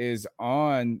offense is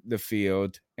on the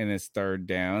field and it's third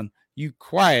down, you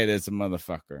quiet as a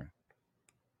motherfucker.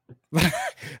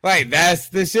 Like, that's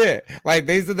the shit. Like,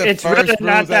 these are the It's first really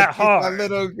not rules that hard.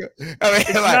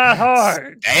 It's not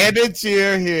hard. Stand and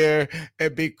cheer here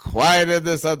and be quiet in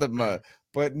this other mud.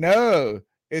 But no,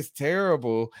 it's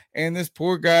terrible. And this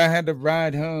poor guy had to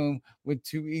ride home with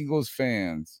 2 Eagles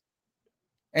fans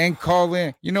and call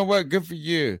in. You know what? Good for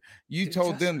you. You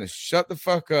told them to shut the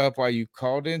fuck up while you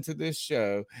called into this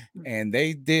show, and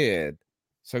they did.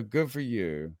 So good for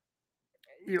you.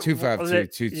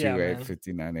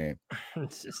 252-228-5998.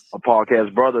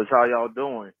 Podcast brothers, how y'all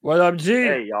doing? What up, G?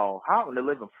 Hey, y'all. How in the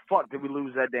living fuck did we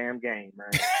lose that damn game, man?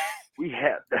 We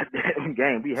had that damn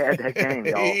game. We had that game,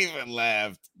 y'all. He even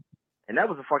laughed. And that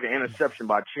was a fucking interception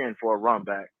by Chin for a run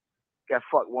back. Got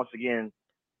fucked once again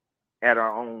at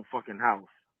our own fucking house.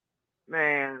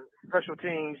 Man, special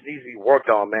teams needs to be worked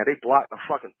on, man. They blocked the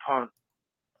fucking punt.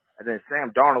 And then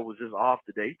Sam Darnold was just off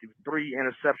today. He threw 3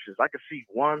 interceptions. I could see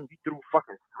 1. He threw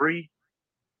fucking 3.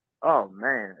 Oh,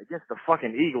 man. Against the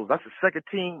fucking Eagles. That's the second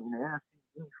team in the NFC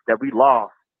that we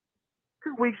lost.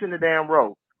 2 weeks in the damn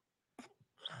row.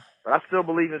 But I still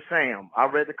believe in Sam. I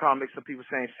read the comics of people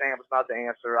saying Sam is not the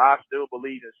answer. I still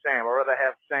believe in Sam. I'd rather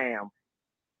have Sam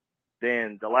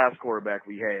than the last quarterback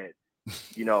we had.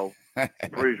 You know,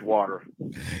 Bridgewater.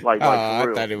 Like for I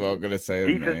real. thought he was going to say his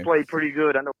He just name. played pretty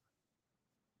good. I know.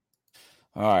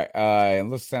 All right. It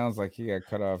looks sounds like he got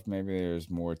cut off. Maybe there's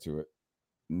more to it.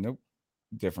 Nope.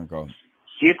 Different call.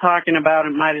 You're talking about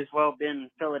it might as well been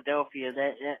Philadelphia.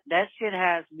 That shit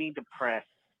has me depressed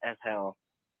as hell.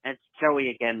 That's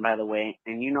Joey again, by the way,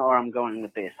 and you know where I'm going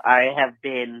with this. I have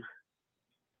been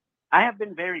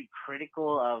very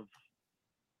critical of.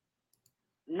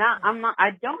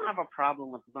 I don't have a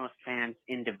problem with most fans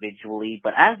individually,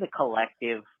 but as a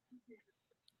collective,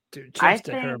 dude,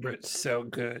 Justin Herbert's so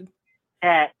good.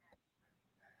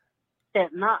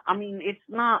 It's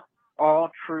not all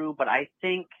true, but I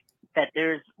think that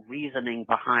there's reasoning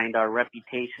behind our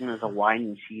reputation as a wine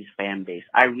and cheese fan base.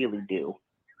 I really do.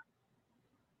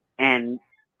 And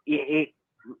it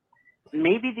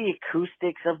maybe the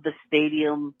acoustics of the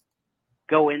stadium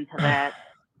go into that,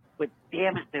 but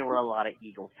damn it, there were a lot of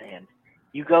Eagles fans.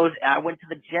 I went to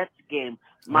the Jets game.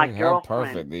 My How girlfriend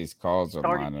perfect these calls are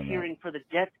started lining up. cheering for the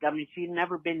Jets. I mean, she'd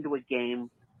never been to a game.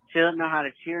 She doesn't know how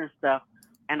to cheer and stuff.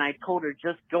 And I told her,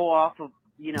 just go off of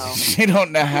you know, She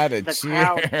don't know how to the cheer.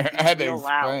 crowd can How to be real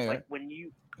loud. explain Like it. when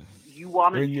you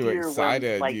want to When you're cheer,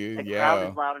 excited, when like you the crowd yell.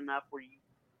 is loud enough where you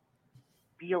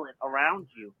feel it around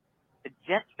you. The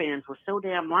Jets fans were so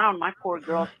damn loud. My poor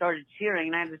girl started cheering,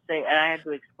 and I had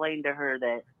to explain to her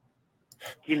that,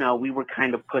 you know, we were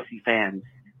kind of pussy fans.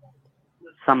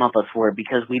 Some of us were,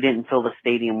 because we didn't fill the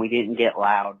stadium. We didn't get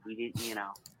loud. We didn't, you know.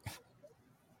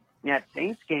 Yeah,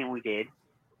 Saints game we did.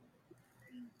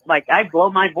 Like, I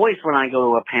blow my voice when I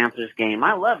go to a Panthers game.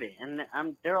 I love it. And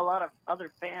there are a lot of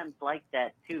other fans like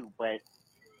that, too. But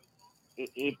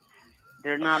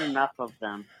there are not enough of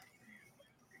them.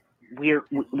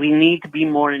 We need to be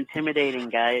more intimidating,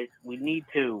 guys. We need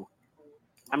to.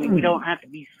 I mean, we don't have to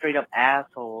be straight up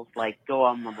assholes, like go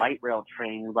on the light rail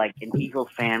train, like an Eagles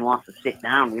fan wants to sit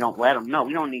down. We don't let them. No,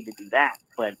 we don't need to do that.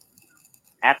 But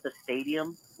at the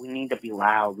stadium, we need to be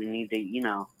loud. We need to, you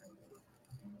know,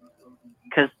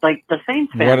 because like the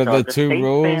Saints fans, What are the two Saints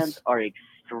rules? fans are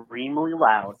extremely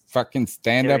loud. Fucking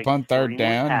stand They're up on third extremely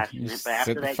down. passionate, You but sit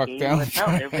after the that fuck game down. lets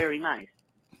out, they're very nice.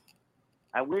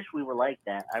 I wish we were like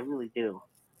that. I really do.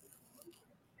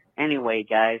 Anyway,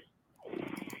 guys.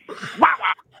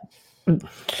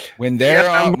 When they're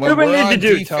on, what do we need to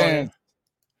do, defense, Tony?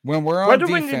 when we're What on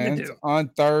do we need to defense do? on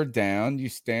third down, you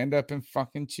stand up and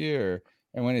fucking cheer.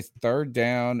 And when it's third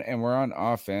down and we're on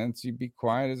offense, you be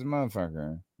quiet as a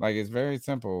motherfucker. Like, it's very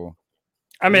simple.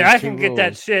 I mean, There's I two can get that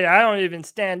rules. shit. I don't even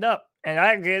stand up, and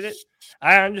I get it.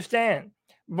 I understand.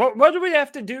 What do we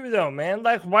have to do, though, man?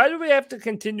 Like, why do we have to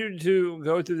continue to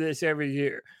go through this every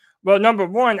year? Well, number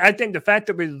one, I think the fact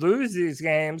that we lose these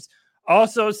games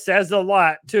also says a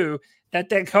lot, too, that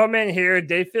they come in here,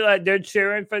 they feel like they're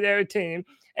cheering for their team,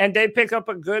 and they pick up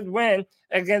a good win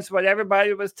against what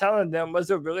everybody was telling them was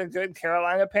a really good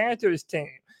Carolina Panthers team.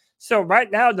 So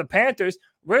right now, the Panthers,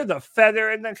 we're the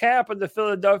feather in the cap of the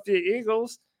Philadelphia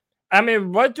Eagles. I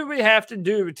mean, what do we have to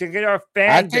do to get our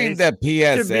fan I think base the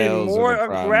PSLs to be more are the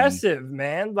problem. aggressive,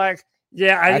 man? Like,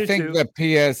 yeah, I do think too. the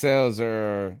PSLs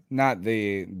are not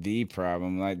the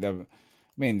problem. Like they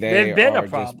They've been a are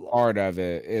just problem. part of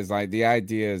it. Is like the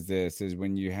idea is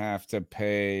when you have to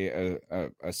pay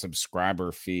a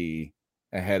subscriber fee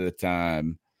ahead of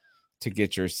time to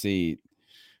get your seat,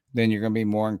 then you're gonna be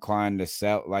more inclined to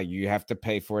sell. Like, you have to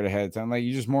pay for it ahead of time. Like,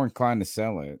 you're just more inclined to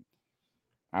sell it,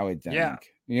 I would think. Yeah.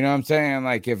 You know what I'm saying?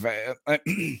 Like, if I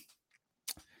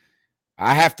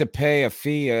have to pay a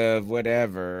fee of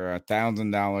whatever,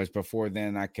 $1,000 before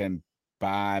then I can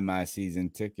buy my season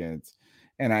tickets.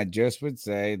 And I just would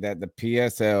say that the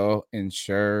PSL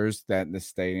ensures that the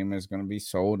stadium is going to be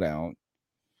sold out.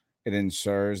 It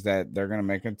ensures that they're going to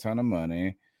make a ton of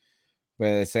money. But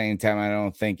at the same time, I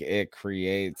don't think it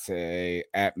creates a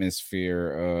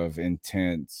atmosphere of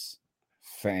intense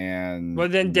fan. Well,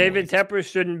 then David Tepper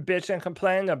shouldn't bitch and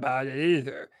complain about it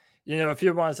either. You know, if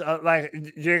you want to, like,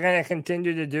 you're going to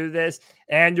continue to do this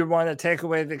and you want to take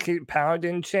away the keep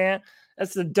pounding chant,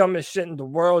 that's the dumbest shit in the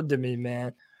world to me,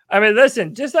 man. I mean,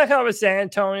 listen, just like I was saying,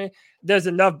 Tony, there's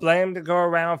enough blame to go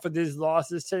around for these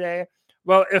losses today.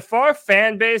 Well, if our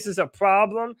fan base is a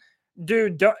problem,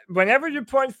 dude, whenever you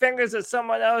point fingers at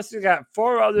someone else, you got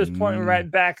four others pointing right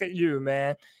back at you,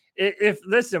 man.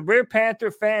 Listen, we're Panther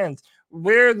fans.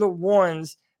 We're the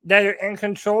ones that are in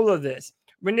control of this.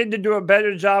 We need to do a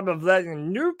better job of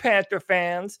letting new Panther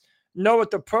fans know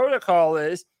what the protocol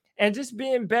is and just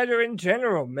being better in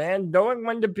general, man. Knowing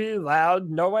when to be loud,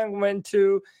 knowing when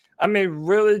to,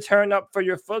 really turn up for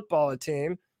your football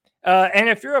team. And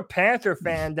if you're a Panther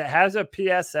fan that has a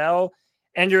PSL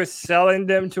and you're selling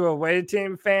them to away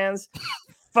team fans,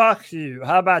 fuck you.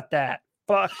 How about that?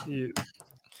 Fuck you.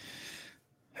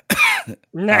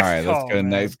 Next All right, call, let's go man.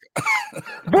 next.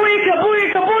 Booyaka,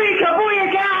 booyaka, booyaka,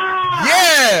 booyaka!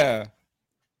 Yeah!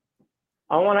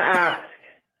 I want to ask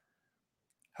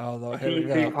Lord, here we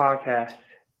D3 go. podcast.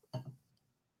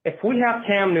 If we have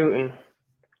Cam Newton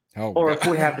or if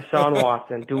we have Deshaun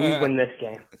Watson, do we win this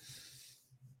game?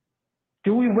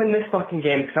 Do we win this fucking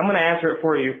game? Because I'm going to answer it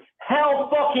for you. Hell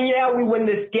fucking yeah, we win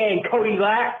this game, Cody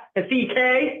Lack and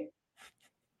CK.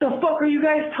 The fuck are you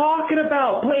guys talking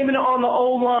about? Blaming it on the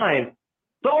O-line.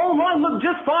 The O-line looked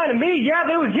just fine to me. Yeah,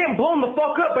 they was getting blown the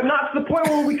fuck up, but not to the point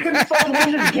where we couldn't fucking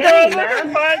win this game,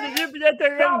 man.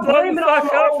 Stop blaming it on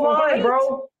the O-line,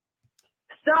 bro.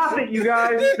 Stop it, you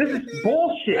guys. This is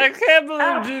bullshit. I can't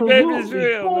believe G-Baby's Absolutely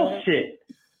real, man. bullshit.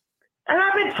 And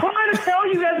I've been trying to tell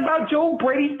you guys about Joe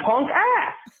Brady's punk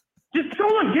ass. Just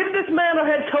someone give this man a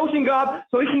head coaching job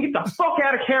so he can get the fuck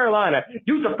out of Carolina.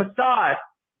 Use a facade.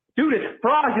 Dude is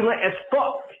fraudulent as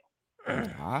fuck.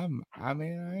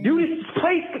 Dude is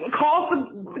call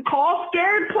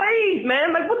scared plays,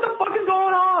 man. Like, what the fuck is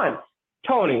going on?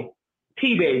 Tony,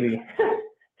 T-Baby.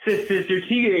 Sister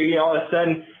T-Baby all of a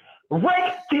sudden,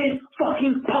 wreck this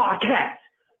fucking podcast.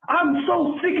 I'm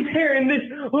so sick of hearing this,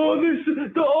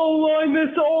 the O-line, this,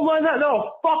 the O-line, that.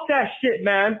 No, fuck that shit,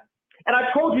 man. And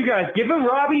I told you guys, giving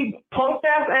Robbie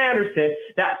punk-ass Anderson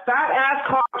that fat-ass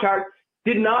contract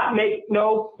did not make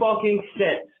no fucking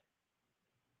sense.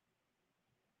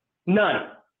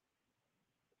 None.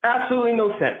 Absolutely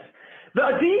no sense.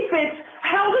 The defense,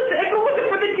 how does if it wasn't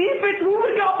for the defense, we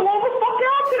would have got blown the fuck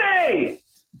out today.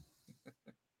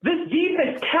 This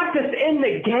defense kept us in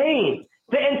the game,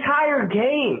 the entire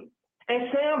game.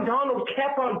 And Sam Darnold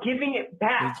kept on giving it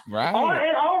back. Right.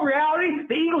 In all reality,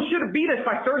 the Eagles should have beat us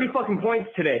by 30 fucking points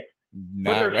today.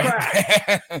 But they're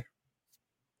trash.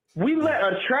 We let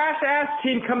a trash-ass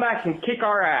team come back and kick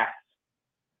our ass.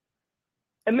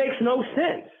 It makes no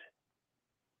sense.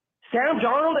 Sam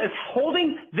Darnold is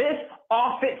holding this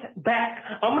offense back.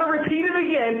 I'm going to repeat it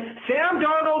again. Sam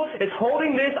Darnold is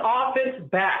holding this offense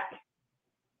back.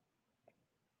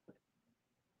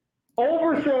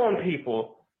 Overthrowing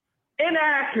people.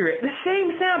 Inaccurate. The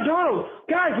same Sam Darnold.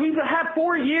 Guys, we've had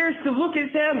 4 years to look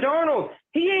at Sam Darnold.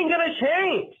 He ain't going to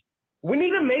change. We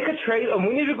need to make a trade, and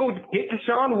we need to go get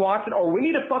Deshaun Watson, or we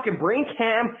need to fucking bring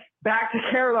Cam back to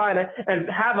Carolina and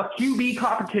have a QB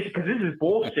competition, because this is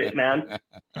bullshit, man.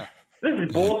 This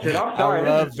is bullshit. I'm sorry. I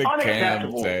love this is the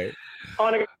unacceptable. Cam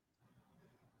take.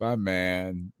 My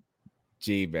man,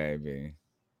 G-Baby.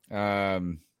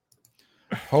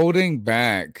 Holding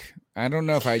back. I don't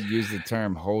know if I'd use the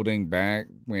term holding back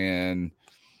when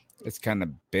it's kind of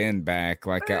been back.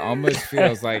 Like it almost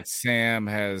feels like Sam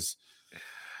has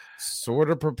sort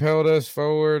of propelled us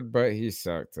forward, but he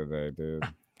sucked today, dude.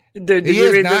 He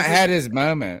has not had his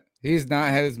moment. He's not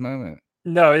had his moment.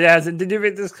 No, he hasn't. Did you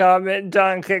read this comment?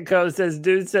 John Kitco says,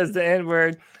 dude says the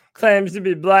N-word, claims to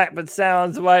be black, but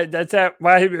sounds white. That's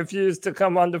why he refused to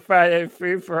come on the Friday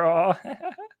free-for-all.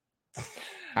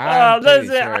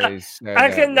 Listen, I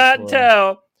cannot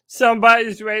tell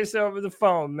somebody's race over the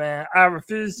phone, man. I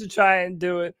refuse to try and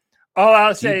do it. All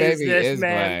I'll say is this,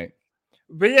 man. Black.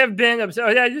 We have been upset. Oh,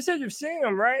 yeah, you said you've seen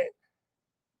him, right?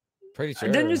 Pretty sure.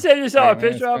 Didn't you say you saw a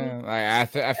picture of him? I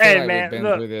feel like we've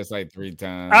been through this like 3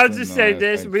 times. I'll just say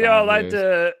this. We all like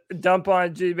to dump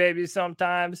on G-Baby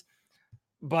sometimes.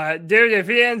 But, dude, if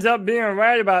he ends up being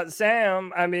right about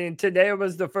Sam, I mean, today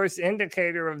was the first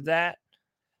indicator of that.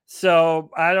 So,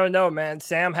 I don't know, man.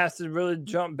 Sam has to really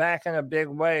jump back in a big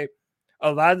way.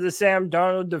 A lot of the Sam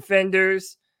Darnold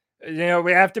defenders, you know,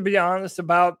 we have to be honest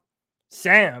about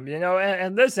Sam, you know.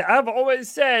 And listen, I've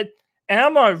always said, and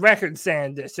I'm on record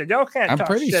saying this, so y'all can't talk shit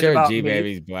about me. I'm pretty sure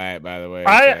G-Baby's black, by the way.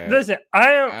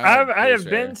 I have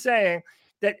been saying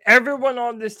that everyone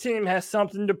on this team has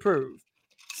something to prove.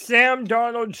 Sam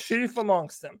Darnold, chief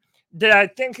amongst them. Did I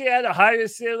think he had a higher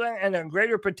ceiling and a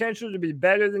greater potential to be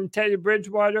better than Teddy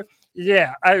Bridgewater?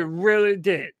 Yeah, I really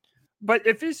did. But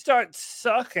if he starts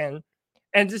sucking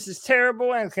and this is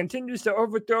terrible and continues to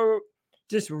overthrow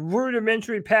just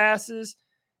rudimentary passes,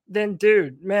 then,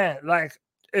 dude, man, like,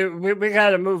 we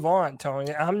got to move on,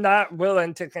 Tony. I'm not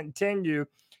willing to continue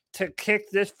to kick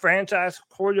this franchise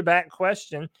quarterback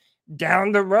question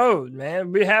down the road,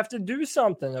 man. We have to do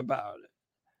something about it.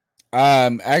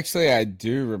 Actually, I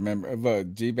do remember.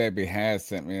 Look, G-Baby has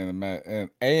sent me in the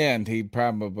and he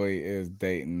probably is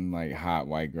dating like hot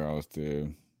white girls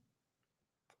too.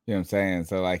 You know what I'm saying?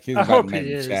 So like he's about to make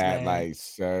the chat like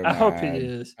so. I hope he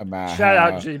is. About shout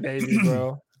out G-Baby,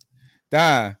 bro.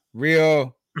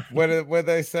 Real. What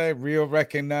they say? Real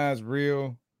recognize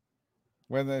real.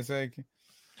 What they say?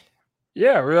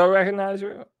 Yeah, real recognize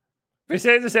real. We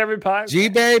say this every podcast.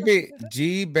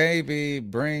 G-Baby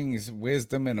brings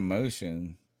wisdom and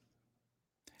emotion.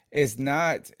 It's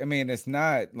not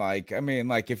like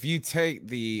if you take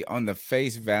on the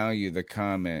face value, the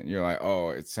comment, you're like, oh,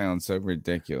 it sounds so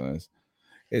ridiculous.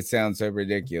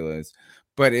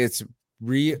 But it's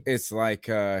real. It's like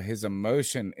his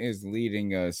emotion is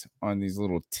leading us on these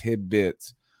little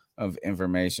tidbits of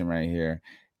information right here.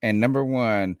 And number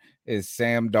one is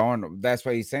Sam Darnold. That's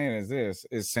what he's saying is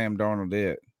Sam Darnold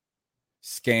it.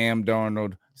 Scam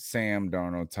Darnold, Sam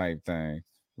Darnold type thing,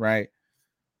 right?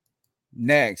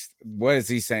 Next, what is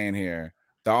he saying here?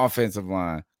 The offensive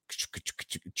line,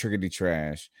 trickety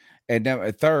trash. And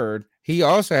then third, he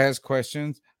also has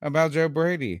questions about Joe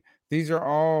Brady. These are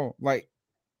all like,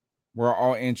 we're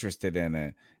all interested in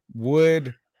it.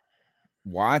 Would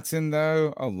Watson,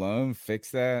 though, alone fix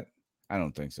that? I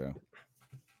don't think so.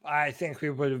 I think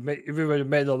we would have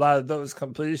made a lot of those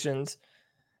completions.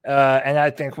 And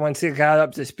I think once he got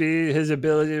up to speed, his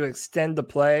ability to extend the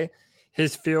play,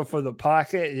 his feel for the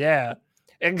pocket, yeah.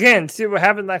 again, see, we're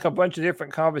having like a bunch of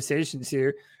different conversations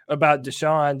here about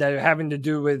Deshaun that are having to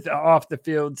do with off the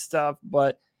field stuff.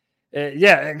 But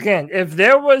yeah, again, if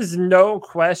there was no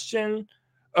question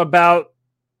about,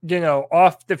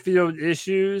 off the field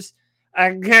issues,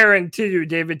 I guarantee you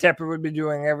David Tepper would be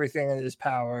doing everything in his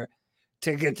power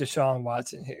to get Deshaun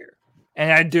Watson here.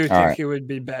 And I do think he would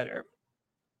be better.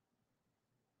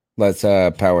 Let's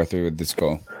power through with this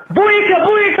goal. Booyaka,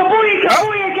 booyaka, booyaka,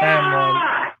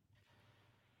 booyaka!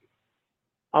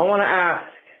 I want to ask.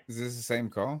 Is this the same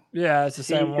call? Yeah, it's the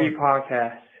same one.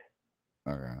 Podcast.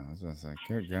 Okay, I was going to say,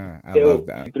 good guy. I Yo, love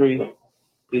that. 3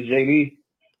 is JD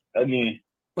again.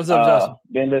 What's up, Justin?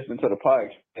 Been listening to the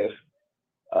podcast.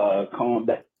 Calm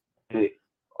back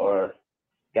or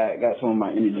got some of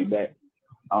my energy back.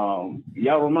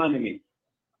 Y'all reminded me,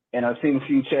 and I've seen a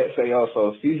few chats say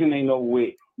also, season ain't over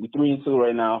with. We're 3-2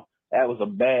 right now. That was a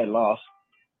bad loss.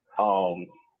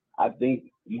 I think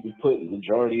you can put the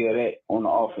majority of that on the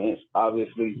offense,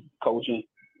 obviously coaching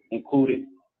included,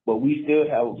 but we still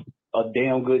have a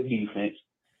damn good defense.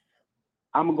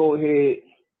 I'm gonna go ahead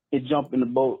and jump in the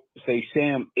boat and say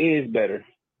Sam is better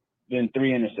than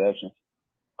 3 interceptions.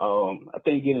 I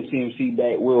think getting CMC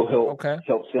back will help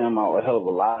Sam out a hell of a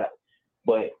lot,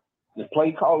 but the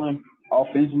play calling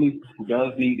offensively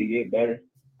does need to get better.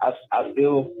 I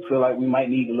still feel like we might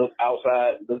need to look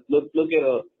outside. Look at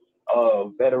a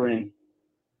veteran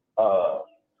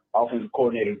offensive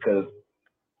coordinator, because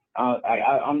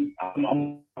I'm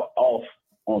off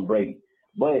on Brady,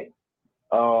 but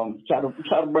try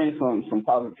to bring some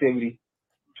positivity.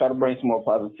 Try to bring some more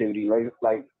positivity.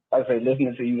 Like I say,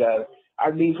 listening to you guys,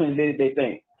 our defense did their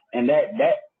thing, and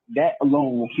that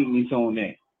alone will keep me tuned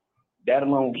in. That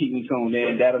alone will keep me tuned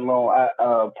in. That alone,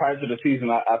 prior to the season,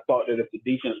 I thought that if the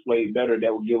defense played better,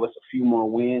 that would give us a few more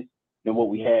wins than what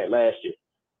we had last year.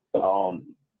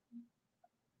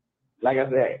 Like I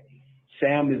said,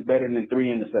 Sam is better than 3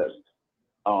 interceptions.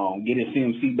 Getting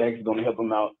CMC back is going to help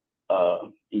him out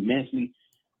immensely.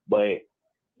 But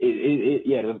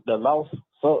the loss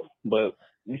sucks, but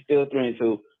we still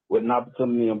 3-2 with an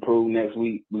opportunity to improve next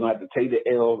week. We're going to have to take the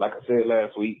L, like I said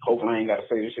last week. Hopefully I ain't got to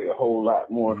say this shit a whole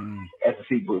lot more as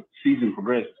the season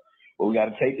progresses. But we got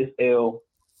to take this L,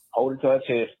 hold it to our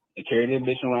chest, and carry this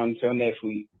bitch around until next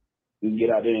week. We can get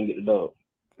out there and get the dub.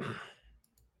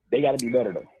 They got to be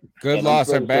better, though. Good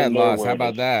loss or bad loss? How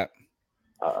about that?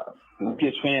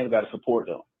 Pitch fans got to support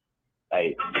them.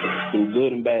 Like, through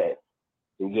good and bad.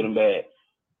 We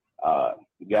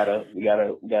gotta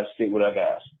stick with our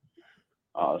guys.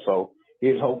 So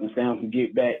here's hoping Sam can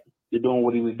get back to doing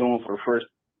what he was doing for the first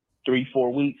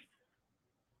 3-4 weeks.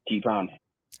 Keep on it.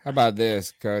 How about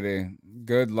this, Cody?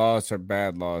 Good loss or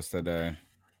bad loss today?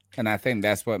 And I think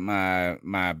that's what my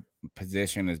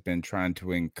position has been trying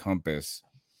to encompass.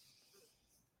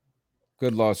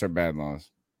 Good loss or bad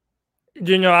loss?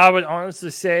 I would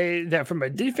honestly say that from a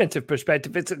defensive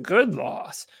perspective, it's a good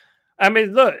loss. I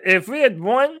mean, look, if we had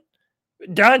won,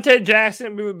 Dante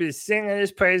Jackson, we would be singing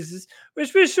his praises,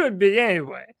 which we should be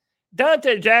anyway.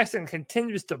 Dante Jackson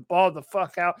continues to ball the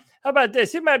fuck out. How about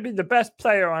this? He might be the best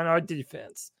player on our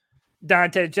defense.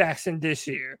 Dante Jackson this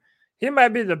year. He might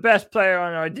be the best player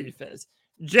on our defense.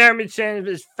 Jeremy Chinn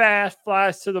is fast,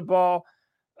 flies to the ball.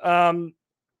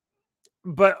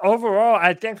 But overall,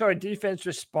 I think our defense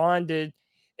responded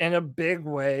in a big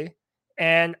way.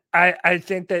 And I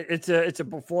think that it's a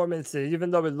performance that even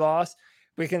though we lost,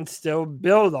 we can still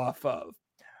build off of.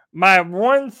 My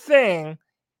one thing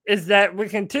is that we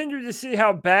continue to see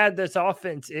how bad this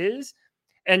offense is,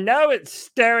 and now it's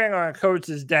staring our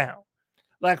coaches down.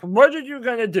 Like, what are you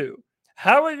going to do?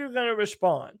 How are you going to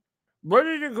respond? What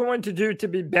are you going to do to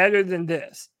be better than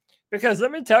this? Because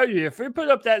let me tell you, if we put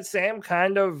up that same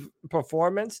kind of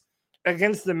performance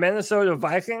against the Minnesota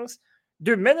Vikings,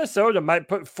 dude, Minnesota might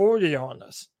put 40 on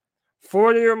us,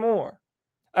 40 or more.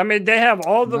 I mean, they have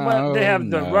all the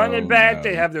running back,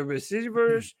 they have the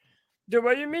receivers. Dude,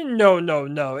 what do you mean? No.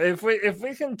 If we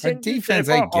continue, our defense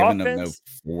ain't giving them no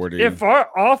 40. If our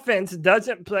offense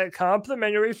doesn't play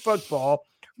complementary football,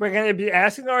 we're going to be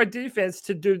asking our defense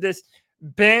to do this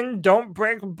bend, don't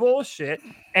break bullshit,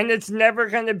 and it's never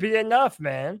going to be enough,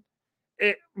 man.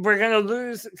 We're going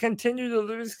to continue to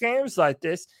lose games like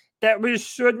this that we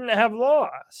shouldn't have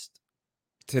lost.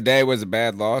 Today was a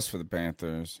bad loss for the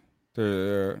Panthers.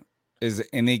 Is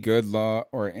any good loss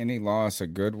or any loss a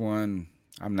good one?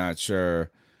 I'm not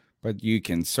sure, but you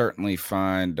can certainly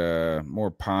find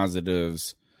more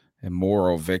positives and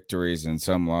moral victories in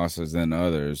some losses than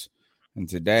others. And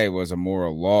today was a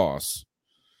moral loss.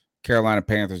 Carolina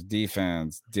Panthers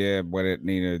defense did what it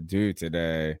needed to do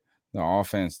today. The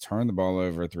offense turned the ball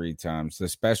over 3 times. The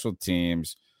special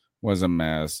teams was a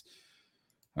mess.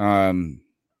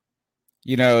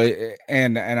 You know,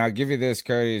 and I'll give you this,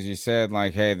 Cody, as you said,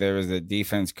 like, hey, there was a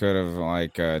defense could have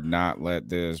like not let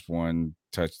this one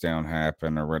touchdown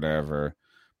happen or whatever.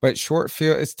 But short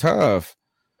field, it's tough.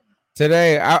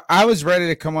 Today, I was ready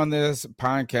to come on this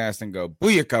podcast and go,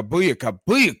 booyaka, booyaka,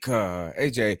 booyaka.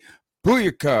 AJ,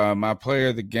 booyaka, my player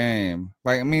of the game.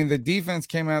 Like, I mean, the defense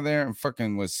came out there and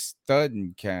fucking was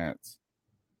studding cats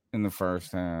in the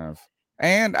first half.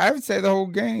 And I would say the whole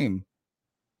game.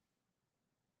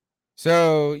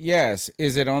 So, yes,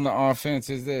 is it on the offense?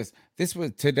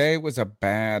 Today was a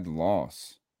bad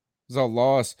loss. It was a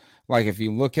loss. Like, if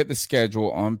you look at the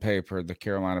schedule on paper, the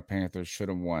Carolina Panthers should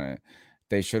have won it.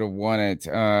 They should have won it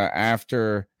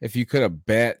if you could have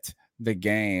bet the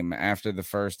game after the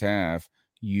first half,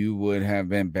 you would have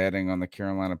been betting on the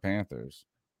Carolina Panthers.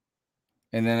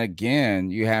 And then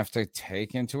again, you have to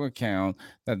take into account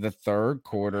that the third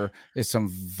quarter is some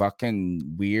fucking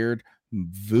weird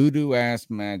voodoo ass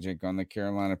magic on the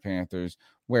Carolina Panthers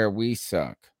where we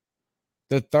suck.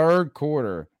 The third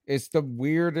quarter, it's the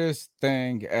weirdest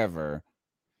thing ever.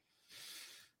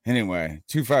 Anyway,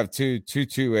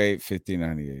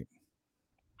 252-228-5098.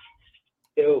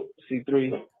 Yo,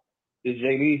 C3, it's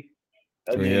JD.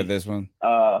 Do we hear this one?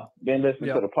 Been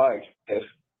listening to the podcast.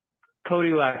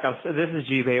 Cody Lack, this is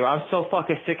G, baby. I'm so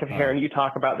fucking sick of hearing you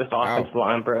talk about this offensive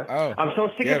line, bro. I'm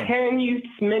so sick of hearing you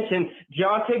mention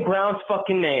Deontay Brown's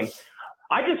fucking name.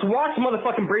 I just watched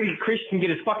motherfucking Brady Christian get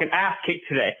his fucking ass kicked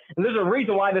today. And there's a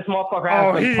reason why this motherfucker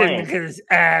has been playing. Didn't get his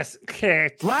ass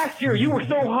kicked. Last year, you were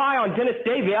so high on Dennis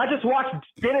Daly. I just watched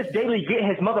Dennis Daly get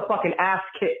his motherfucking ass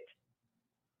kicked.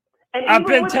 And I've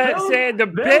been saying the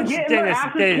bench Dennis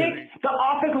Daly. The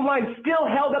offensive line still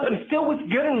held up and still was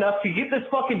good enough to get this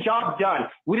fucking job done.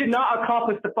 We did not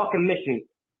accomplish the fucking mission.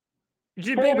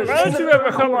 G, baby, why don't you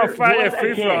ever come on Friday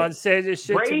Free Throw and say this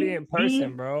shit to me in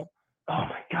person, bro? Oh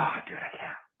my god, dude, I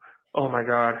can't. Oh my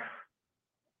god.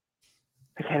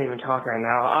 I can't even talk right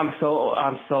now. I'm so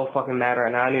fucking mad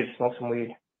right now. I need to smoke some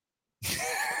weed.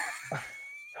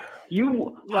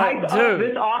 You hyped up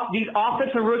these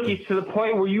offensive rookies to the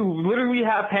point where you literally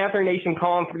have Panther Nation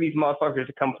calling for these motherfuckers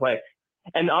to come play.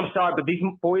 And I'm sorry, but these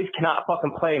boys cannot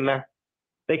fucking play, man.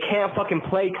 They can't fucking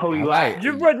play Cody Lack.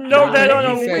 You wouldn't know that on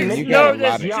a week. You know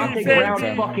this Deontay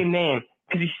Brown's fucking name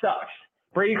because he sucks.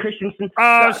 Brady Christensen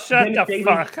sucks. Shut the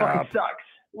fuck up. Sucks.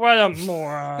 What a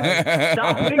moron.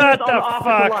 Stop putting Shut this the on the offensive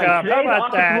line. fuck up. Today, How the about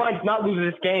offensive that? line's not losing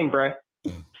this game, bro.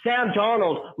 Sam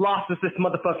Darnold lost us this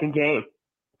motherfucking game.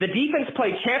 The defense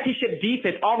played championship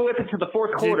defense all the way up into the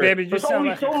fourth quarter. Baby, There's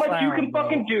only so much you can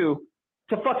fucking do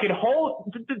to fucking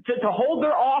hold to hold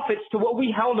their offense to what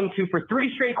we held them to for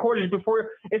 3 straight quarters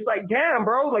before. It's like, damn,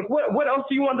 bro. Like, what else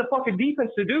do you want the fucking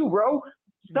defense to do, bro?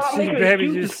 Stop making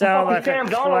excuses for fucking like Sam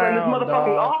Darnold and this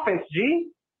motherfucking offense,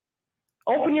 G.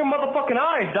 Open your motherfucking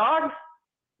eyes, dog.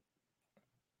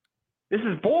 This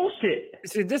is bullshit.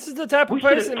 See, this is the type of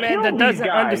person, man, that doesn't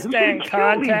understand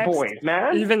context, boys,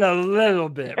 man. even a little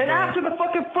bit. And bro. after the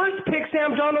fucking first pick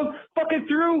Sam Darnold fucking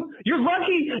threw, you're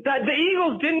lucky that the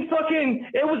Eagles didn't fucking,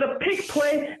 it was a pick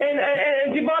play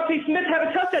and Devontae Smith had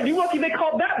a touchdown. You lucky they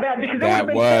called that bad because it would have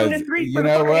been 7-3 you for the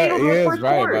know fucking what? Eagles He in the is first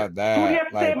right quarter. about that. What do you have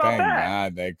to say Like, about thank that?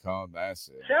 God they called that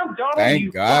shit. Sam Darnold,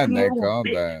 Thank God they fucking called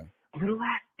little that.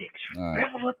 Relax, Dick. All right.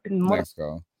 Revel up in Next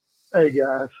call. Hey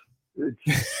guys,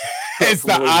 It's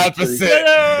the opposite.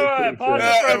 No, pause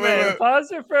it for a minute.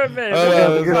 Pause it for a minute.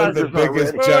 That's the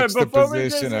biggest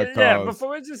juxtaposition of calls. Before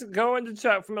we just go into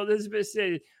Chuck from Elizabeth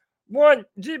City. One,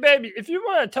 G baby, if you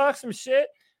want to talk some shit,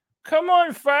 come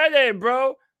on Friday,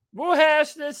 bro. We'll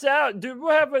hash this out, dude.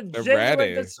 We'll have a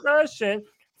genuine discussion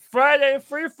Friday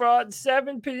Free Throw at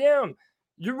 7 p.m.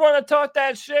 You want to talk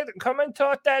that shit? Come and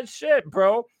talk that shit,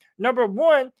 bro. Number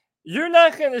one, you're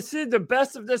not going to see the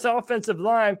best of this offensive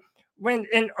line when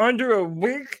in under a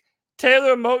week,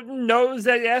 Taylor Moton knows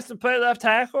that he has to play left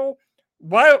tackle.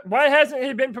 Why hasn't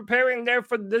he been preparing there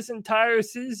for this entire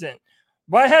season?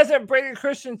 Why hasn't Brady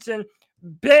Christensen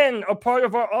been a part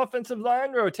of our offensive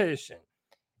line rotation?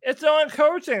 It's on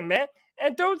coaching, man.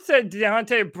 And don't say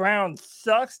Deontay Brown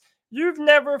sucks. You've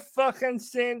never fucking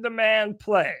seen the man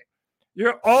play.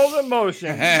 You're all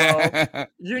emotion, bro.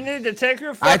 You need to take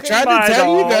your fucking I tried to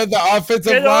tell you that the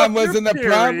offensive Get line off your wasn't the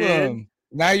period. problem.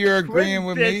 Now you're agreeing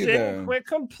Quit with me, bitching, though. Quit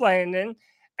complaining.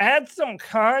 Add some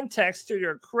context to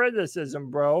your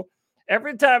criticism, bro.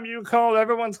 Every time you call,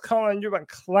 everyone's calling you a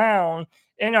clown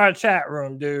in our chat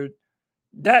room, dude.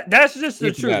 That's just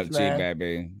the Keep it up, truth, man.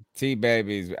 G-Baby.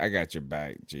 T-Babies, I got your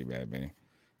back, G-Baby.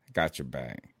 I got your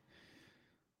back.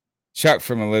 Chuck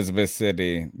from Elizabeth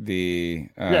City.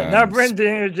 Now bring the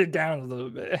energy down a little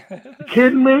bit.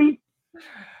 Kidding me?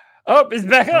 Oh, it's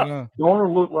back up.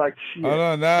 Darnold looked like shit.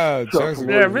 Oh no, Chuck Chuck's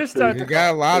Yeah, restart. he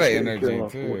got a lot of Okay, energy kill our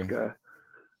too. fourth guy.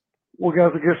 Well,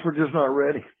 guys, I guess we're just not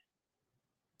ready.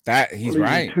 That he's Leaving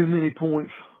right. Too many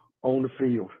points on the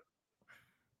field.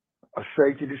 A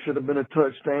safety that should have been a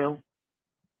touchdown.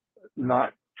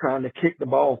 Not trying to kick the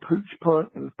ball, pooch punt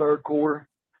in the third quarter.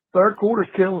 Third quarter's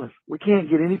killing us. We can't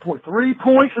get any points. 3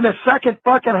 points in the second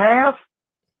fucking half?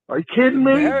 Are you kidding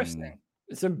me? Embarrassing.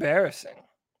 It's embarrassing.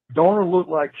 Darnold looked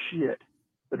like shit.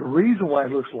 But the reason why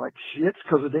he looks like shit is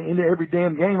because at the end of every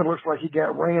damn game, it looks like he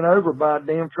got ran over by a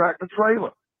damn tractor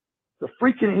trailer. The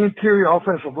freaking interior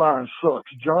offensive line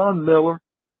sucks. John Miller.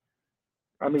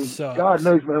 I mean, Sucks. God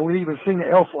knows, man. We've even seen the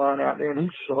elf line out there, and he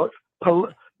sucks.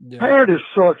 Yeah. Paradis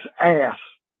sucks ass.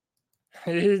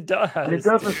 He does. And it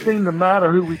doesn't seem to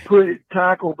matter who we put at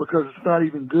tackle because it's not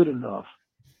even good enough.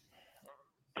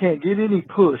 Can't get any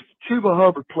push. Chuba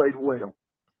Hubbard played well.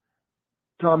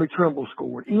 Tommy Tremble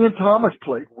scored. Ian Thomas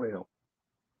played well.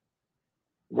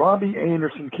 Robbie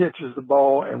Anderson catches the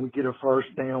ball and we get a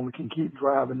first down. We can keep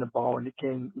driving the ball and the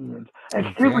game ends. And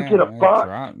still we get a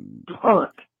block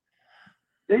punt.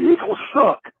 The Eagles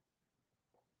suck.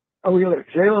 And we let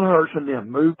Jalen Hurts and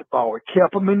them move the ball. We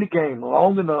kept them in the game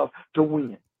long enough to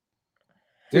win.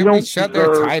 Dude, we shut their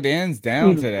deserve tight ends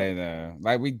down anything. today, though.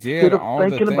 Like we did Instead of all the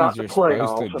thinking things about you're the supposed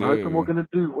playoffs to and hoping we're do. going to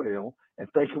do well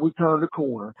and thinking we turned the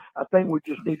corner, I think we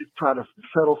just need to try to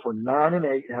settle for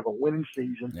 9-8 and have a winning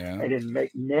season, and then make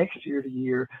next year the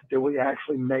year that we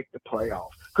actually make the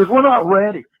playoffs. Because we're not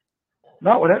ready.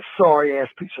 Not with that sorry ass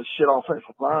piece of shit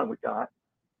offensive line we got.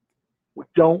 We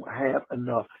don't have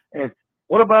enough. And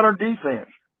what about our defense?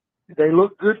 They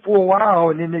look good for a while,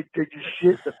 and then they just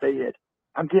shit the bed.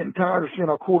 I'm getting tired of seeing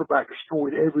our quarterback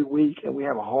destroyed every week, and we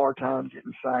have a hard time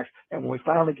getting sacks. And when we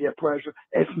finally get pressure,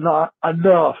 it's not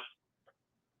enough.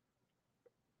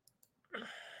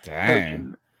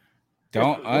 Dang.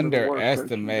 Don't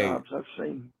underestimate I've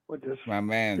seen with this my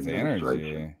man's administration.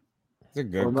 energy. It's a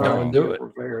good Well, call. now do it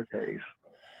for days.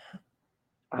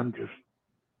 I'm just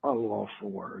a loss for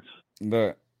words.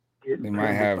 Look, Getting they might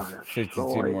painted have by that 52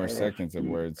 sorry more ass seconds of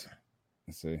team. words.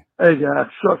 Let's see. Hey guys,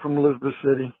 Chuck from Elizabeth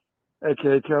City,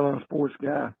 aka Carolina Sports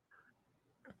Guy.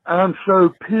 I'm so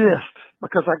pissed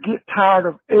because I get tired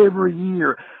of every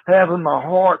year having my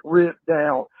heart ripped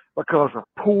out because of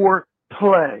poor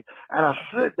play. And I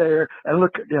sit there and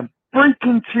look at them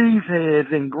freaking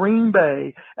cheeseheads in Green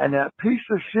Bay and that piece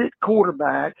of shit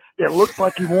quarterback that looks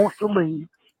like he wants to leave.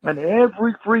 And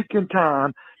every freaking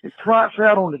time he trots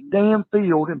out on the damn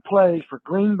field and plays for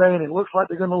Green Bay and it looks like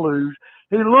they're going to lose,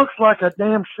 he looks like a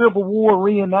damn Civil War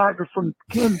reenactor from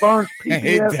Ken Burns'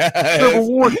 PBS Civil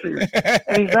War series.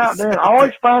 And he's out there and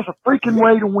always finds a freaking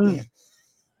way to win.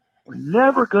 We're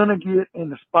never going to get in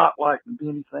the spotlight and be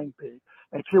anything big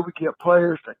until we get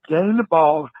players to gain the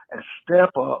ball and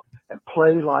step up and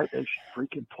play like they should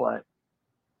freaking play.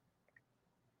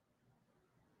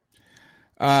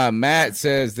 Matt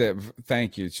says that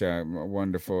thank you, Chuck.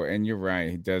 Wonderful. And you're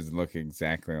right. He does look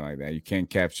exactly like that. You can't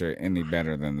capture it any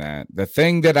better than that. The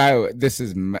thing that this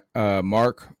is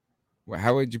Mark.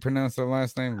 How would you pronounce the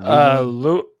last name?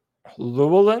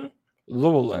 Llewellyn.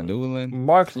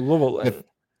 Mark Llewellyn.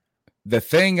 The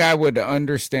thing I would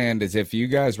understand is if you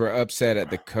guys were upset at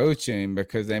the coaching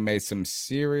because they made some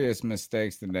serious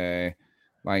mistakes today,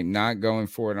 like not going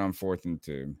for it on 4th and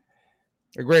 2.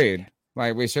 Agreed.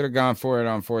 Like we should have gone for it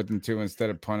on 4th and 2 instead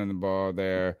of punting the ball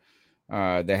there.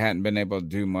 They hadn't been able to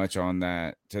do much on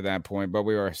that to that point, but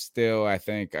we were still, I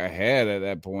think, ahead at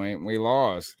that point. We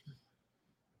lost.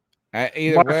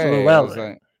 Either Mark way,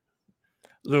 Llewellyn.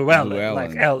 Llewellyn,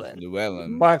 like Ellen.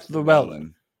 Llewellyn. Mark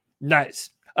Llewellyn. Nice.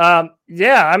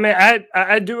 Yeah, I mean,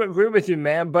 I do agree with you,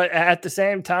 man. But at the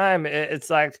same time, it's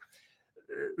like,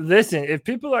 listen, if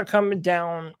people are coming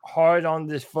down hard on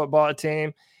this football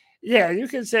team, yeah, you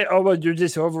can say, oh, well, you're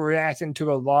just overreacting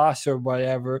to a loss or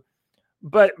whatever.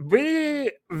 But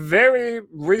we very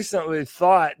recently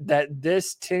thought that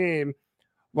this team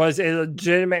was a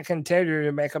legitimate contender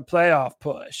to make a playoff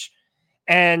push.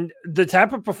 And the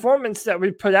type of performance that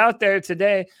we put out there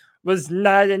today was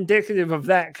not indicative of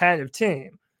that kind of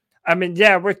team. I mean,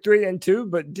 yeah, we're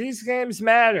 3-2, but these games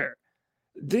matter.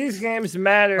 These games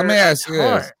matter. Let me ask you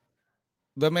this.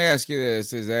 Let me ask you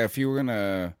this: is that if you were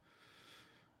gonna,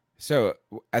 so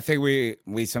I think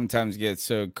we sometimes get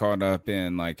so caught up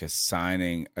in like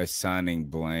assigning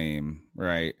blame,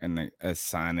 right, and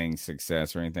assigning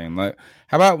success or anything. Like,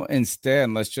 how about instead,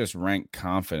 let's just rank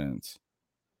confidence,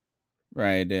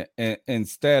 right?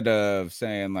 Instead of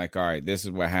saying like, all right, this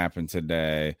is what happened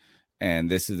today, and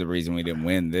this is the reason we didn't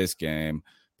win this game.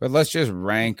 But let's just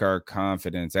rank our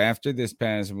confidence. After this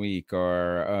past week,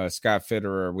 our Scott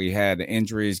Fitterer, we had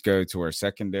injuries go to our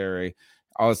secondary.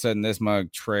 All of a sudden, this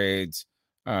mug trades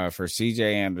for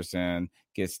C.J. Anderson,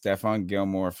 gets Stephon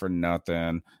Gilmore for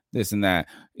nothing, this and that.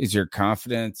 Is your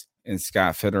confidence in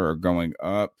Scott Fitterer going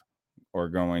up or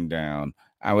going down?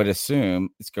 I would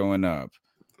assume it's going up.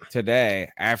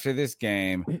 Today, after this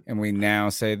game, and we now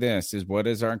say this, is what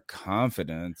is our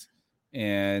confidence?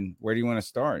 And where do you want to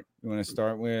start? You want to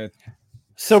start with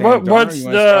what's you want to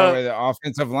start with the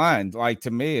offensive line? Like,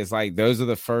 to me, it's like those are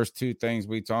the first two things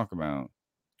we talk about.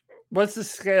 What's the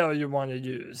scale you want to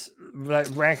use? Like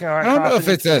ranking our I don't know if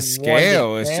it's a confidence from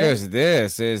scale. 1 to It's 10? just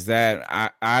this is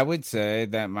that I would say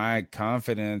that my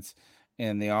confidence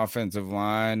in the offensive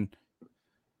line,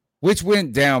 which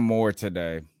went down more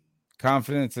today,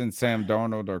 confidence in Sam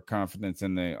Darnold or confidence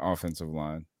in the offensive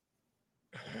line?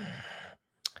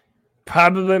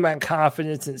 Probably my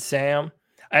confidence in Sam.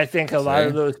 I think a lot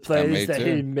of those plays that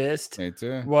he missed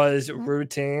was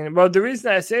routine. Well, the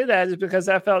reason I say that is because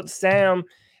I felt Sam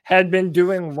had been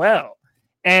doing well.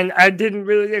 And I didn't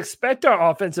really expect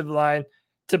our offensive line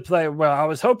to play well. I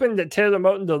was hoping that Taylor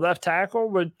Moton, the left tackle,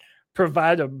 would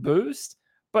provide a boost.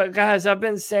 But, guys, I've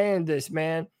been saying this,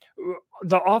 man.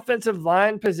 The offensive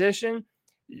line position,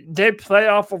 they play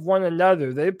off of one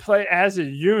another. They play as a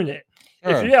unit.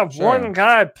 If you have one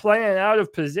guy playing out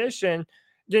of position,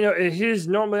 he's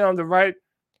normally on the right,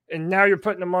 and now you're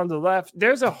putting him on the left.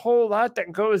 There's a whole lot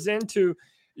that goes into,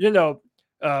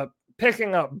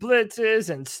 picking up blitzes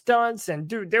and stunts. And,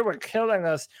 dude, they were killing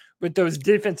us with those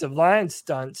defensive line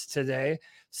stunts today.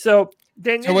 So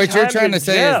what you're trying to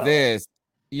say is this.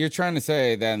 You're trying to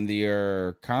say that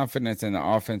your confidence in the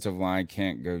offensive line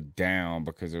can't go down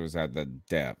because it was at the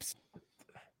depths.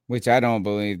 Which I don't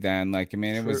believe that.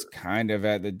 It was kind of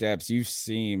at the depths.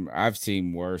 I've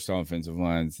seen worse offensive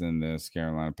lines than this,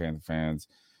 Carolina Panther fans.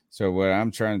 So what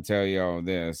I'm trying to tell you all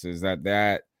this is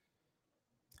that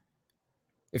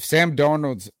if Sam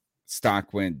Darnold's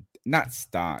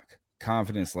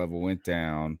confidence level went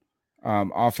down,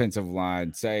 offensive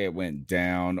line, say it went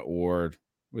down or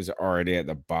was already at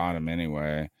the bottom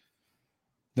anyway,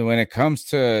 then when it comes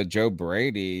to Joe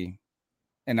Brady,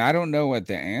 and I don't know what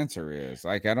the answer is.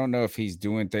 I don't know if he's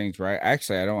doing things right.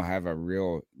 Actually, I don't have a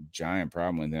real giant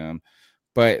problem with him.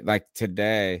 But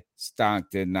today, stock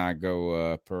did not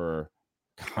go up or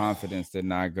confidence did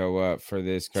not go up for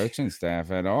this coaching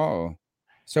staff at all.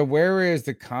 So where is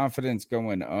the confidence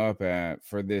going up at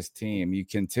for this team? You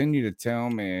continue to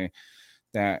tell me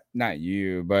that, not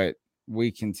you, but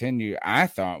we continue. I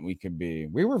thought we could be.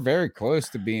 We were very close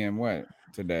to being what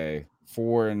today?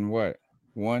 4-1?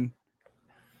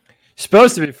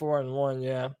 Supposed to be 4-1,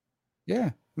 yeah.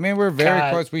 Yeah. We're very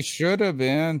close. We should have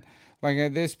been.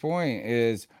 At this point,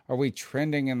 are we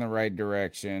trending in the right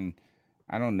direction?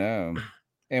 I don't know.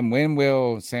 And when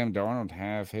will Sam Darnold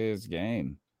have his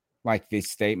game? The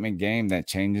statement game that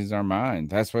changes our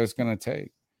mind. That's what it's going to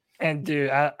take. And,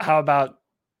 dude, how about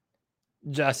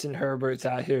Justin Herbert's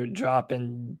out here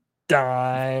dropping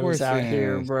dimes out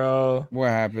here, bro? What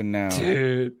happened now?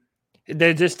 Dude.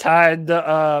 They just tied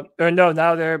now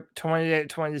they're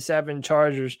 28-27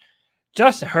 Chargers.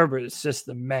 Justin Herbert is just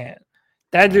the man.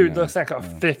 That dude looks like a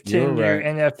 15-year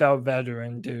NFL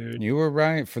veteran, dude. You were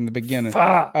right from the beginning.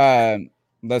 Fuck.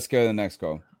 Let's go to the next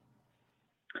call.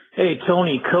 Hey,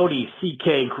 Tony, Cody,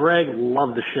 CK, Greg,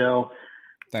 love the show.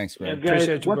 Thanks, Greg. And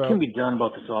guys, what can be done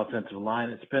about this offensive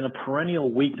line? It's been a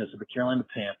perennial weakness of the Carolina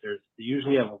Panthers. They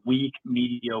usually have a weak,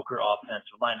 mediocre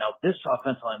offensive line. Now, this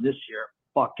offensive line this year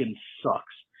fucking sucks.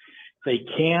 They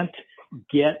can't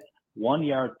get 1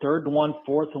 yard, 3rd and 1,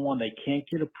 4th and 1. They can't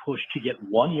get a push to get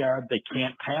 1 yard. They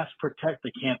can't pass protect.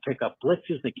 They can't pick up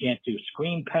blitzes. They can't do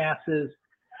screen passes.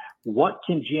 What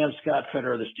can GM Scott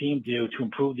Fitterer, this team, do to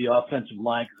improve the offensive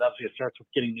line? Because obviously it starts with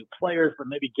getting new players, but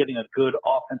maybe getting a good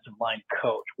offensive line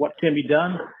coach. What can be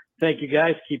done? Thank you,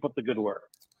 guys. Keep up the good work.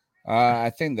 I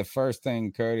think the first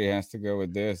thing Cody has to go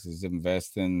with this is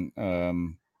invest in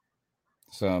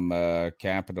some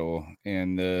capital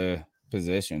in the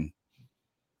position.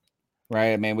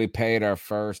 Right? We paid our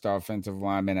first offensive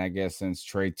lineman, I guess, since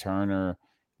Trey Turner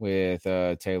with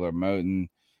Taylor Moton.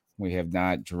 We have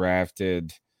not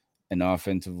drafted an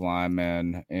offensive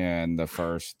lineman in the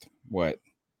first,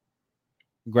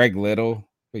 Greg Little.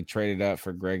 We traded up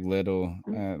for Greg Little.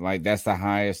 That's the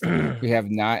highest. We have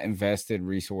not invested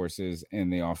resources in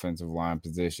the offensive line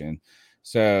position.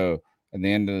 So at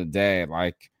the end of the day,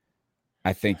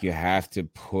 I think you have to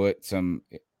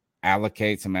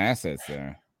allocate some assets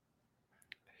there.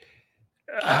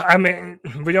 I mean,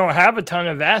 we don't have a ton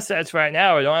of assets right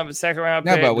now. We don't have a second round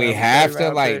No, pick. but we have to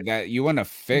like pick. that. You want to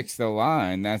fix the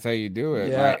line. That's how you do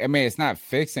it. Yeah. Like, I mean, it's not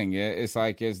fixing it. It's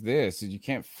like, it's this. You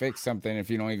can't fix something if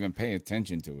you don't even pay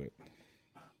attention to it.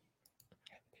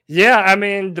 Yeah, I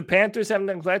mean, the Panthers have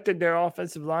neglected their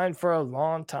offensive line for a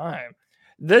long time.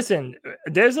 Listen,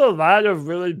 there's a lot of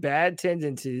really bad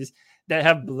tendencies that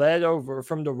have bled over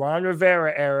from the Ron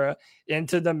Rivera era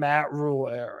into the Matt Rule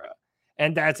era.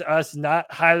 And that's us not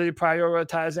highly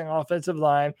prioritizing offensive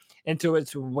line until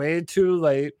it's way too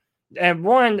late. And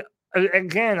one,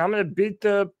 again, I'm going to beat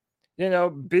the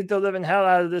living hell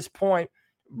out of this point.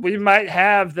 We might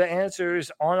have the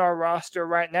answers on our roster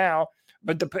right now,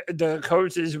 but the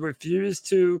coaches refuse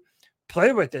to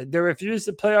play with it. They refuse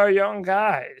to play our young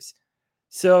guys.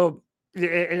 So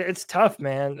it's tough,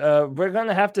 man. We're going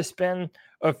to have to spend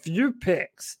a few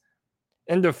picks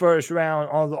in the first round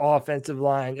on the offensive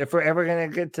line. If we're ever going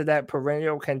to get to that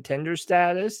perennial contender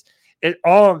status, it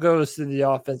all goes to the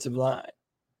offensive line.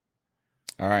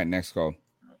 All right, next call.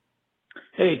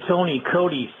 Hey, Tony,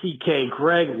 Cody, CK,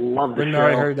 Greg, love the show.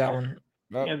 I heard that one.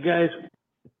 Yeah, guys.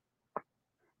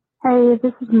 Hey,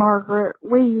 this is Margaret.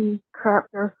 We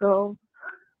crapped ourselves,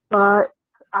 but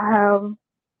I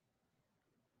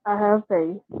have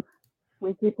faith.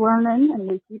 We keep learning and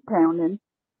we keep pounding.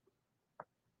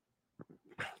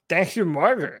 Thank you,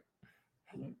 Margaret.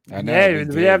 I know, Yeah,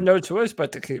 we have no choice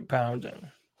but to keep pounding.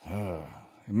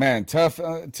 Man, tough.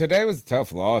 Today was a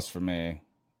tough loss for me,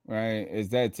 right? Is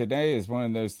that today is one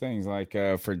of those things like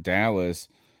for Dallas,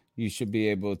 you should be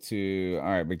able to, all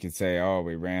right, we could say, oh,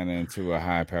 we ran into a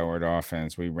high-powered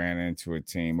offense. We ran into a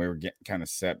team. We were getting kind of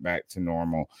set back to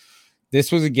normal.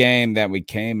 This was a game that we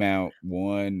came out,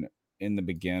 won in the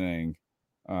beginning,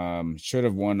 should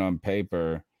have won on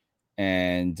paper,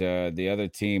 and the other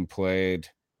team played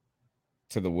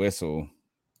to the whistle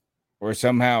or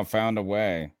somehow found a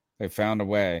way. They found a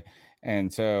way.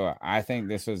 And so I think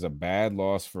this was a bad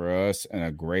loss for us and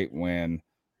a great win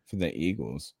for the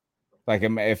Eagles. Like,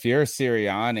 if you're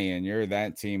Sirianni and you're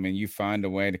that team and you find a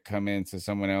way to come into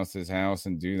someone else's house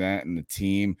and do that, and the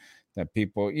team that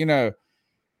people,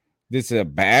 this is a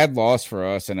bad loss for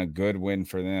us and a good win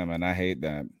for them. And I hate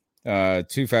that.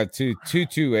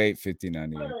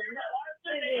 252-228-5098.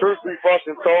 Truth be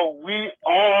fucking told, we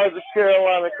are the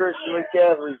Carolina Christian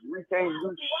Academies. We can't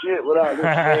do shit without this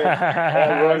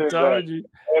man.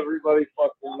 Everybody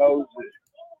fucking knows it.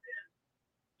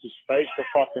 Just face the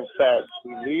fucking facts.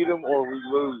 We need them or we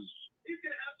lose.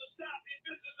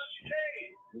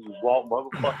 This is Walt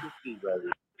motherfucking C,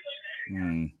 baby.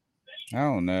 I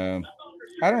don't know.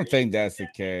 I don't think that's the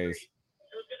case.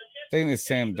 I think that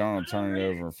Sam Darnold turned it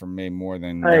over for me more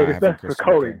than Hey, that's for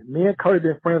Cody. Me and Cody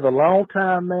been friends a long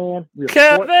time, man.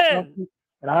 Kevin!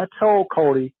 And I told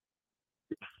Cody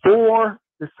before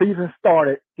the season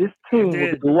started, this team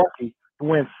would be lucky to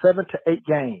win 7 to 8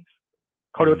 games.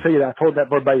 Cody will tell you that. I told that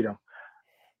verbatim.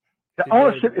 The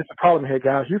ownership is the problem here,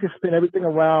 guys. You can spin everything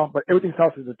around, but everything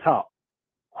starts at the top.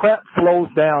 Crap flows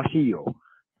downhill.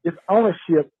 This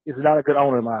ownership is not a good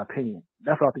owner, in my opinion.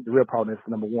 That's what I think the real problem is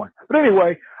for number one. But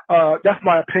anyway, that's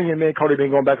my opinion. Me and Cody been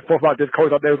going back and forth about this. Cody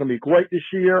thought they were going to be great this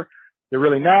year. They're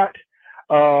really not.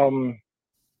 My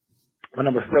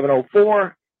number is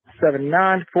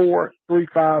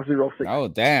 704-794-3506. Oh,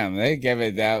 damn. They give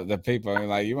it out. The people are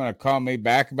like, you want to call me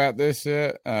back about this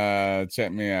shit?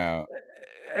 Check me out.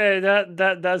 Hey,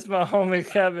 that's my homie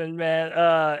Kevin, man.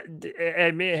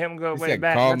 And me and him go way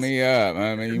back. Call me up.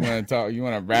 I mean, you want to talk? You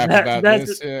want to rap about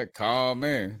this shit? Call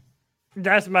me.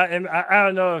 That's my. I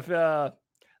don't know if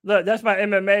look. That's my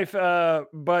MMA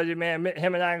buddy, man.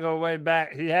 Him and I go way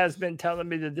back. He has been telling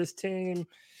me that this team,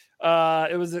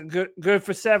 it was a good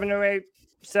for 7 or 8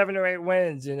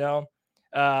 wins.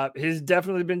 He's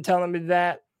definitely been telling me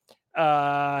that.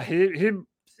 He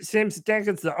seems to think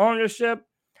it's the ownership.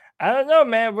 I don't know,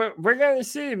 man. We're gonna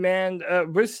see, man.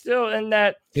 We're still in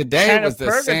that. Today was the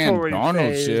Sam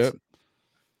Darnold ship.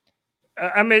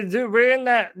 I mean, dude, we're in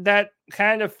that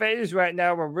kind of phase right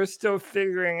now where we're still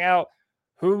figuring out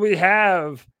who we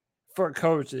have for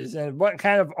coaches and what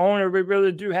kind of owner we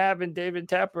really do have in David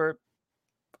Tepper.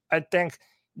 I think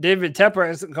David Tepper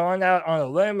has gone out on a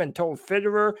limb and told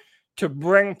Fitterer to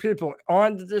bring people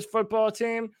onto this football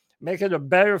team, make it a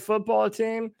better football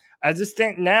team. I just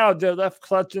think now they're left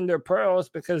clutching their pearls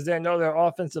because they know their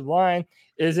offensive line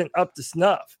isn't up to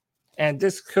snuff. And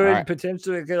this could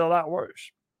potentially get a lot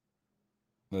worse.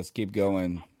 Let's keep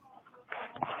going.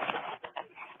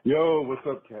 Yo, what's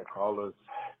up, cat callers?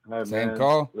 Hey, Same man,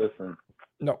 call? Listen.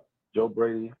 No. Joe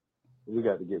Brady, we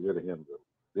got to get rid of him.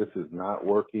 This is not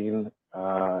working.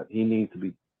 He needs to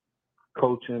be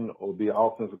coaching or be an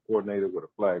offensive coordinator with a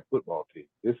flag football team.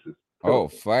 This is terrible.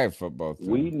 Flag football team.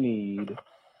 We need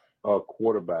a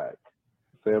quarterback.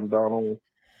 Sam Darnold,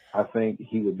 I think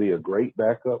he would be a great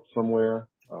backup somewhere.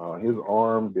 His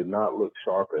arm did not look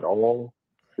sharp at all.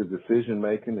 His decision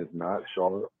making is not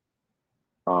sharp.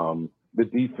 The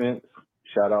defense,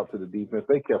 shout out to the defense.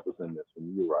 They kept us in this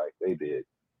one. You're right. They did.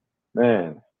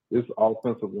 Man, this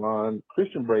offensive line,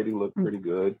 Christian Brady looked pretty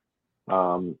good.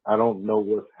 I don't know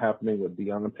what's happening with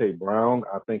Deontay Brown.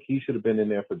 I think he should have been in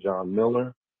there for John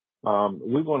Miller.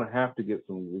 We're going to have to go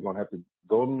to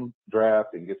the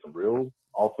draft and get some real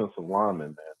offensive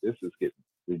linemen, man. This is getting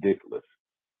ridiculous.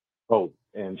 Oh,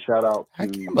 and shout out to, I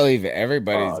can't believe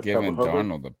everybody's giving Trevor Hubbard.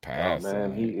 Darnold the pass.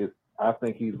 Man, he is. I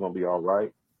think he's going to be all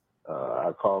right.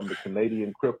 I call him the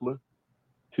Canadian Crippler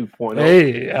 2.0.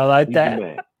 Hey, I like He's that. the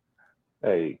man.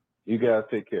 Hey, you guys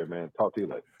take care, man. Talk to you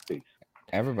later. Peace.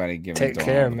 Everybody giving Take Darnold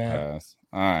care, the man. pass.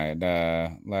 All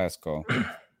right, last call.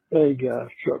 Hey guys,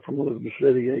 Chuck from Elizabeth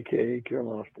City, aka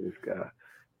Carolina Sports Guy.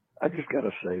 I just got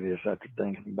to say this after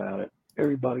thinking about it.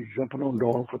 Everybody's jumping on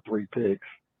Darnold for 3 picks.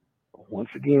 Once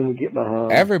again, we get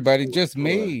behind. Everybody, just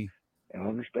me. And I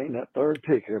understand that 3rd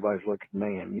pick, everybody's looking,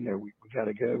 man, we got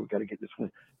to go. We got to get this win.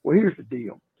 Well, here's the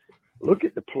deal. Look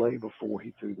at the play before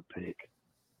he threw the pick.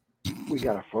 We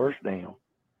got a 1st down.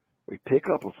 We pick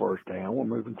up a 1st down. We're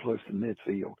moving close to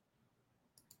midfield.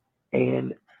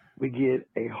 And we get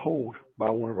a hold by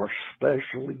one of our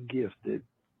specially gifted,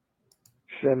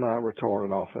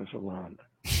 semi-retarded offensive linemen.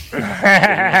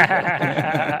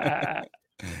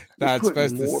 Not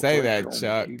supposed to say that,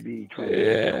 Chuck.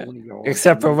 Yeah.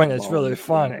 Except for when it's really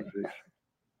funny.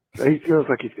 So he feels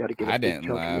like he's got to get a I big didn't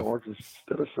chunk laugh. of yards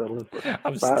instead of settling for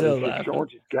I'm 5 still or 6 laughing.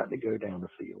 yards. He's got to go down the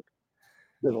field.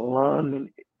 The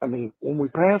lineman, when we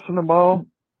pass on the ball,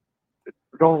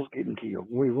 Darnold's getting killed.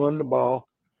 When we run the ball,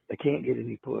 they can't get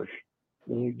any push.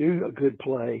 When we do a good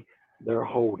play, they're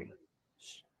holding.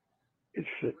 It's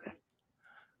sickening.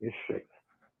 It's sickening.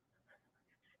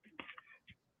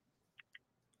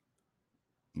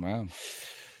 Wow.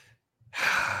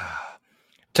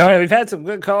 Tony, we've had some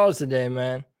good calls today,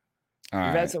 man. All We've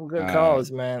right, had some good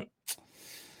calls, man.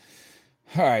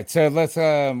 All right, so let's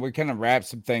we kind of wrap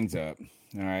some things up.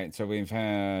 All right, so we've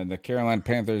had the Carolina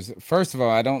Panthers. First of all,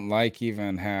 I don't like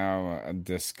even how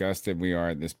disgusted we are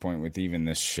at this point with even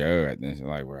this show. At this,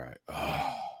 like we're like,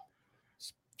 oh,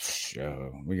 this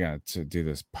show. We got to do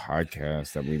this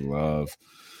podcast that we love.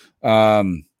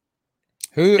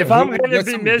 If I'm going to what's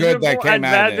be some good miserable, that came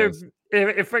I'd out of rather. this?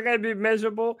 If we're gonna be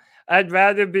miserable, I'd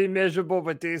rather be miserable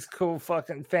with these cool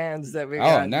fucking fans that we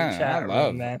got in the chat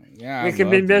room, man. Yeah, we I can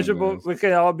be love doing miserable. this. We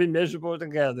can all be miserable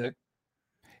together.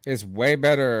 It's way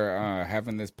better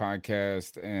having this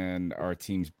podcast and our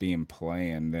teams being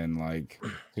playing than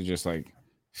to just I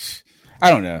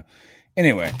don't know.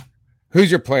 Anyway, who's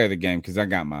your player of the game? Because I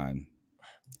got mine.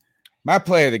 My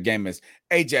player of the game is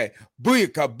AJ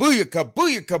Booyaka, Booyaka,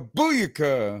 Booyaka,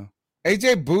 Booyaka.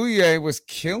 AJ Bouye was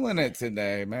killing it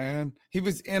today, man. He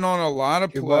was in on a lot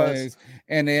of plays.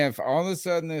 And if all of a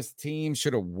sudden this team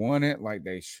should have won it like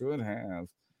they should have,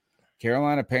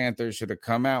 Carolina Panthers should have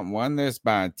come out and won this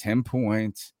by 10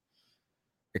 points.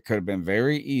 It could have been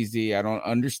very easy. I don't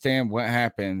understand what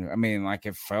happened. I mean,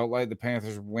 it felt like the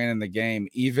Panthers were winning the game.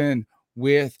 Even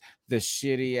with the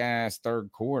shitty-ass 3rd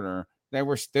quarter, they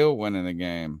were still winning the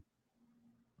game.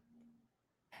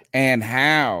 And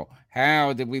how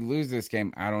did we lose this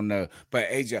game? I don't know. But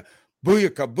AJ,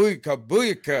 Booyaka, Booyaka,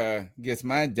 Booyaka gets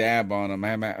my dab on him.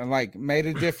 Made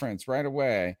a difference right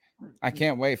away. I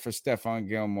can't wait for Stephon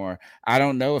Gilmore. I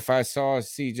don't know if I saw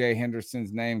CJ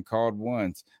Henderson's name called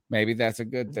once. Maybe that's a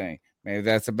good thing. Maybe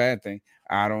that's a bad thing.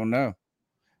 I don't know.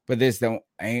 But this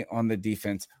ain't on the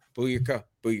defense. Booyaka,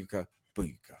 Booyaka,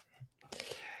 Booyaka.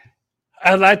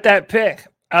 I like that pick.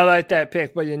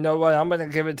 But you know what? I'm going to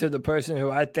give it to the person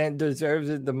who I think deserves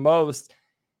it the most.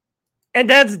 And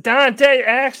that's Dante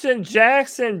Action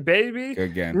Jackson, baby.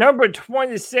 Good game. Number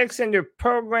 26 in your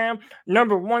program,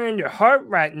 number 1 in your heart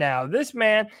right now. This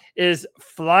man is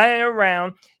flying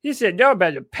around. He said, y'all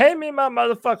better pay me my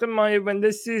motherfucking money when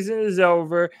this season is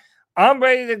over. I'm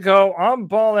ready to go. I'm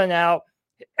balling out.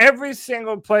 Every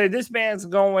single play, this man's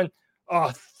going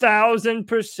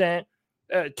 1,000%.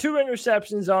 2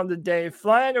 interceptions on the day,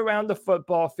 flying around the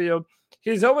football field.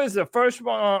 He's always the first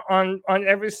one on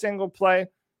every single play.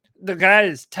 The guy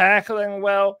is tackling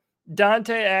well.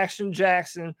 Dante Action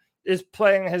Jackson is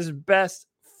playing his best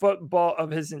football of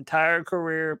his entire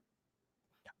career.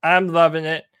 I'm loving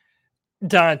it.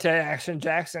 Dante Action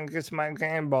Jackson gets my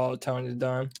game ball, Tony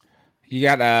Dunn. You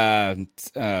got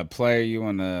a player you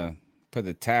want to put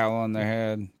the towel on their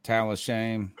head? Towel of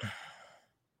shame?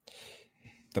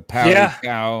 The pouty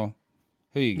cow.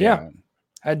 Who you got? Yeah,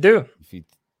 I do.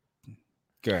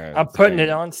 Go ahead. I'm putting it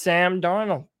on Sam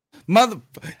Darnold.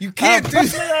 You can't do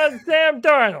it on Sam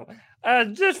Darnold. I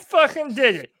just fucking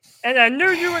did it. And I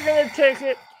knew you were going to take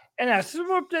it. And I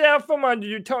swooped it out from under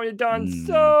you, Tony Dunn.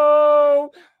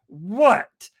 So what?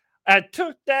 I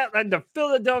took that like the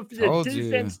Philadelphia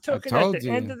defense took it at the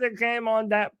end of the game on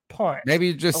that punt. Maybe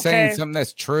you're just saying something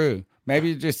that's true. Maybe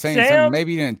you're just saying something.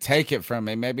 Maybe you didn't take it from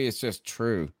me. Maybe it's just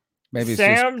true. Maybe it's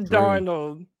Sam just true.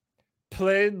 Darnold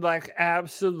played like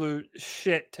absolute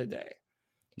shit today.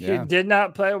 Yeah. He did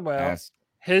not play well. Yes.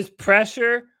 His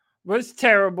pressure was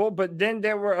terrible, but then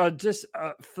there were just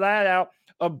flat out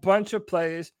a bunch of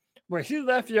plays where he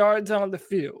left yards on the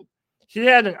field. He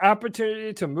had an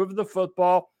opportunity to move the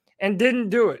football and didn't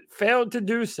do it, failed to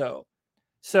do so.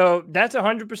 So that's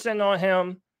 100% on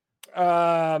him.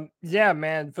 Yeah,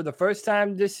 man, for the first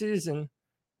time this season,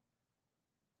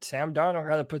 Sam Darnold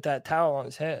got to put that towel on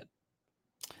his head.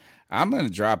 I'm going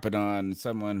to drop it on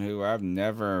someone who I've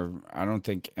never, I don't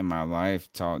think in my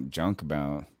life, talked junk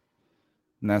about.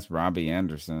 And that's Robbie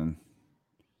Anderson.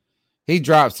 He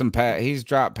dropped he's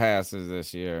dropped passes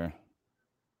this year.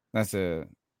 That's it.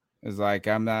 It's like,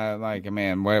 I'm not like,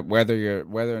 man, whether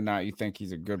or not you think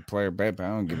he's a good player, babe, I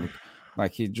don't give a,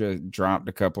 like he just dropped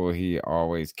a couple he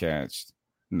always catched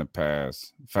in the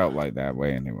past. Felt like that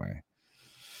way anyway.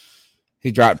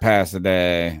 He dropped pass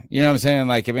today. You know what I'm saying?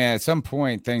 Like, I mean, at some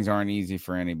point, things aren't easy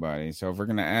for anybody. So if we're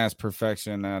going to ask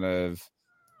perfection out of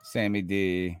Sammy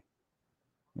D,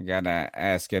 we got to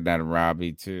ask it out of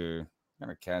Robbie, too. Got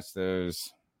to catch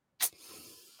those.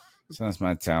 So that's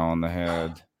my towel on the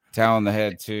head. Towel on the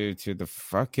head, too, to the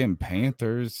fucking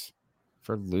Panthers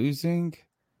for losing.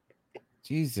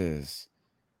 Jesus.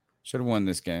 Should have won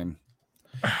this game.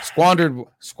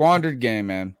 Squandered game,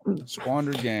 man.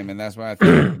 Squandered game, and that's why I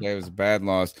think today was a bad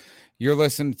loss. You're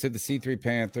listening to the C3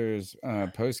 Panthers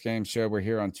post-game show. We're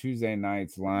here on Tuesday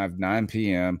nights live, 9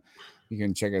 p.m. You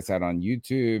can check us out on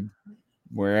YouTube,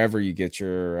 wherever you get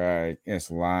your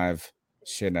live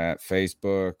shit at.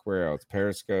 Facebook, where else?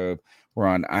 Periscope. We're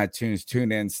on iTunes,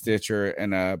 TuneIn, Stitcher,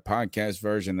 and a podcast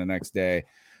version the next day.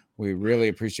 We really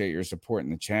appreciate your support in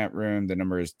the chat room. The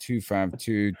number is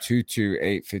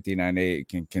 252-228-5098. You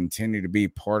can continue to be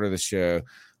part of the show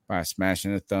by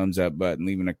smashing the thumbs up button,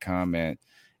 leaving a comment,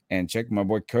 and check my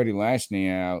boy Cody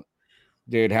Lashney out.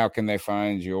 Dude, how can they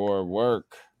find your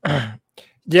work?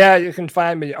 Yeah, you can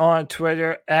find me on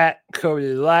Twitter at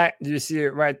Cody Lack. You see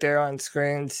it right there on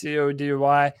screen,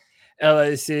 CODYLAC.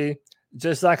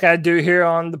 Just like I do here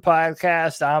on the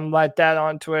podcast, I'm like that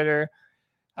on Twitter.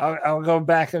 I'll go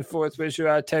back and forth with you.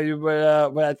 I'll tell you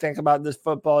what I think about this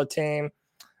football team.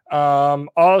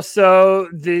 Also,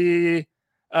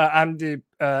 I'm the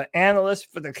analyst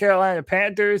for the Carolina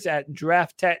Panthers at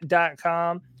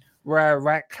drafttech.com, where I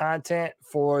write content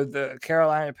for the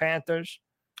Carolina Panthers.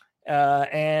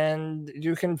 And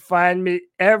you can find me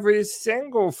every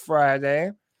single Friday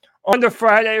on the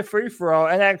Friday free-for-all.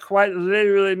 And I quite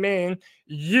literally mean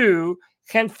you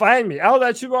can find me. I'll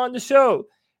let you on the show.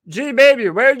 Gee, baby,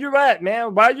 where you at,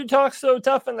 man? Why you talk so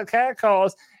tough in the cat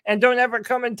calls and don't ever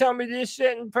come and tell me this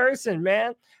shit in person,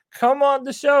 man? Come on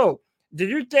the show. Do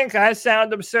you think I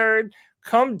sound absurd?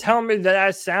 Come tell me that I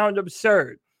sound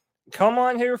absurd. Come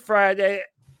on here Friday,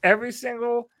 every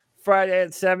single Friday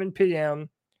at 7 p.m.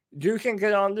 You can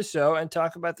get on the show and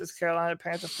talk about this Carolina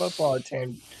Panther football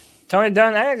team. Tony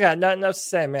Dunn, I ain't got nothing else to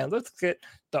say, man. Let's get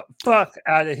the fuck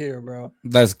out of here, bro.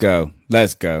 Let's go.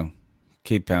 Let's go.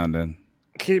 Keep pounding.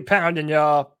 Keep pounding,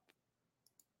 y'all.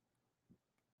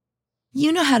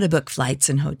 You know how to book flights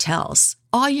and hotels.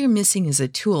 All you're missing is a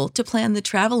tool to plan the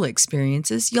travel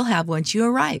experiences you'll have once you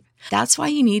arrive. That's why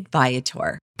you need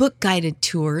Viator. Book guided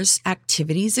tours,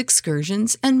 activities,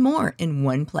 excursions, and more in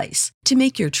one place to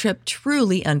make your trip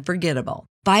truly unforgettable.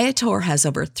 Viator has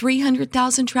over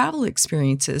 300,000 travel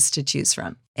experiences to choose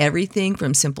from. Everything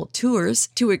from simple tours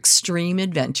to extreme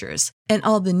adventures and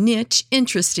all the niche,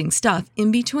 interesting stuff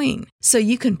in between. So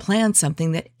you can plan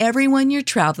something that everyone you're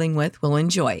traveling with will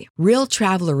enjoy. Real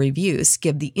traveler reviews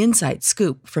give the inside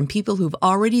scoop from people who've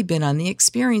already been on the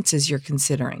experiences you're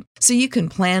considering. So you can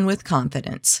plan with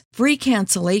confidence. Free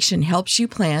cancellation helps you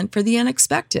plan for the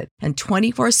unexpected. And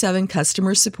 24/7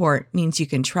 customer support means you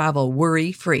can travel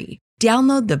worry-free.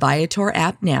 Download the Viator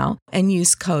app now and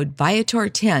use code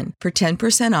Viator10 for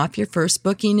 10% off your first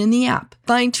booking in the app.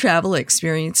 Find travel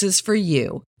experiences for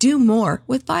you. Do more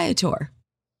with Viator.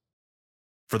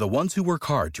 For the ones who work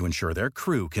hard to ensure their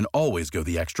crew can always go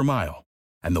the extra mile,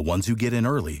 and the ones who get in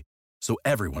early so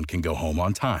everyone can go home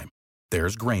on time,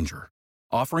 there's Grainger,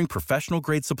 offering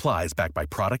professional-grade supplies backed by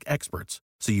product experts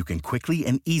so you can quickly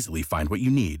and easily find what you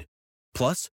need.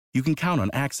 Plus, you can count on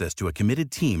access to a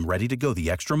committed team ready to go the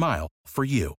extra mile for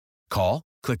you. Call,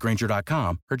 click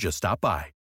Grainger.com, or just stop by.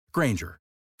 Grainger,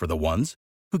 for the ones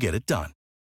who get it done.